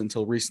was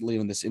until recently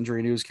when this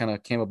injury news kind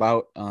of came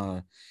about.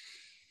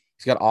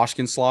 He's got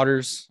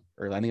Osgood-Schlatter's,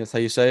 or I think that's how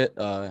you say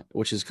it,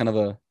 which is kind of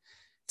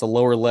it's a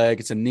lower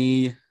leg. It's a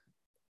knee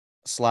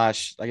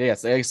slash, I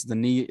guess it's the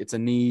knee. It's a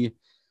knee.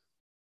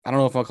 I don't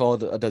know if I'll call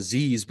it a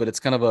disease, but it's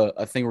kind of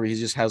a thing where he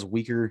just has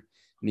weaker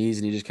knees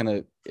and he just kind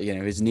of,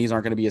 his knees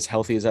aren't going to be as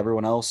healthy as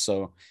everyone else.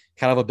 So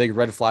kind of a big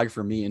red flag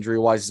for me injury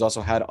wise. He's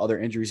also had other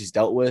injuries he's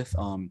dealt with.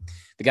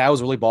 The guy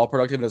was really ball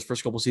productive in his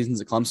first couple seasons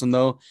at Clemson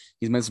though.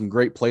 He's made some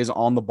great plays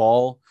on the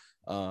ball.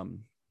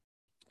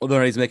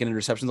 Although he's making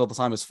interceptions all the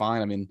time is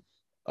fine. I mean,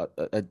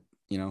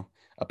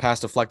 a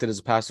pass deflected is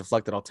a pass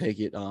deflected. I'll take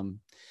it.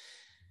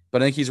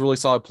 But I think he's a really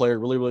solid player,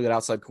 really, really good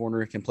outside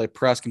corner, can play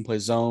press, can play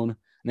zone.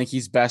 I think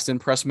he's best in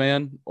press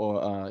man,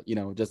 or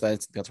just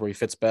that's where he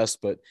fits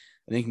best. But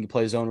I think he can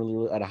play zone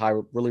really at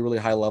a really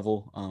high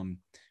level.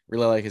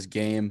 Really like his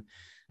game.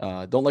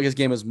 Don't like his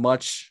game as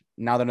much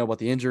now that I know about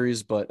the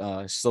injuries,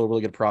 but still a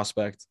really good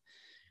prospect.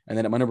 And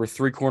then at my number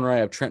 3 corner, I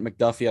have Trent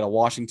McDuffie out of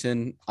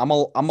Washington.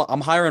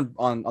 I'm higher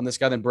on this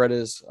guy than Brett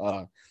is.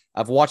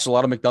 I've watched a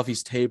lot of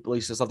McDuffie's tape, at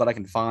least the stuff that I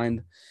can find.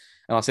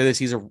 And I'll say this: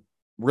 he's a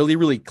really,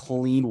 really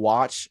clean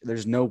watch.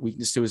 There's no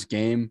weakness to his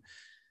game.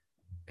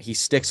 He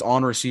sticks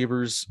on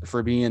receivers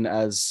for being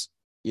as,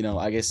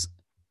 I guess,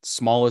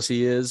 small as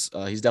he is.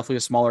 He's definitely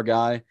a smaller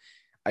guy.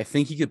 I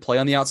think he could play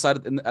on the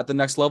outside at the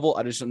next level.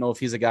 I just don't know if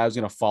he's a guy who's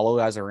going to follow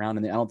guys around.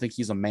 And I don't think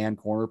he's a man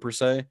corner per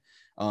se,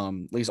 at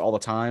least all the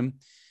time.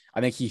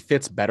 I think he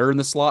fits better in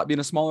the slot being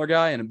a smaller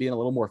guy and being a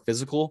little more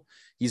physical.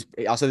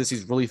 I'll say this,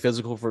 he's really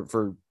physical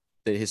for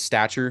his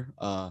stature.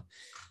 Like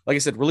I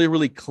said, really,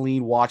 really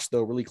clean watch,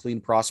 though, really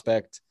clean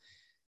prospect.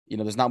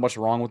 There's not much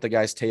wrong with the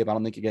guy's tape. I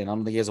don't think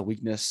he has a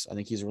weakness. I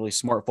think he's a really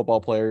smart football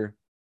player.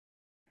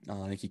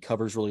 I think he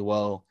covers really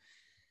well.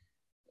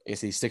 I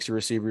guess he sticks to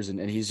receivers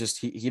and he's just,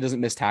 he doesn't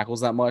miss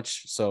tackles that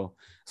much. So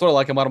I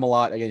like about him a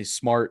lot. Again, he's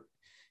smart.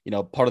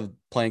 Part of the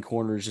playing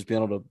corner is just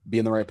being able to be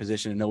in the right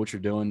position and know what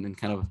you're doing and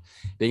kind of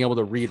being able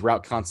to read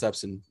route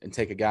concepts and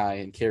take a guy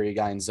and carry a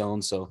guy in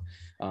zone. So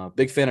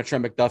big fan of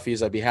Trent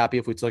McDuffie's. I'd be happy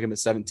if we took him at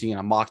 17.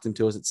 I mocked him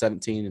to us at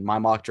 17 in my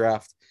mock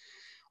draft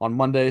on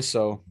Monday.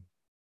 So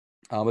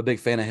I'm a big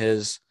fan of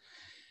his.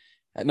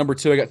 At number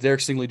 2, I got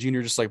Derek Stingley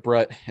Jr., just like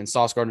Brett, and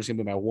Sauce Gardner's going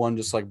to be my 1,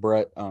 just like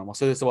Brett. I'll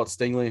say this about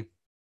Stingley.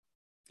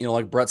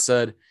 Like Brett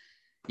said,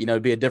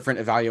 it'd be a different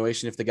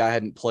evaluation if the guy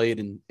hadn't played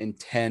in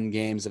 10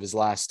 games of his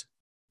last,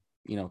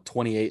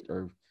 28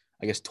 or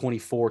I guess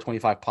 24,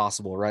 25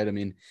 possible, right? I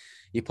mean,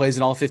 he plays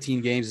in all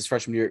 15 games his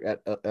freshman year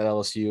at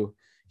LSU.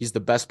 He's the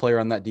best player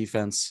on that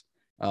defense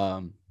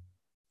on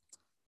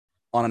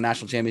a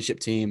national championship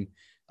team.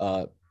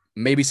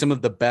 Maybe some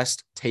of the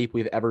best tape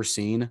we've ever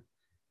seen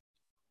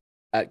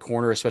at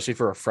corner, especially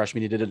for a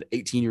freshman. He did it at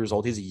 18 years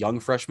old. He's a young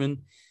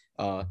freshman.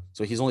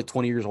 So he's only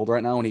 20 years old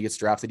right now when he gets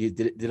drafted. He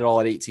did it all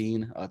at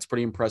 18. It's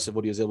pretty impressive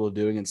what he was able to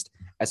do against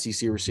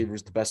SEC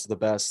receivers, the best of the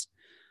best.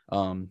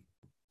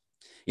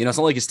 It's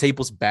not like his tape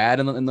was bad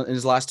in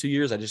his last 2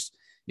 years. I just,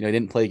 he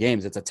didn't play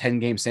games. It's a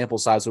 10-game sample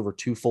size over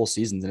 2 full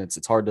seasons. And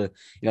it's hard to,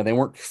 they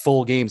weren't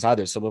full games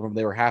either. Some of them,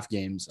 they were half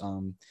games.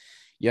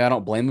 I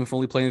don't blame him for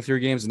only playing 3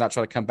 games and not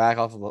trying to come back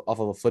off of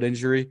a foot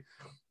injury.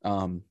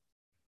 And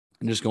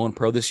just going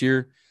pro this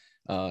year.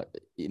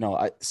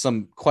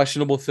 Some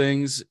questionable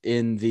things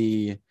in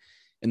the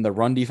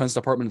run defense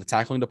department, the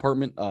tackling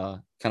department,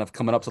 kind of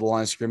coming up to the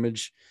line of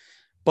scrimmage,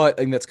 but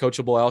I think that's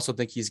coachable. I also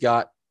think he's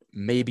got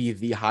maybe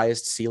the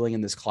highest ceiling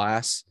in this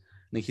class.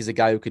 I think he's a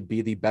guy who could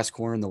be the best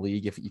corner in the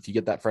league. If you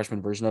get that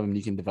freshman version of him,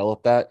 you can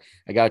develop that.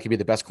 A guy who could be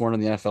the best corner in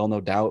the NFL,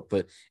 no doubt,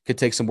 but could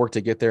take some work to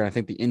get there. And I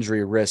think the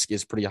injury risk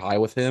is pretty high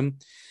with him.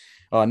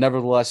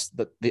 Nevertheless,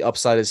 the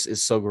upside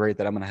is so great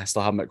that I'm going to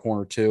still have him at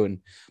corner 2. And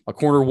my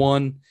corner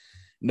 1,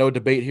 no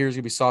debate here, is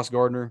going to be Sauce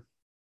Gardner.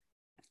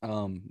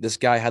 This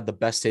guy had the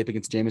best tape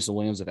against Jameson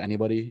Williams of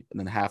anybody, and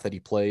then half that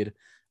he played.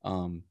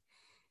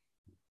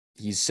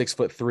 He's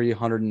 6'3",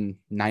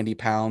 190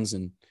 pounds,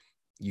 and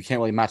you can't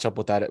really match up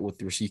with that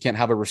with you can't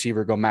have a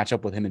receiver go match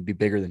up with him and be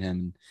bigger than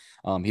him.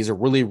 He's a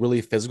really,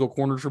 really physical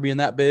corner for being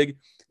that big.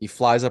 He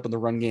flies up in the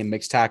run game,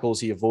 makes tackles.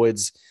 He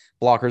avoids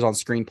blockers on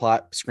screen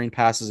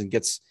passes and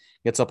gets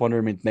up under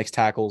him and makes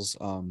tackles.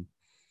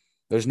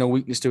 There's no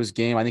weakness to his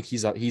game. I think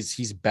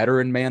he's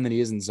better in man than he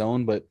is in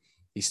zone, but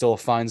he's still a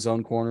fine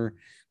zone corner.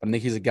 But I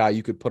think he's a guy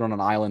you could put on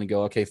an island and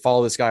go, okay,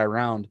 follow this guy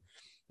around.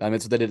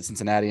 It's what they did at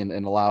Cincinnati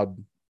and allowed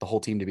the whole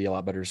team to be a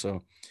lot better.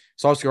 So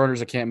Sauce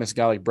Gardner's a can't miss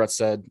guy, like Brett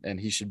said, and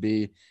he should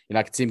be.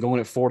 I could see him going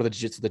at 4 to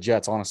the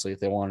Jets, honestly, if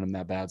they wanted him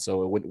that bad.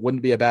 So it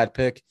wouldn't be a bad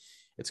pick.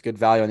 It's good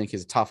value. I think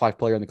he's a top 5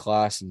 player in the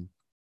class and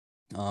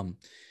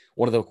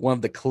one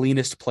of the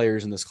cleanest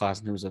players in this class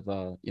in terms of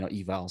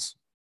evals.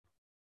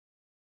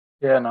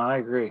 Yeah, no, I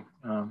agree.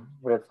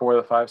 We had 4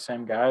 of the 5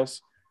 same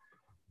guys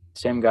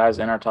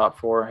in our top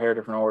 4, hair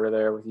different order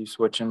there with you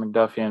switching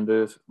McDuffie and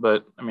Booth.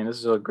 But this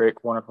is a great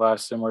corner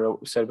class, similar to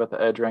what we said about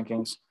the edge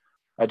rankings.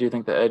 I do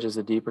think the edge is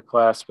a deeper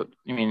class, but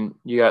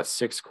you got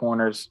 6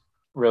 corners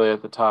really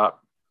at the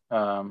top.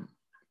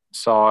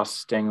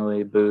 Sauce,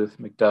 Stingley, Booth,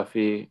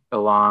 McDuffie,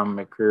 Elam,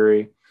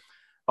 McCreary,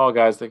 all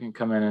guys that can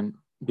come in and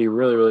be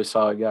really, really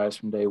solid guys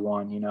from day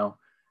one.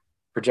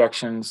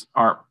 Projections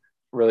aren't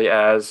really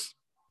as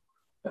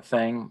a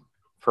thing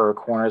for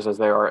corners as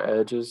they are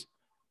edges.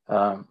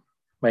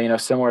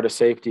 But similar to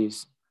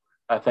safeties,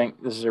 I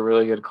think this is a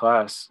really good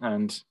class,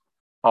 and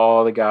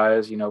all the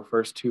guys,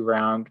 first 2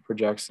 round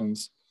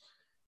projections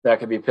that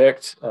could be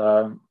picked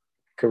could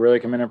really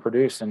come in and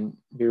produce and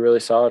be really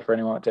solid for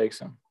anyone that takes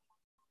them.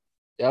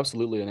 Yeah,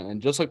 absolutely.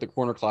 And just like the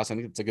corner class, I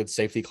think it's a good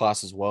safety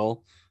class as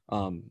well.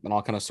 And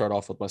I'll kind of start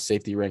off with my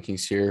safety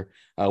rankings here.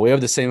 We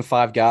have the same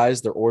 5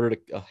 guys. They're ordered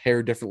a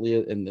hair differently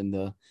in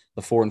the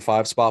 4 and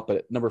 5 spot. But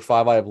at number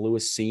 5, I have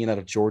Lewis Cine out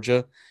of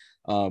Georgia.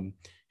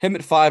 Him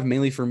at 5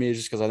 mainly for me is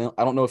just because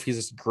I don't know if he's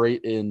as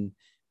great in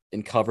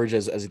coverage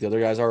as the other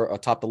guys are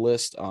atop the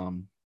list.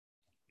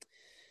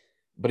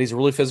 But he's a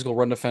really physical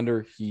run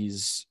defender.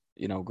 He's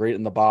great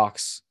in the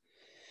box.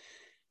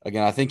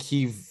 Again, I think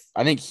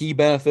he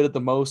benefited the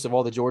most of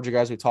all the Georgia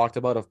guys we talked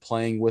about of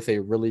playing with a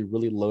really,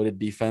 really loaded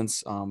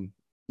defense. When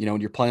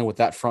you're playing with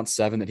that front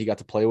 7 that he got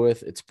to play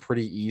with, it's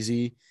pretty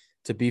easy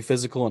to be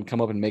physical and come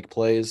up and make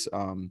plays.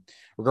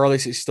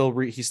 Regardless, he still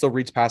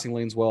reads passing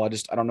lanes well.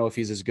 I don't know if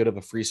he's as good of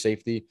a free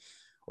safety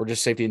or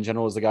just safety in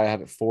general as the guy I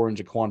have at 4 in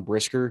Jaquan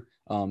Brisker.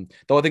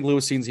 Though I think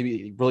Lewis seems to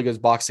be really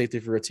good box safety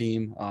for a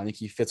team. I think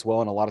he fits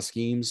well in a lot of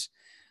schemes.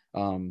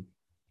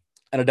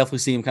 And I definitely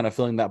see him kind of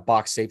filling that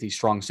box safety,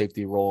 strong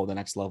safety role at the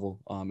next level,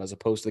 as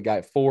opposed to the guy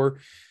at 4,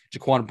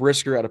 Jaquan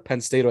Brisker out of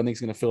Penn State. I think he's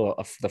going to fill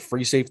the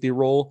free safety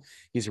role.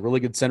 He's a really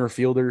good center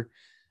fielder,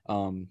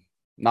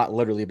 not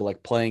literally, but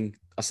like playing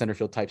a center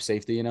field type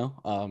safety.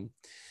 I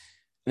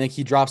think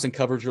he drops in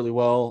coverage really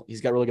well.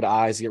 He's got really good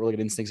eyes. He's got really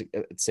good instincts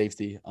at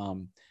safety.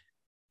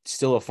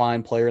 Still a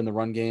fine player in the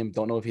run game.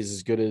 Don't know if he's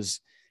as good as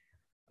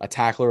a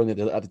tackler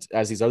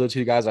as these other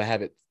 2 guys I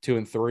have at 2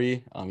 and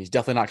 3. He's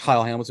definitely not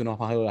Kyle Hamilton,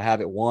 who I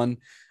have at 1.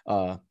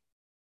 But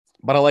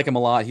I like him a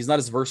lot. He's not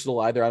as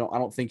versatile either. I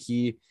don't think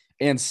he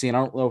and Cine,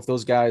 I don't know if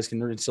those guys can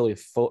necessarily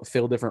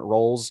fill different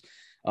roles.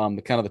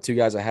 The 2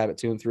 guys I have at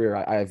 2 and 3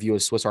 I view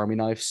as Swiss Army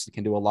knives.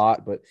 Can do a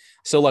lot, but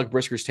still like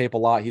Brisker's tape a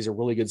lot. He's a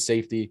really good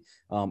safety.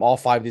 All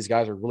 5 of these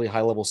guys are really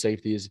high level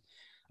safeties.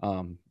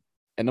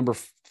 At number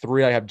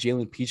 3, I have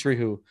Jalen Petrie,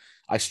 who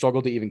I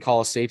struggle to even call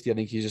a safety. I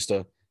think he's just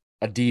a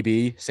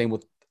DB. Same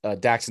with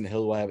Daxton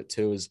Hill, who I have at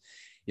 2. Is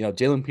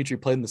Jalen Petrie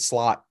played in the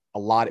slot a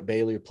lot at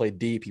Baylor. Played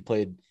deep. He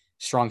played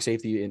strong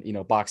safety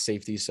and box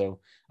safety. So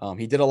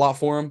he did a lot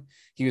for him.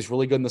 He was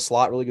really good in the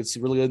slot. Really good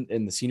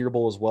in the Senior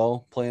Bowl as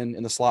well, playing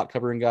in the slot,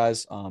 covering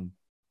guys.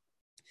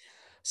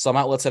 Some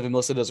outlets have him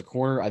listed as a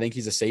corner. I think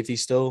he's a safety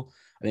still.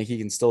 I think he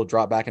can still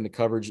drop back into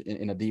coverage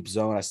in a deep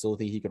zone. I still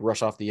think he could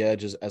rush off the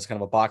edge as kind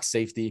of a box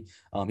safety.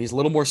 He's a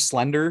little more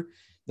slender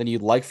than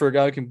you'd like for a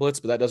guy who can blitz,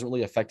 but that doesn't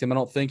really affect him. I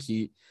don't think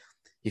he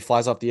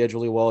flies off the edge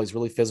really well. He's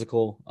really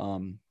physical.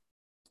 I'm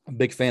a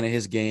big fan of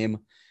his game.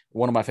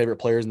 One of my favorite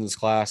players in this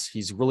class.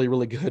 He's really,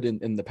 really good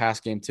in the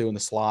pass game too, in the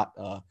slot.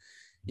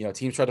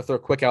 Teams tried to throw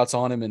quick outs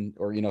on him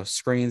or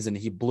screens, and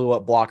he blew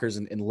up blockers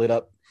and lit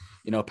up,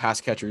 pass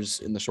catchers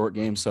in the short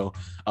game. So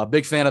a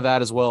big fan of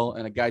that as well.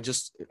 And a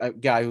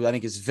guy who I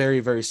think is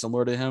very, very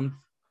similar to him.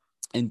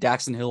 And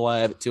Daxton Hill, I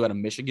have it too, out of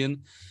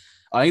Michigan.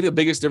 I think the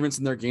biggest difference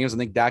in their games, I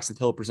think Daxton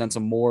Hill presents a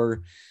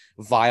more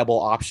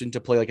viable option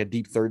to play like a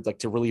deep third, like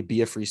to really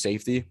be a free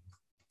safety,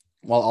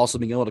 while also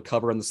being able to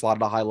cover in the slot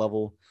at a high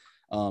level,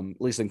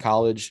 at least in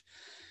college.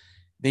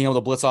 Being able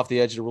to blitz off the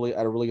edge at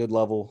a really good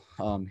level.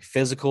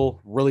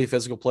 Really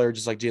physical player,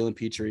 just like Jalen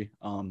Petrie.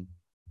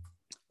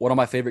 One of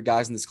my favorite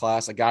guys in this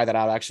class, a guy that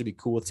I'd actually be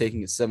cool with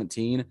taking at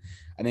 17.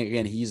 I think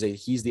again he's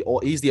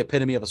the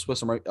epitome of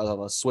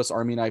a Swiss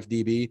Army knife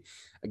DB,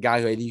 a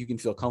guy who I think you can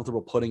feel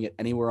comfortable putting it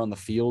anywhere on the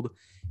field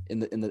in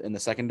the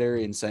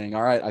secondary and saying,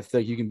 all right, I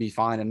think you can be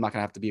fine. I'm not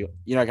gonna have to be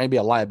gonna be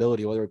a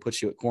liability whether we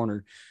put you at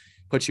corner,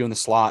 put you in the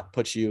slot,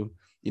 put you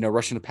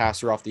rushing the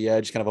passer off the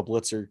edge, kind of a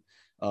blitzer,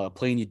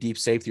 playing you deep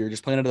safety, or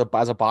just playing it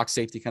as a box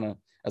safety, kind of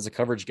as a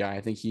coverage guy.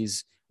 I think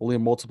he's really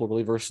multiple,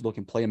 really versatile,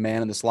 can play a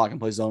man in the slot, can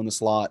play zone in the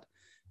slot.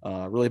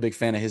 Really big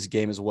fan of his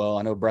game as well.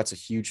 I know Brett's a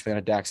huge fan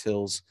of Dax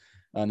Hills.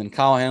 And then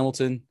Kyle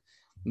Hamilton,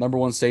 number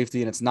one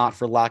safety, and it's not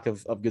for lack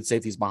of good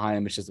safeties behind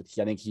him. It's just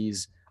that I think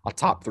he's a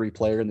top 3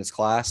 player in this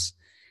class,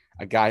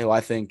 a guy who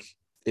I think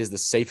is the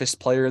safest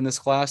player in this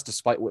class,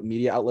 despite what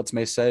media outlets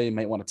may say,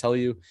 might want to tell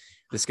you.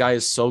 This guy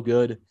is so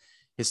good.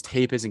 His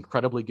tape is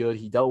incredibly good.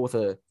 He dealt with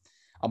a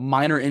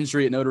minor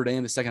injury at Notre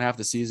Dame the second half of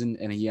the season,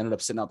 and he ended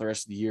up sitting out the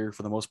rest of the year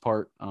for the most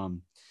part.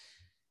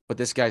 But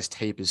this guy's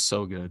tape is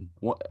so good.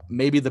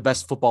 Maybe the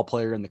best football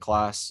player in the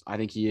class. I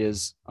think he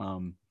is.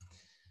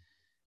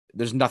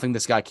 There's nothing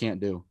this guy can't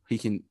do. He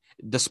can,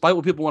 despite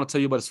what people want to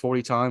tell you about his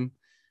 40 time,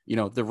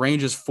 the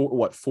range is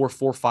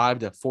 4.45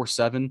 to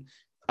 4.7.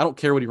 I don't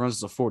care what he runs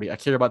as a 40. I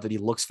care about that he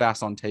looks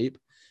fast on tape.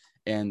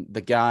 And the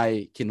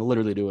guy can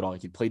literally do it all. He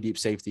can play deep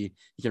safety.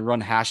 He can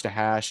run hash to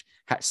hash,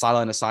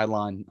 sideline to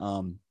sideline.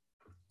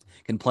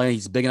 Can play.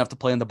 He's big enough to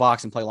play in the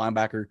box and play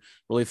linebacker.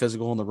 Really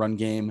physical in the run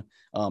game.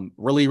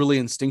 Really, really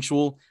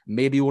instinctual.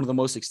 Maybe one of the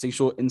most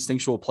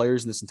instinctual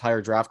players in this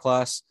entire draft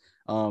class.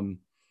 In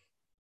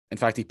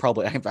fact, I'm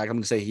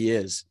going to say he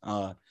is.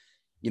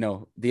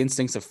 The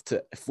instincts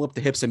to flip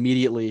the hips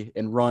immediately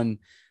and run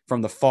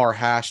from the far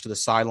hash to the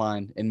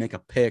sideline and make a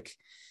pick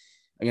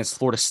against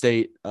Florida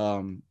State.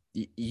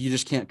 You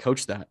just can't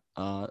coach that.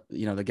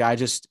 The guy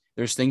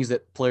there's things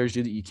that players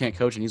do that you can't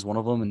coach, and he's one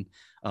of them. And,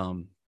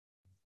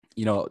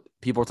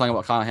 people are talking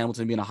about Kyle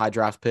Hamilton being a high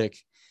draft pick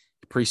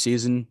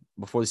preseason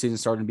before the season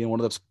started and being one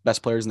of the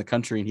best players in the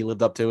country, and he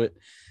lived up to it.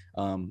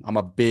 I'm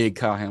a big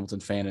Kyle Hamilton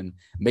fan and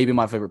maybe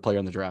my favorite player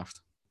in the draft.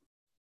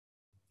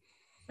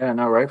 Yeah,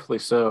 no, rightfully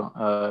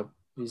so.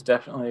 He's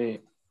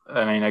definitely,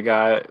 a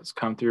guy that's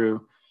come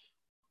through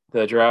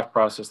the draft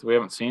process that we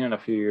haven't seen in a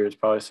few years,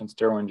 probably since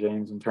Derwin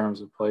James in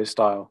terms of play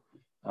style.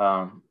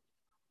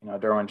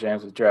 Derwin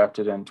James was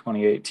drafted in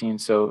 2018.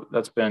 So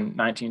that's been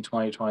 19,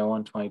 20,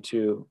 21,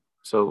 22.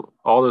 So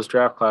all those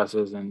draft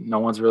classes, and no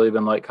one's really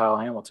been like Kyle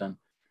Hamilton.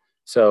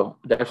 So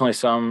definitely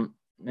some,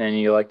 and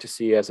you like to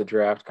see as a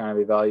draft kind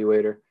of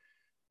evaluator.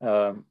 But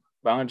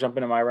I'm going to jump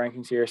into my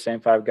rankings here,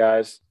 same 5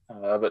 guys.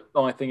 But the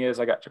only thing is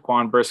I got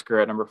Jaquan Brisker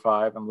at number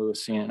 5 and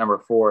Lewis Cine at number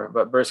 4.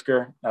 But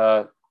Brisker,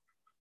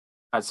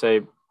 I'd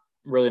say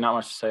really not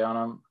much to say on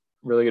him.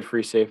 Really good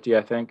free safety,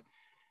 I think.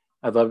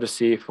 I'd love to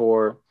see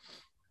for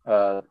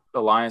the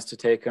Lions to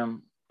take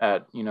him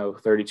at,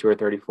 32 or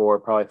 34,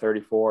 probably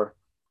 34.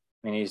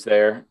 He's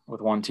there with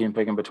one team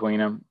picking between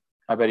him.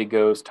 I bet he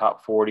goes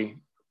top 40.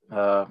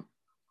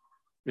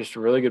 Just a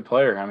really good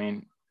player.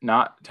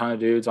 Not a ton of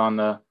dudes on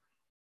the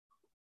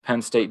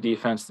Penn State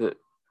defense that,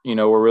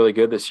 were really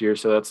good this year.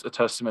 So that's a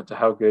testament to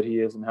how good he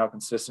is and how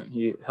consistent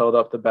he held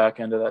up the back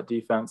end of that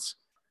defense.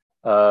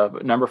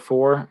 But number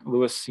 4,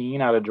 Lewis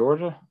Cine out of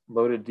Georgia,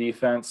 loaded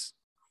defense.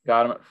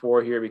 Got him at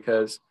 4 here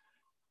because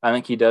I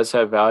think he does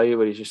have value,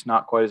 but he's just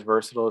not quite as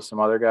versatile as some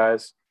other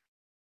guys.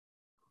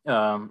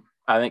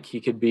 I think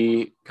he could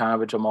be kind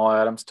of a Jamal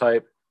Adams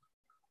type,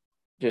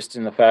 just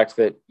in the fact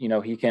that,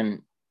 he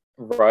can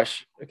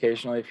rush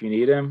occasionally if you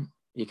need him.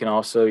 He can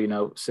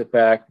also, sit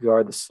back,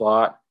 guard the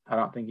slot. I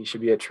don't think he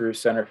should be a true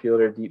center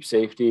fielder, deep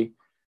safety.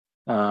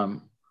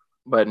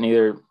 But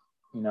neither,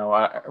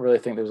 I really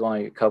think there's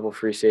only a couple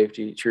true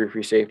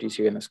free safeties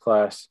here in this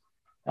class.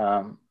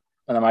 And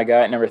then my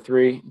guy at number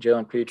 3,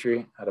 Jalen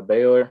Petrie out of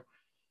Baylor,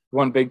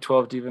 won Big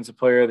 12 Defensive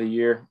Player of the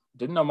Year.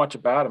 Didn't know much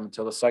about him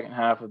until the second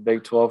half of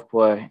Big 12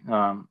 play.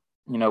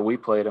 We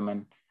played him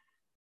and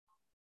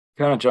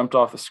kind of jumped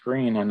off the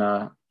screen,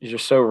 and he's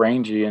just so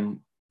rangy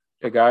and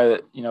a guy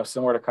that,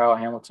 similar to Kyle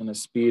Hamilton,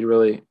 his speed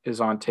really is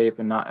on tape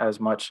and not as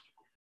much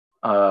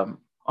on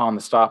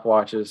the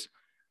stopwatches.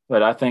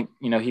 But I think,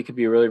 he could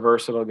be a really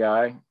versatile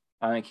guy.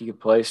 I think he could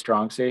play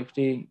strong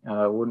safety.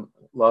 Wouldn't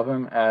love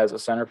him as a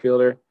center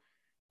fielder,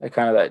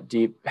 kind of that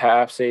deep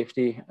half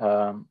safety.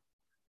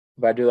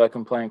 But I do like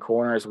him playing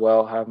corner as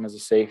well, have him as a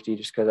safety,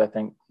 just because I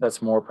think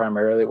that's more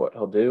primarily what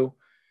he'll do.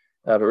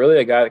 But really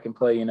a guy that can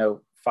play,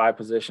 5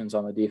 positions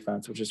on the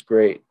defense, which is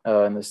great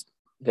in this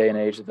day and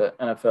age of the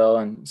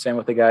NFL. And same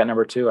with the guy at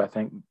number 2, I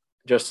think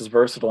just as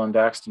versatile in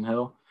Daxton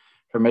Hill.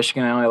 For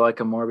Michigan, I only like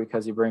him more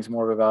because he brings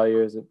more of a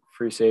value as a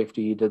free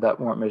safety. He did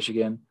that more at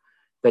Michigan.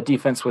 That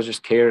defense was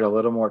just catered a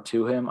little more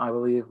to him, I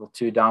believe, with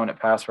 2 dominant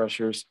pass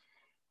rushers.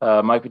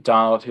 Mike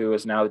Macdonald, who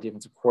is now the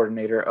defensive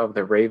coordinator of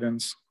the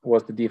Ravens,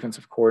 was the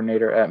defensive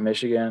coordinator at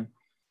Michigan.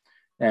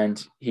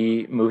 And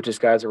he moved his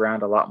guys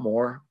around a lot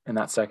more in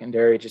that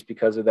secondary just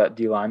because of that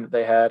D-line that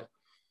they had,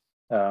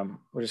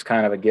 which is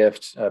kind of a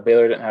gift.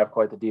 Baylor didn't have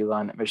quite the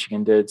D-line that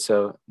Michigan did,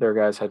 so their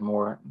guys had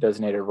more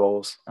designated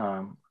roles.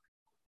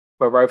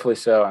 But rightfully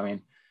so.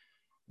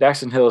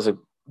 Daxton Hill is a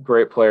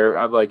great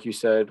player. Like you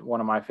said, one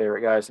of my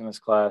favorite guys in this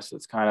class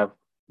that's kind of,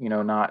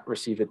 not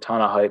received a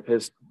ton of hype.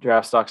 His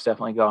draft stock's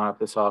definitely gone up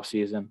this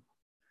offseason.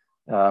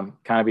 Kind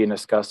of being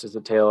discussed as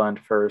a tail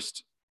end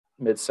first,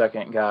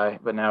 mid-second guy,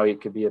 but now he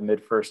could be a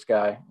mid-first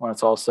guy when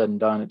it's all said and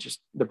done. It just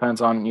depends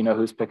on,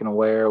 who's picking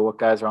where, what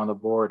guys are on the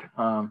board.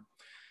 I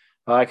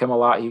like him a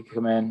lot. He could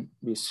come in,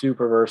 be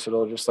super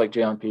versatile, just like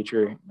Jalen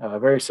Petrie.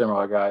 Very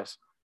similar guys.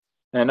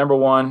 And number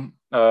one,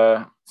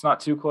 it's not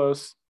too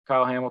close.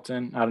 Kyle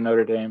Hamilton out of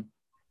Notre Dame.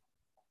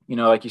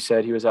 Like you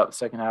said, he was out the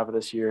second half of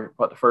this year,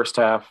 but the first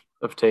half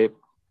of tape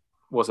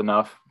was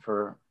enough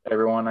for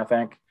everyone, I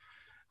think.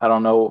 I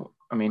don't know.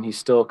 I mean, he's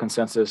still a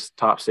consensus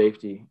top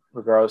safety,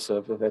 regardless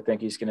of if I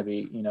think he's going to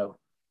be,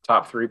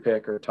 top 3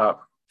 pick or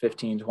top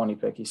 15, 20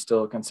 pick. He's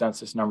still a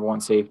consensus number 1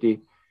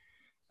 safety.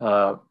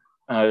 And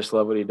I just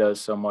love what he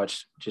does so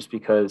much just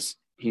because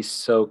he's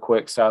so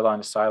quick sideline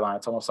to sideline.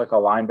 It's almost like a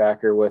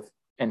linebacker with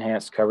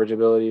enhanced coverage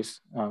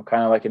abilities,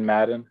 kind of like in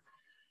Madden.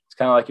 It's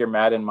kind of like your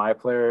Madden My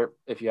Player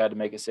if you had to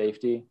make a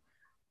safety.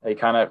 He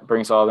kind of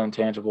brings all the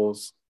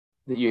intangibles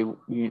that you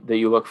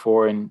look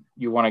for, and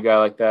you want a guy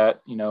like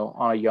that,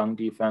 on a young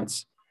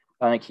defense.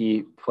 I think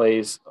he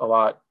plays a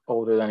lot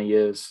older than he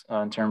is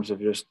in terms of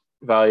just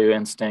value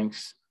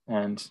instincts,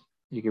 and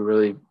you can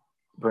really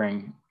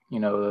bring,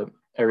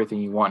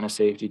 everything you want in a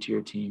safety to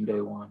your team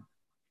day one.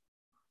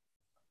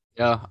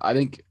 Yeah, I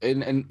think,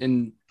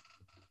 and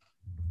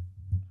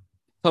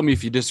tell me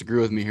if you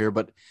disagree with me here,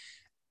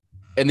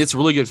 and it's a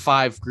really good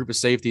 5 group of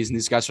safeties, and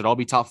these guys should all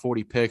be top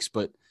 40 picks.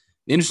 But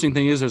the interesting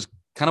thing is there's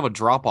kind of a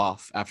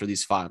drop-off after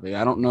these 5.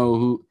 I don't know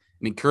who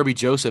 – I mean, Kirby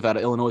Joseph out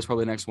of Illinois is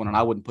probably the next one, and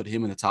I wouldn't put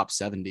him in the top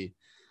 70.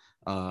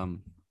 So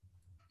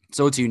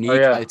it's unique. Oh,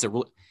 yeah.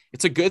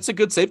 It's a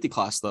good safety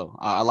class, though.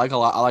 I like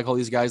all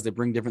these guys. They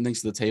bring different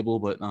things to the table.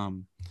 But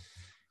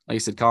like you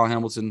said, Colin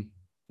Hamilton,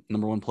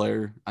 number 1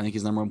 player. I think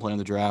he's number 1 player in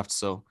the draft,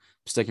 so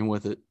I'm sticking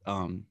with it.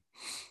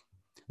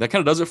 That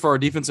kind of does it for our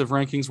defensive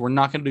rankings. We're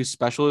not going to do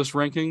specialist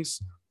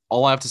rankings.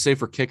 All I have to say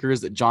for kicker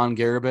is that John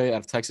Garibay out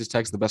of Texas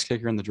Tech is the best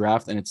kicker in the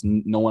draft, and it's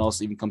no one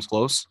else even comes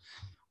close.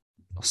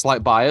 A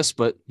slight bias,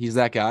 but he's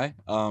that guy.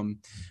 But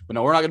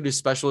no, we're not going to do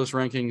specialist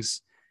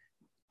rankings.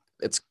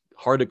 It's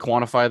hard to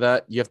quantify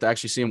that. You have to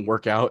actually see him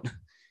work out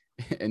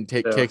and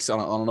take kicks on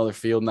another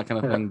field and that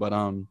kind of thing. But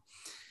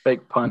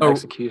fake punt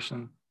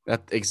execution.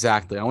 That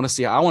exactly. I want to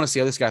see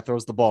how this guy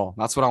throws the ball.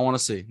 That's what I want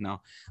to see.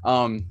 No.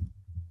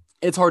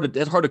 It's hard to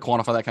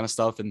quantify that kind of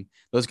stuff, and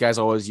those guys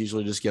always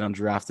usually just get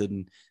undrafted,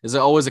 and there's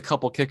always a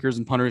couple kickers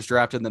and punters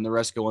drafted, and then the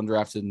rest go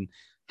undrafted, and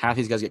half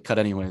these guys get cut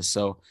anyways.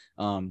 So,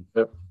 and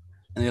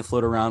they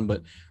float around,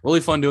 but really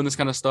fun doing this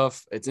kind of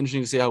stuff. It's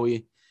interesting to see how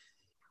we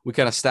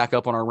kind of stack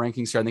up on our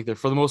rankings here. I think they're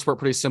for the most part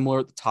pretty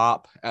similar at the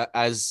top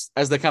as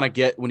they kind of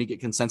get when you get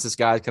consensus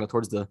guys kind of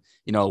towards the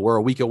we're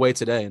a week away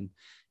today, and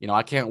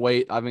I can't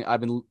wait. I've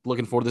been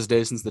looking forward to this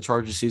day since the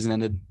Chargers season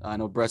ended. I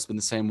know Brett's been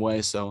the same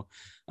way. So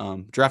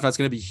draft night's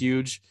going to be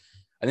huge.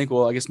 I think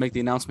we'll, make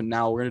the announcement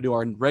now. We're going to do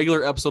our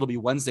regular episode. Will be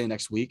Wednesday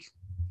next week.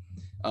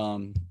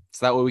 So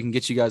that way we can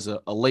get you guys a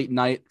late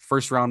night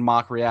first round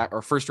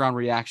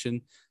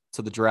reaction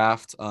to the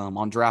draft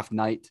on draft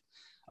night.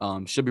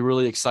 Should be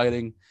really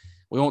exciting.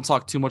 We won't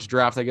talk too much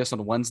draft, I guess,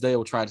 on Wednesday.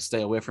 We'll try to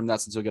stay away from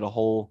that since we'll get a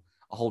whole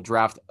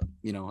draft,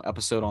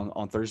 episode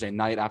on Thursday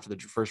night after the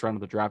first round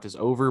of the draft is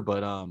over.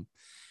 But I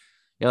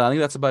think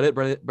that's about it.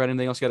 Brett,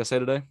 anything else you got to say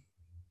today?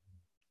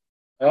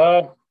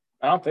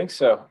 I don't think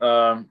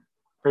so.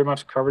 Pretty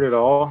much covered it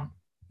all.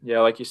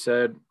 Yeah, like you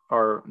said,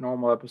 our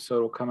normal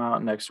episode will come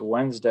out next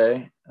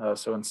Wednesday.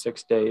 So in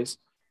 6 days,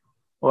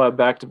 we'll have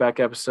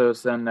back-to-back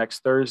episodes then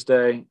next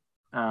Thursday.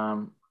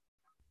 Kind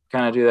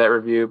of do that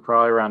review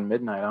probably around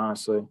midnight,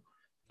 honestly.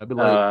 That'd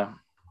be late.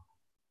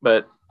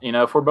 But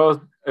if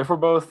we're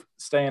both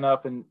staying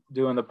up and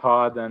doing the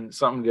pod, then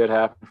something good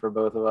happened for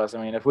both of us.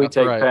 I mean, if we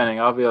take Penning,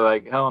 I'll be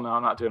like, hell no,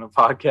 I'm not doing a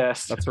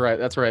podcast. That's right.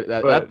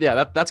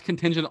 That's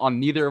contingent on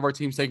neither of our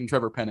teams taking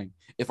Trevor Penning.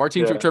 If our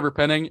team took Trevor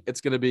Penning,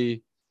 it's going to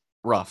be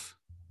rough.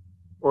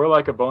 Or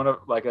like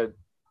a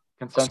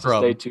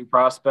consensus day 2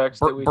 prospects.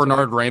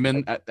 Bernard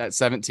Raymond at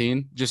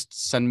 17,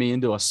 just send me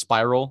into a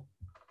spiral.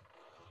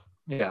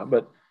 Yeah,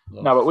 but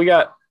we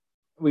got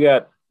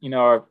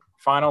our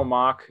final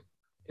mock.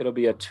 It'll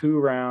be a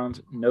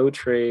 2-round, no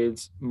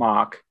trades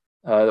mock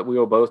that we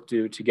will both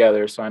do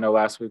together. So I know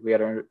last week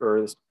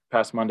this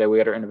past Monday, we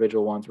had our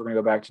individual ones. We're going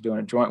to go back to doing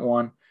a joint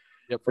one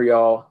for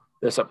y'all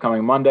this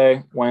upcoming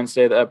Monday,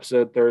 Wednesday, the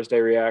episode, Thursday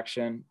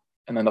reaction.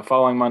 And then the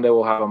following Monday,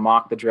 we'll have a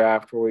mock the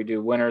draft where we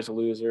do winners,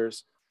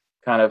 losers,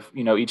 kind of,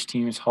 each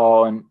team's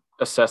haul and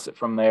assess it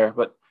from there.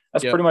 But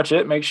that's pretty much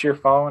it. Make sure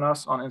you're following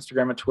us on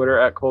Instagram and Twitter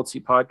at Cold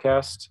Seat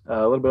Podcast.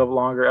 A little bit of a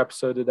longer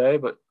episode today,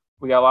 but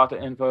we got a lot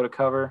of info to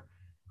cover.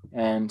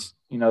 And,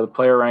 the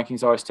player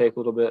rankings always take a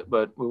little bit,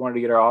 but we wanted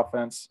to get our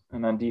offense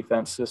and then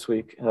defense this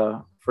week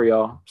for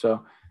y'all.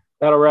 So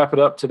that'll wrap it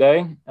up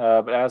today.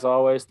 But as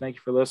always, thank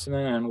you for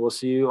listening, and we'll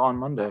see you on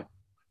Monday.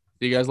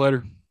 See you guys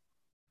later.